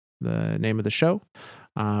the name of the show.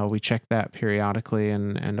 We check that periodically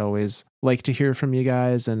and always like to hear from you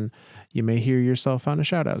guys, and you may hear yourself on a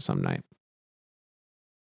shout out some night.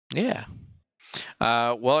 Yeah.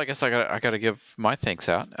 Well, I guess I gotta give my thanks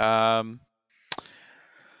out.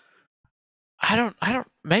 I don't.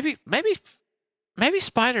 Maybe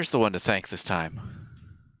Spider's the one to thank this time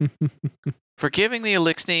for giving the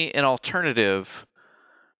Eliksni an alternative,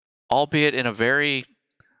 albeit in a very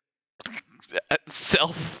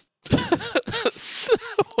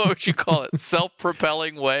what would you call it?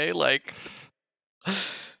 Self-propelling way. Like,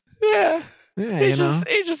 yeah, he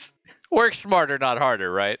just works smarter, not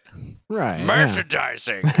harder, right? Right.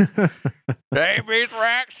 Merchandising. Hey,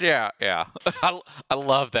 Mithrax. Yeah. I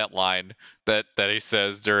love that line that he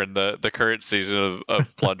says during the current season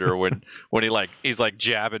of Plunder when he's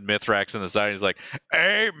jabbing Mithrax in the side. He's like,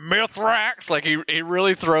 "Hey, Mithrax!" Like he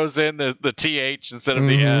really throws in the th instead of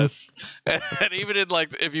the s. And even in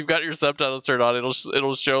if you've got your subtitles turned on,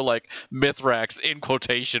 it'll show Mithrax in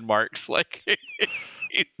quotation marks. Like,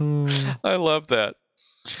 I love that.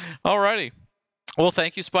 Alrighty. Well,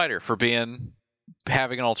 thank you, Spider, for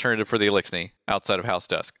having an alternative for the Eliksni outside of House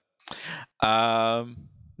Dusk. All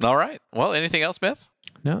right. Well, anything else, Myth?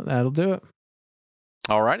 No, that'll do it.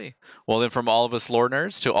 All righty. Well, then from all of us lore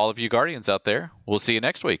nerds to all of you Guardians out there, we'll see you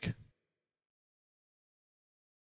next week.